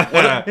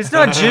 It's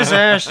not Jizz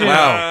Ashton.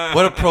 Wow,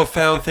 what a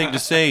profound thing to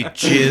say,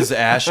 Jizz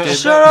Ashton.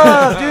 Shut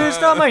up, dude.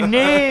 It's not my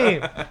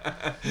name.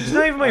 It's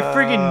not even my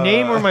friggin'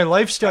 name or my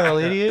lifestyle,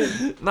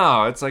 idiot.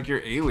 No, it's like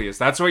your alias.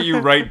 That's what you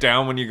write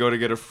down when you go to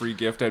get a free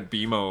gift at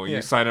BMO. Yeah.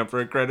 You sign up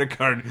for a credit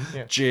card.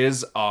 Yeah.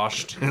 Jizz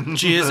Ashton.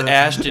 Jizz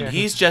Ashton,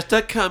 he's just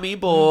a cummy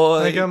boy.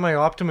 I got my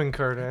Optimum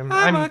card. I'm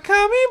a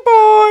cummy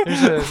boy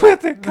There's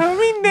with a cummy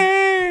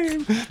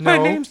name. My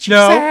No. name's Jizz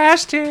No.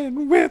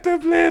 Ashton with a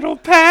little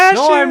passion.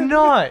 No, I'm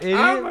not, idiot.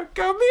 I'm a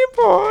gummy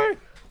boy.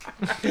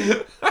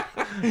 I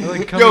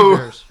like gummy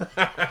bears.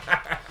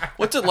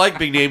 What's it like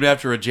being named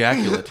after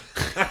ejaculate?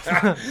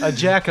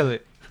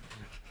 Ejaculate.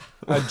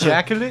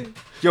 Ejaculate?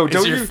 Yo, Is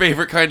don't your you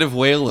favorite kind of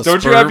whale a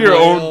don't you have sperm your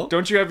whale? own?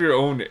 Don't you have your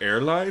own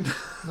airline?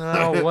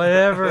 No,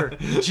 whatever.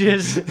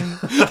 Jizz.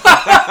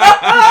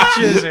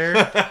 Jizz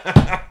air.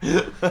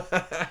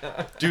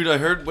 Dude, I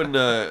heard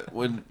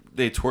when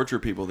they torture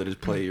people, they just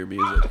play your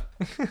music.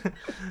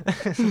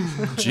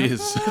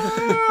 Jizz.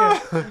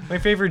 Yeah. My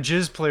favorite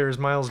Jizz player is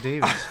Miles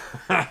Davis.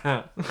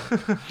 I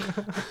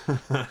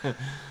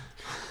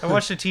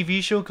watched a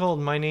TV show called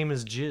My Name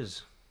is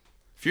Jizz.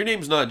 If your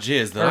name's not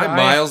Jizz, then Or I'm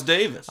Miles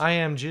Davis. I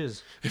am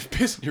Jizz. If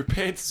pissing your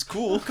pants is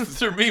cool,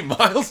 consider me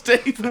Miles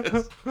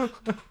Davis.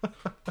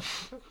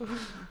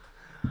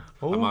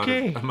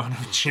 Okay. I'm out of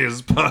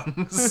jizz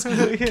puns.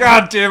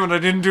 God damn it! I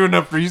didn't do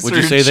enough research.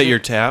 Would you say that you're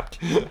tapped?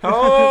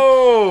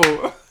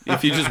 Oh.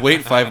 If you just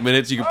wait 5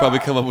 minutes, you could probably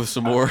come up with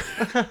some more.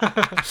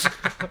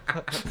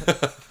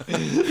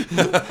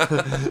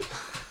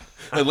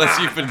 Unless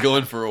you've been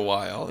going for a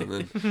while, and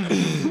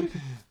then.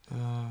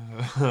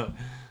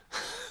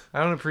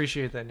 I don't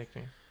appreciate that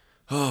nickname.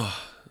 Oh,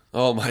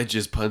 all my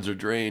jizz puns are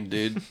drained,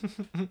 dude.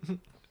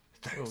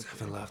 Thanks. I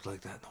haven't laughed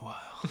like that in a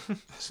while.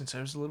 Since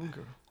I was a little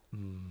girl.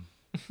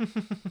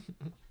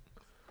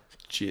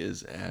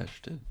 Jizz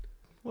Ashton.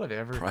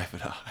 Whatever.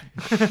 Private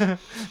Eye.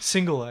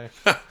 Single eye.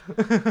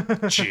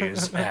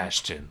 Jizz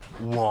Ashton,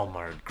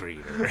 Walmart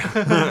greeter.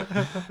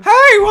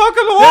 Hey,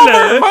 welcome to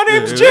Walmart. My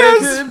name's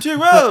Jizz. Welcome to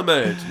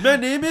Walmart. My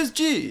name is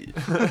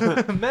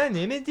Jizz. My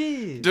name is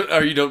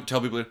Jizz. You don't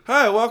tell people,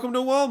 hi, welcome to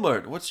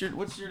Walmart. What's your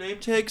name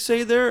tag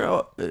say there?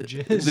 Oh,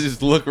 Jizz. They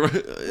just look right.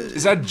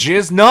 Is that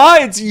Jizz? No,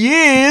 it's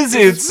Yiz.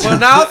 It's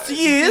pronounced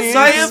Yiz.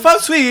 I am from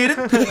Sweden.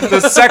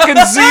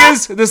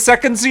 The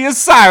second Z is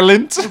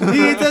silent.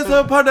 He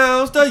doesn't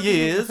pronounce the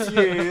Yiz.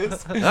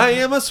 Yes. I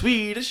am a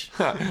Swedish.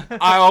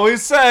 I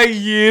always say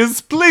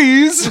yes,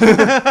 please. Would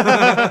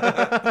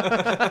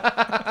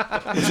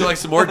you like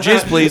some more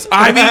jizz, please?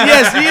 I mean,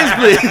 yes,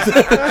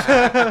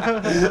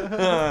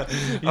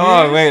 please.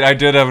 Oh, wait, I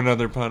did have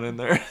another pun in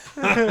there.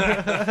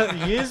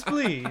 Yes,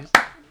 please.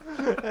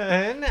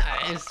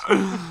 Nice.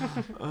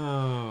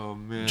 Oh,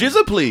 man.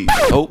 Jizza, please.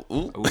 Oh,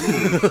 ooh.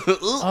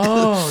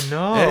 Oh,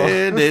 no.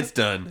 And it's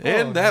done.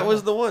 And that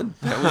was the one.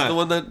 That was the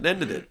one that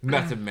ended it.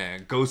 Method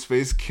Man,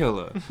 Ghostface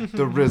Killer,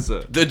 the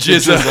RZA, The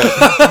Jizza.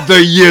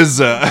 the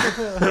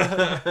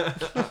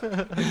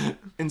Yizza,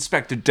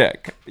 Inspector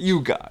Deck.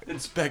 You got it.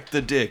 Inspect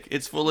the dick.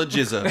 It's full of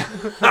jizza.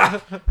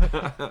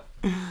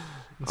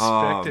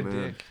 Inspector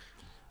Dick.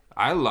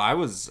 I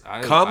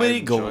Comedy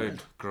enjoyed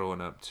gold.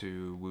 growing up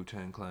to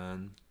Wu-Tang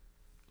Clan.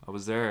 I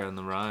was there in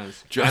the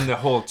rise. And the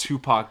whole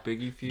Tupac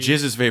Biggie feud.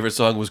 Jizz's favorite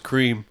song was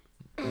Cream.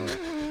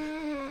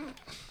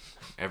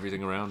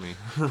 Everything around me.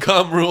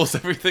 Cum rules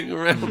everything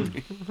around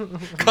me.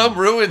 Cum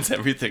ruins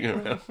everything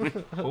around me.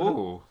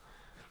 Oh.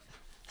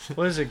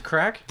 What is it,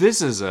 crack?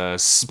 This is a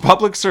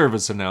public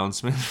service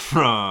announcement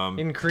from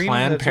In Cream,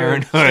 Planned that's what it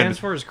Parenthood. stands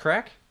for is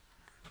crack?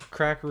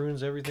 Crack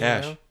ruins everything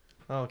Cash. around?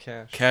 Oh,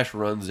 cash. Cash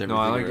runs everything. No,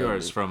 I like around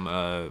yours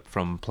me.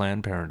 from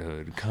Planned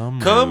Parenthood.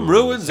 Cum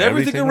ruins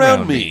everything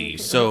around me.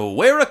 So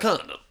wear a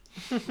condom.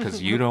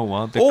 Because you don't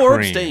want the or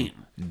cream. abstain.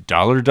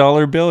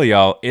 Dollar bill,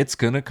 y'all. It's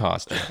gonna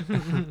cost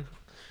you.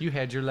 You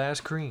had your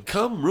last cream.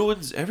 Cum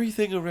ruins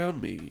everything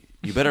around me.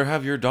 You better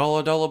have your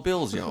dollar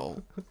bills,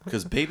 y'all,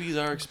 because babies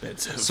are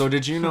expensive. So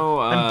did you know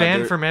I'm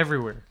banned from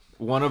everywhere.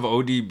 One of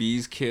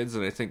ODB's kids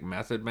and I think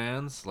Method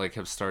Man's like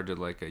have started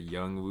like a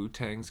young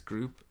Wu-Tang's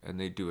group, and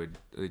they do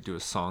a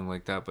song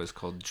like that, but it's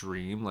called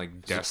Dream,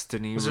 like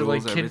Destiny Is it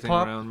rules like Kid everything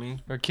Pop? around me.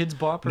 Or Kids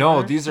Bop? Or No,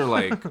 whatever? these are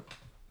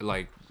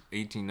like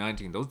 18,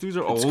 19. Those dudes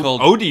are It's old.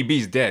 called-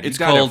 ODB's dead. it's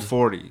He died called- at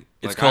 40.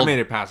 it's Like, called I made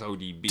it past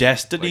ODB.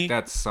 Destiny Like,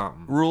 that's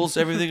something. rules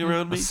everything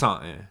around me.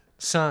 Something.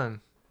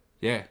 Son.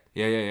 Yeah.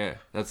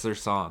 That's their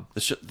song.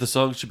 The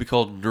song should be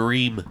called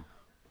Dream.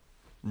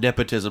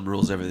 Nepotism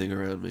rules everything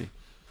around me.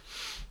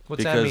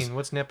 What's that mean?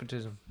 What's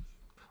nepotism?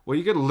 Well,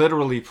 you could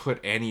literally put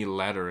any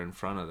letter in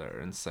front of there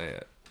and say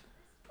it.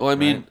 Well, I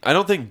mean, Right? I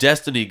don't think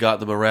Destiny got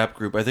them a rap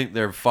group. I think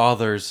their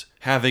fathers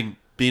having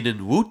been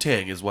in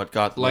Wu-Tang is what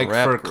got them Like a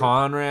rap for group.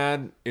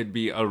 Conrad, it'd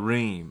be a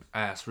ream.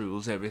 Ass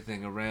rules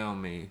everything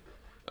around me.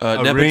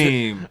 Nepoti-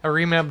 ream.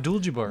 Areem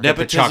Abdul-Jabbar. Get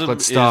the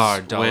chocolate star.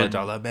 is Dollar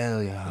when-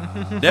 bill,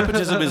 yeah.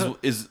 Nepotism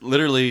is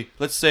literally,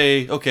 let's say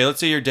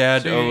your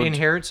dad So you owned...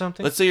 inherit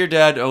something? Let's say your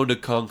dad owned a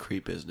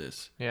concrete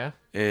business. Yeah.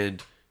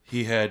 And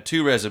he had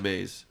two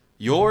resumes.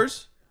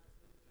 Yours,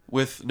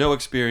 with no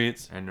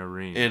experience. And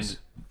Nareem's. And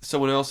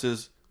someone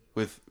else's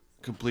with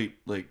complete,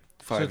 5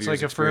 So years it's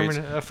like experience.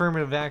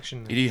 affirmative action.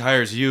 And he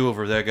hires you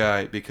over that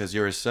guy because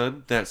you're his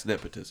son. That's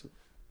nepotism.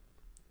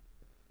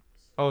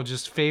 Oh,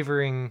 just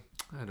favoring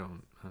I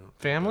don't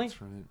family?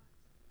 That's right.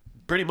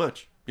 Pretty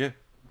much, yeah.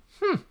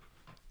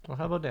 Well,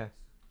 how about that?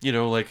 You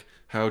know, like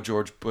how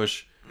George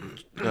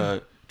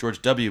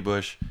W.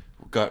 Bush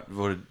got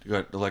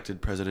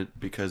elected president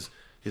because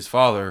his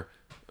father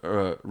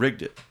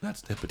rigged it.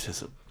 That's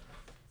nepotism.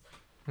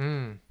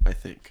 I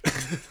think.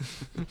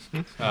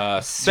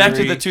 Back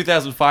to the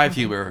 2005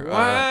 humor.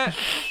 What?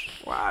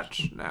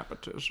 Watch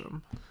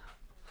nepotism.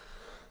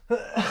 All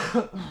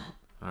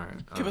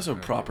right. Give us a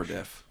proper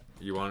def.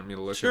 You wanted me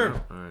to look Sure. it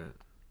up? All right.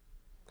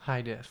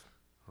 High def.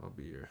 I'll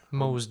be your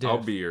Mos Def. I'll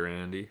be your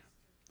Andy.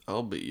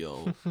 I'll be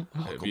your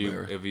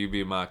Huckleberry. If you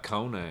be my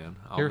Conan,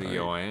 I'll Here. be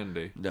your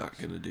Andy. Not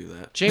gonna do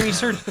that. Jamie,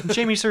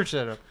 search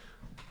that up.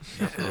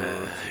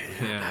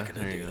 Yeah,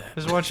 there you go. I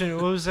was watching.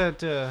 What was that?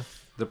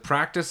 The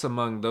practice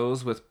among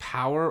those with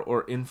power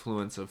or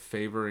influence of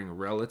favoring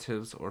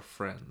relatives or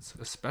friends,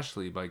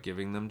 especially by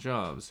giving them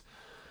jobs.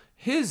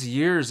 His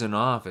years in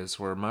office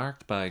were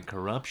marked by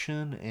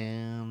corruption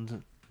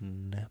and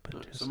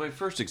nepotism. So my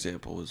first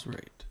example was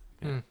right.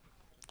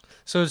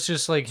 So it's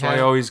just like So I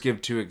always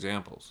give two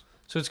examples.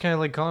 So it's kind of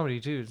like comedy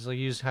too. It's like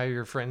you just hire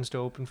your friends to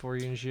open for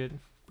you and shit.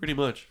 Pretty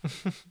much.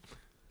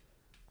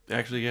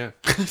 Actually, yeah.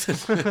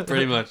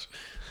 Pretty much.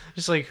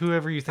 Just like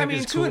whoever you think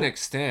is cool. To an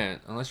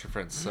extent, unless your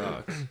friend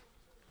sucks.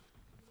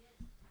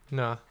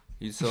 Nah.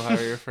 You'd still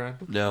hire your friend?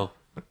 No.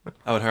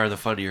 I would hire the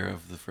funnier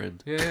of the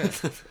friend. Yeah.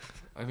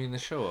 I mean, the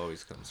show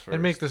always comes first.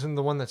 I'd make the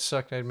one that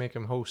sucked. I'd make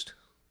him host.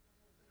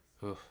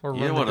 Ugh. Or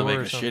You run don't the want to door make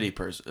or a something.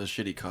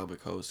 shitty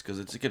comic host because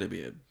it's going to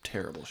be a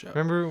terrible show.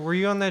 Remember, were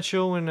you on that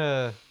show when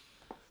the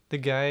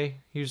guy,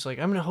 he was like,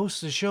 I'm going to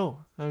host the show.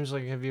 I was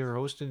like, have you ever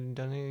hosted and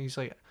done it? He's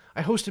like,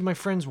 I hosted my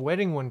friend's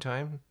wedding one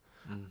time.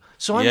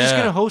 So I'm just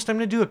going to host. I'm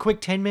going to do a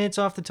quick 10 minutes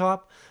off the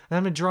top, and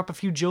I'm going to drop a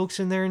few jokes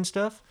in there and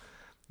stuff.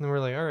 And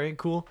we're like, all right,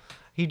 cool.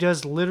 He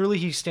does literally,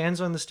 he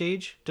stands on the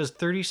stage, does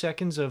 30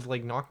 seconds of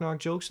like knock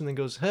jokes, and then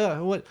goes,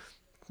 what?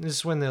 This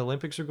is when the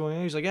Olympics are going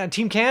on. He's like, yeah,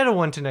 Team Canada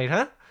won tonight,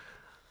 huh?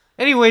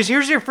 Anyways,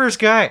 here's your first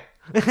guy.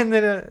 And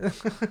then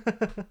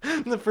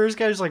the first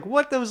guy's like,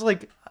 what? That was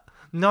like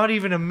not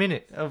even a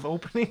minute of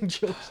opening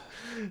jokes.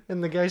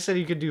 And the guy said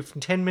he could do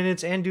 10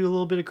 minutes and do a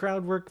little bit of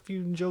crowd work, a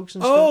few jokes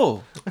and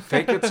stuff.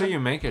 Fake it till you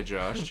make it,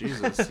 Josh.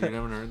 Jesus, you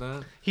haven't heard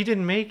that? He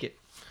didn't make it.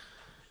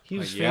 He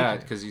was faking yeah,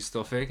 it. because he's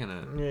still faking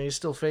it. Yeah, he's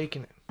still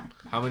faking it.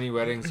 How many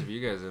weddings have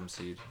you guys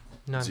emceed?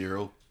 None.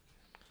 0.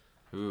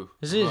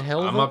 Is it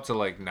hell of I'm a- up to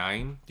like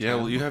 9. Yeah,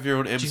 well, you have your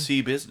own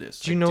MC business.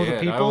 Do you know the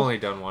people? I've only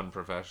done one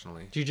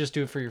professionally. Do you just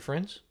do it for your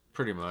friends?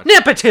 Pretty much.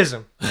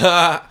 Nepotism!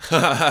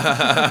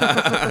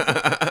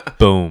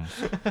 Boom.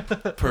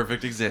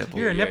 Perfect example.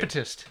 You're a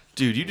nepotist.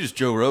 Dude, you just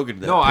Joe Rogan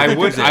that. No, I Perfect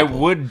would example. I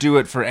would do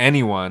it for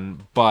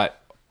anyone,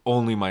 but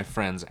only my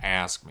friends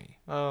ask me.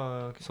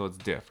 Oh, okay. So it's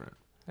different.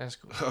 That's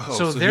cool. Oh,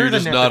 so so they're you're the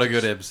just not a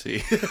nepotists. good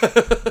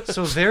MC.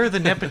 So they're the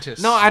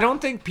nepotists. No, I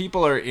don't think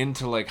people are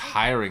into like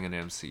hiring an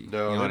MC.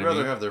 No, you know I'd what I rather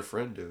mean? have their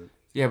friend do it.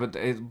 Yeah,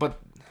 but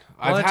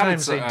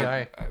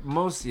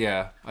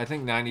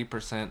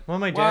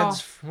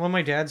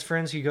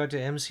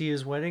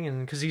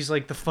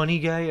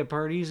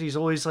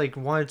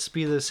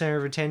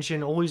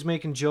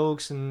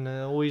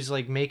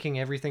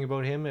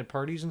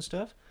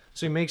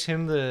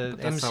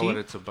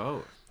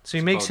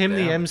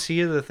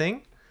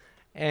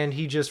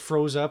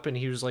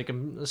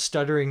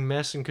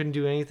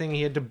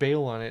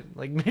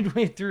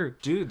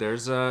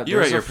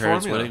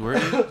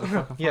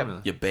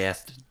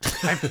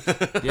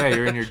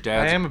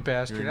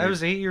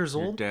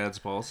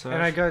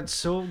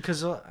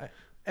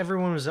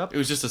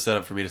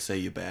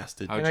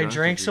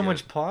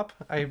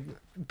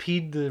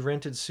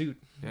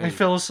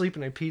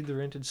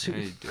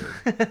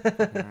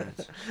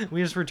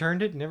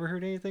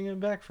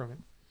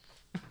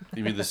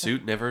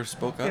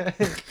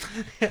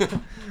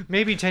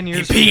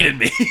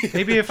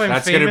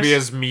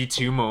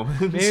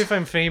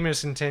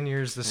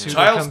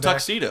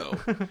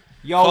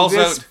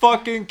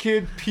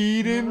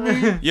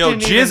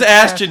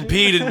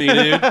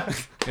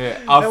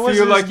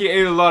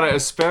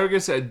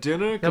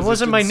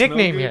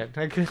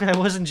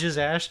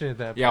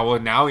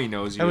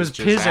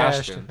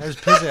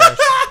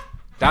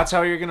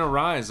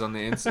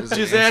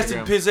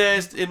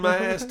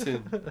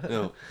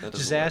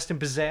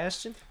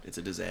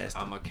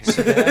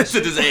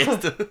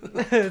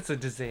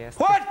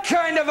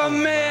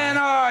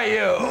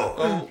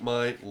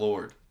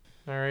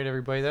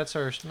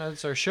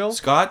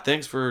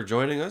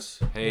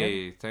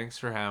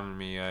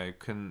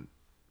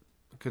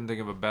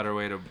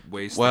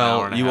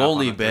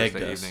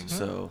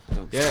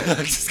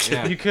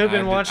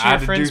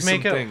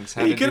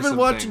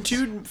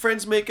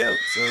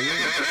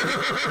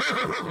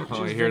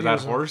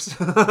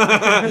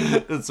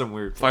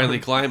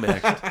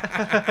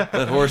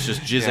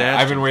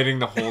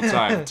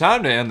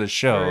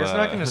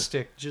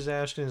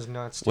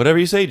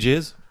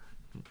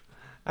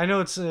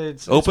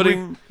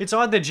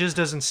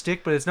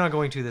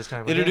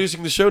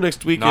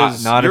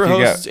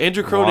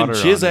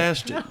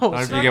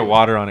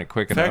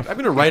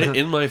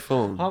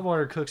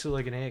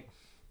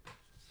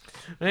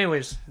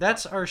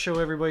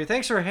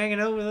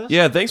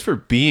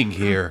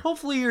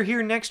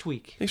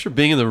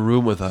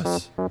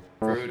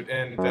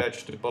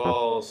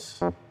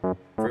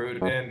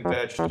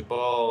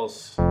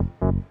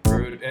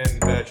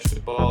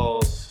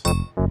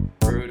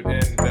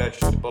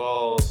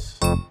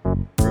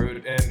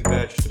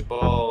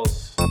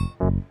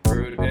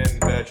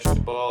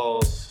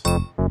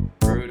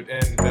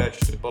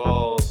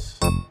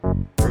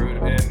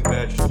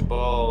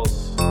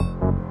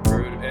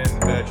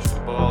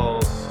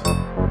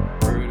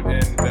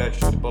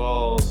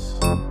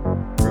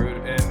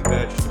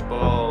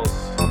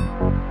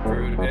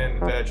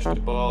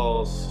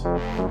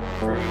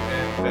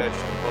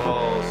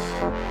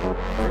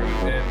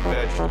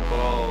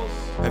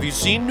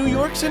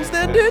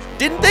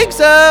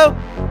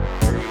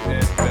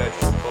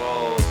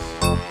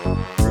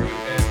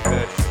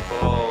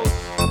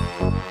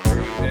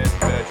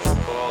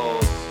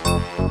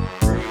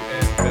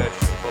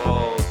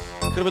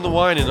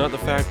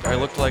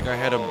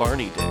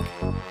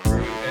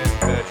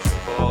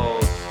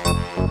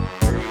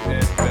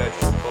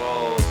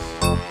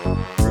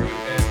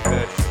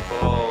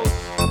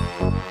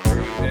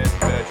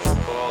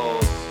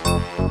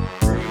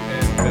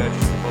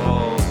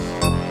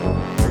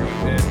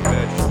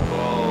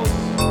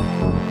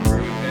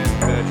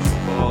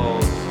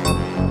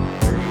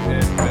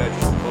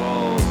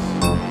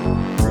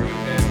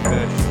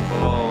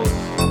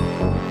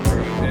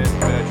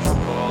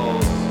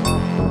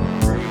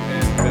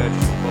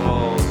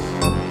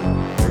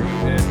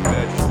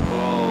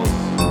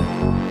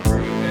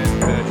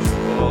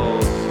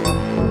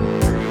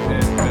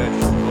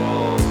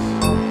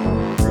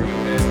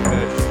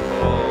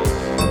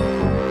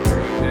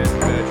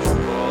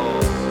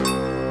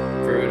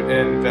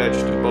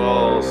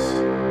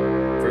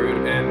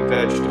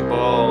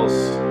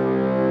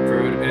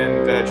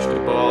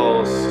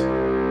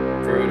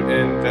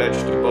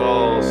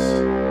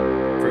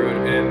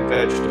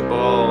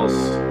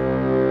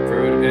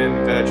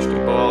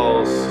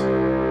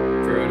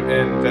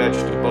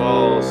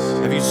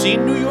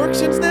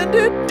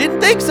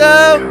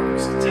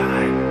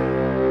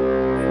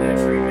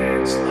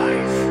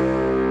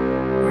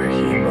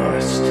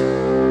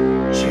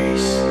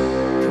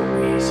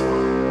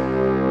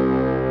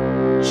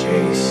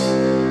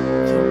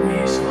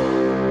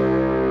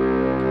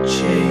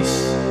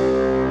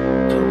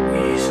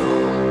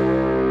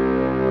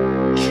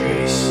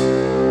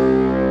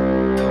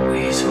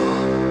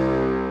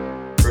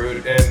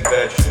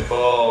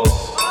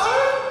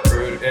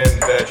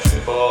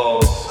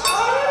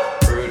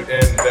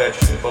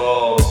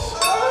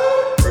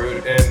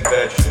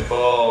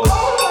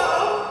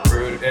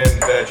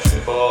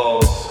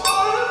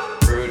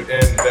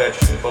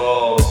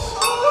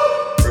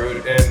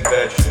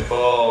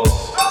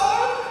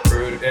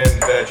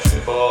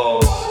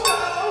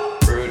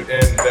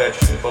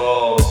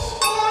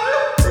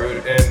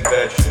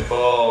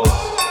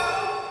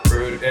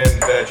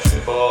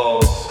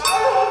vegetables.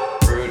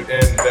 Fruit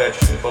and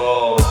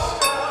vegetables.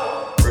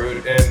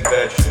 Fruit and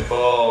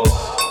vegetables.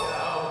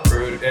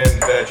 Fruit and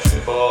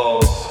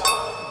vegetables.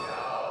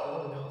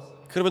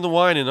 Could have been the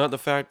wine and not the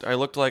fact I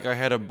looked like I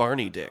had a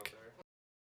Barney dick.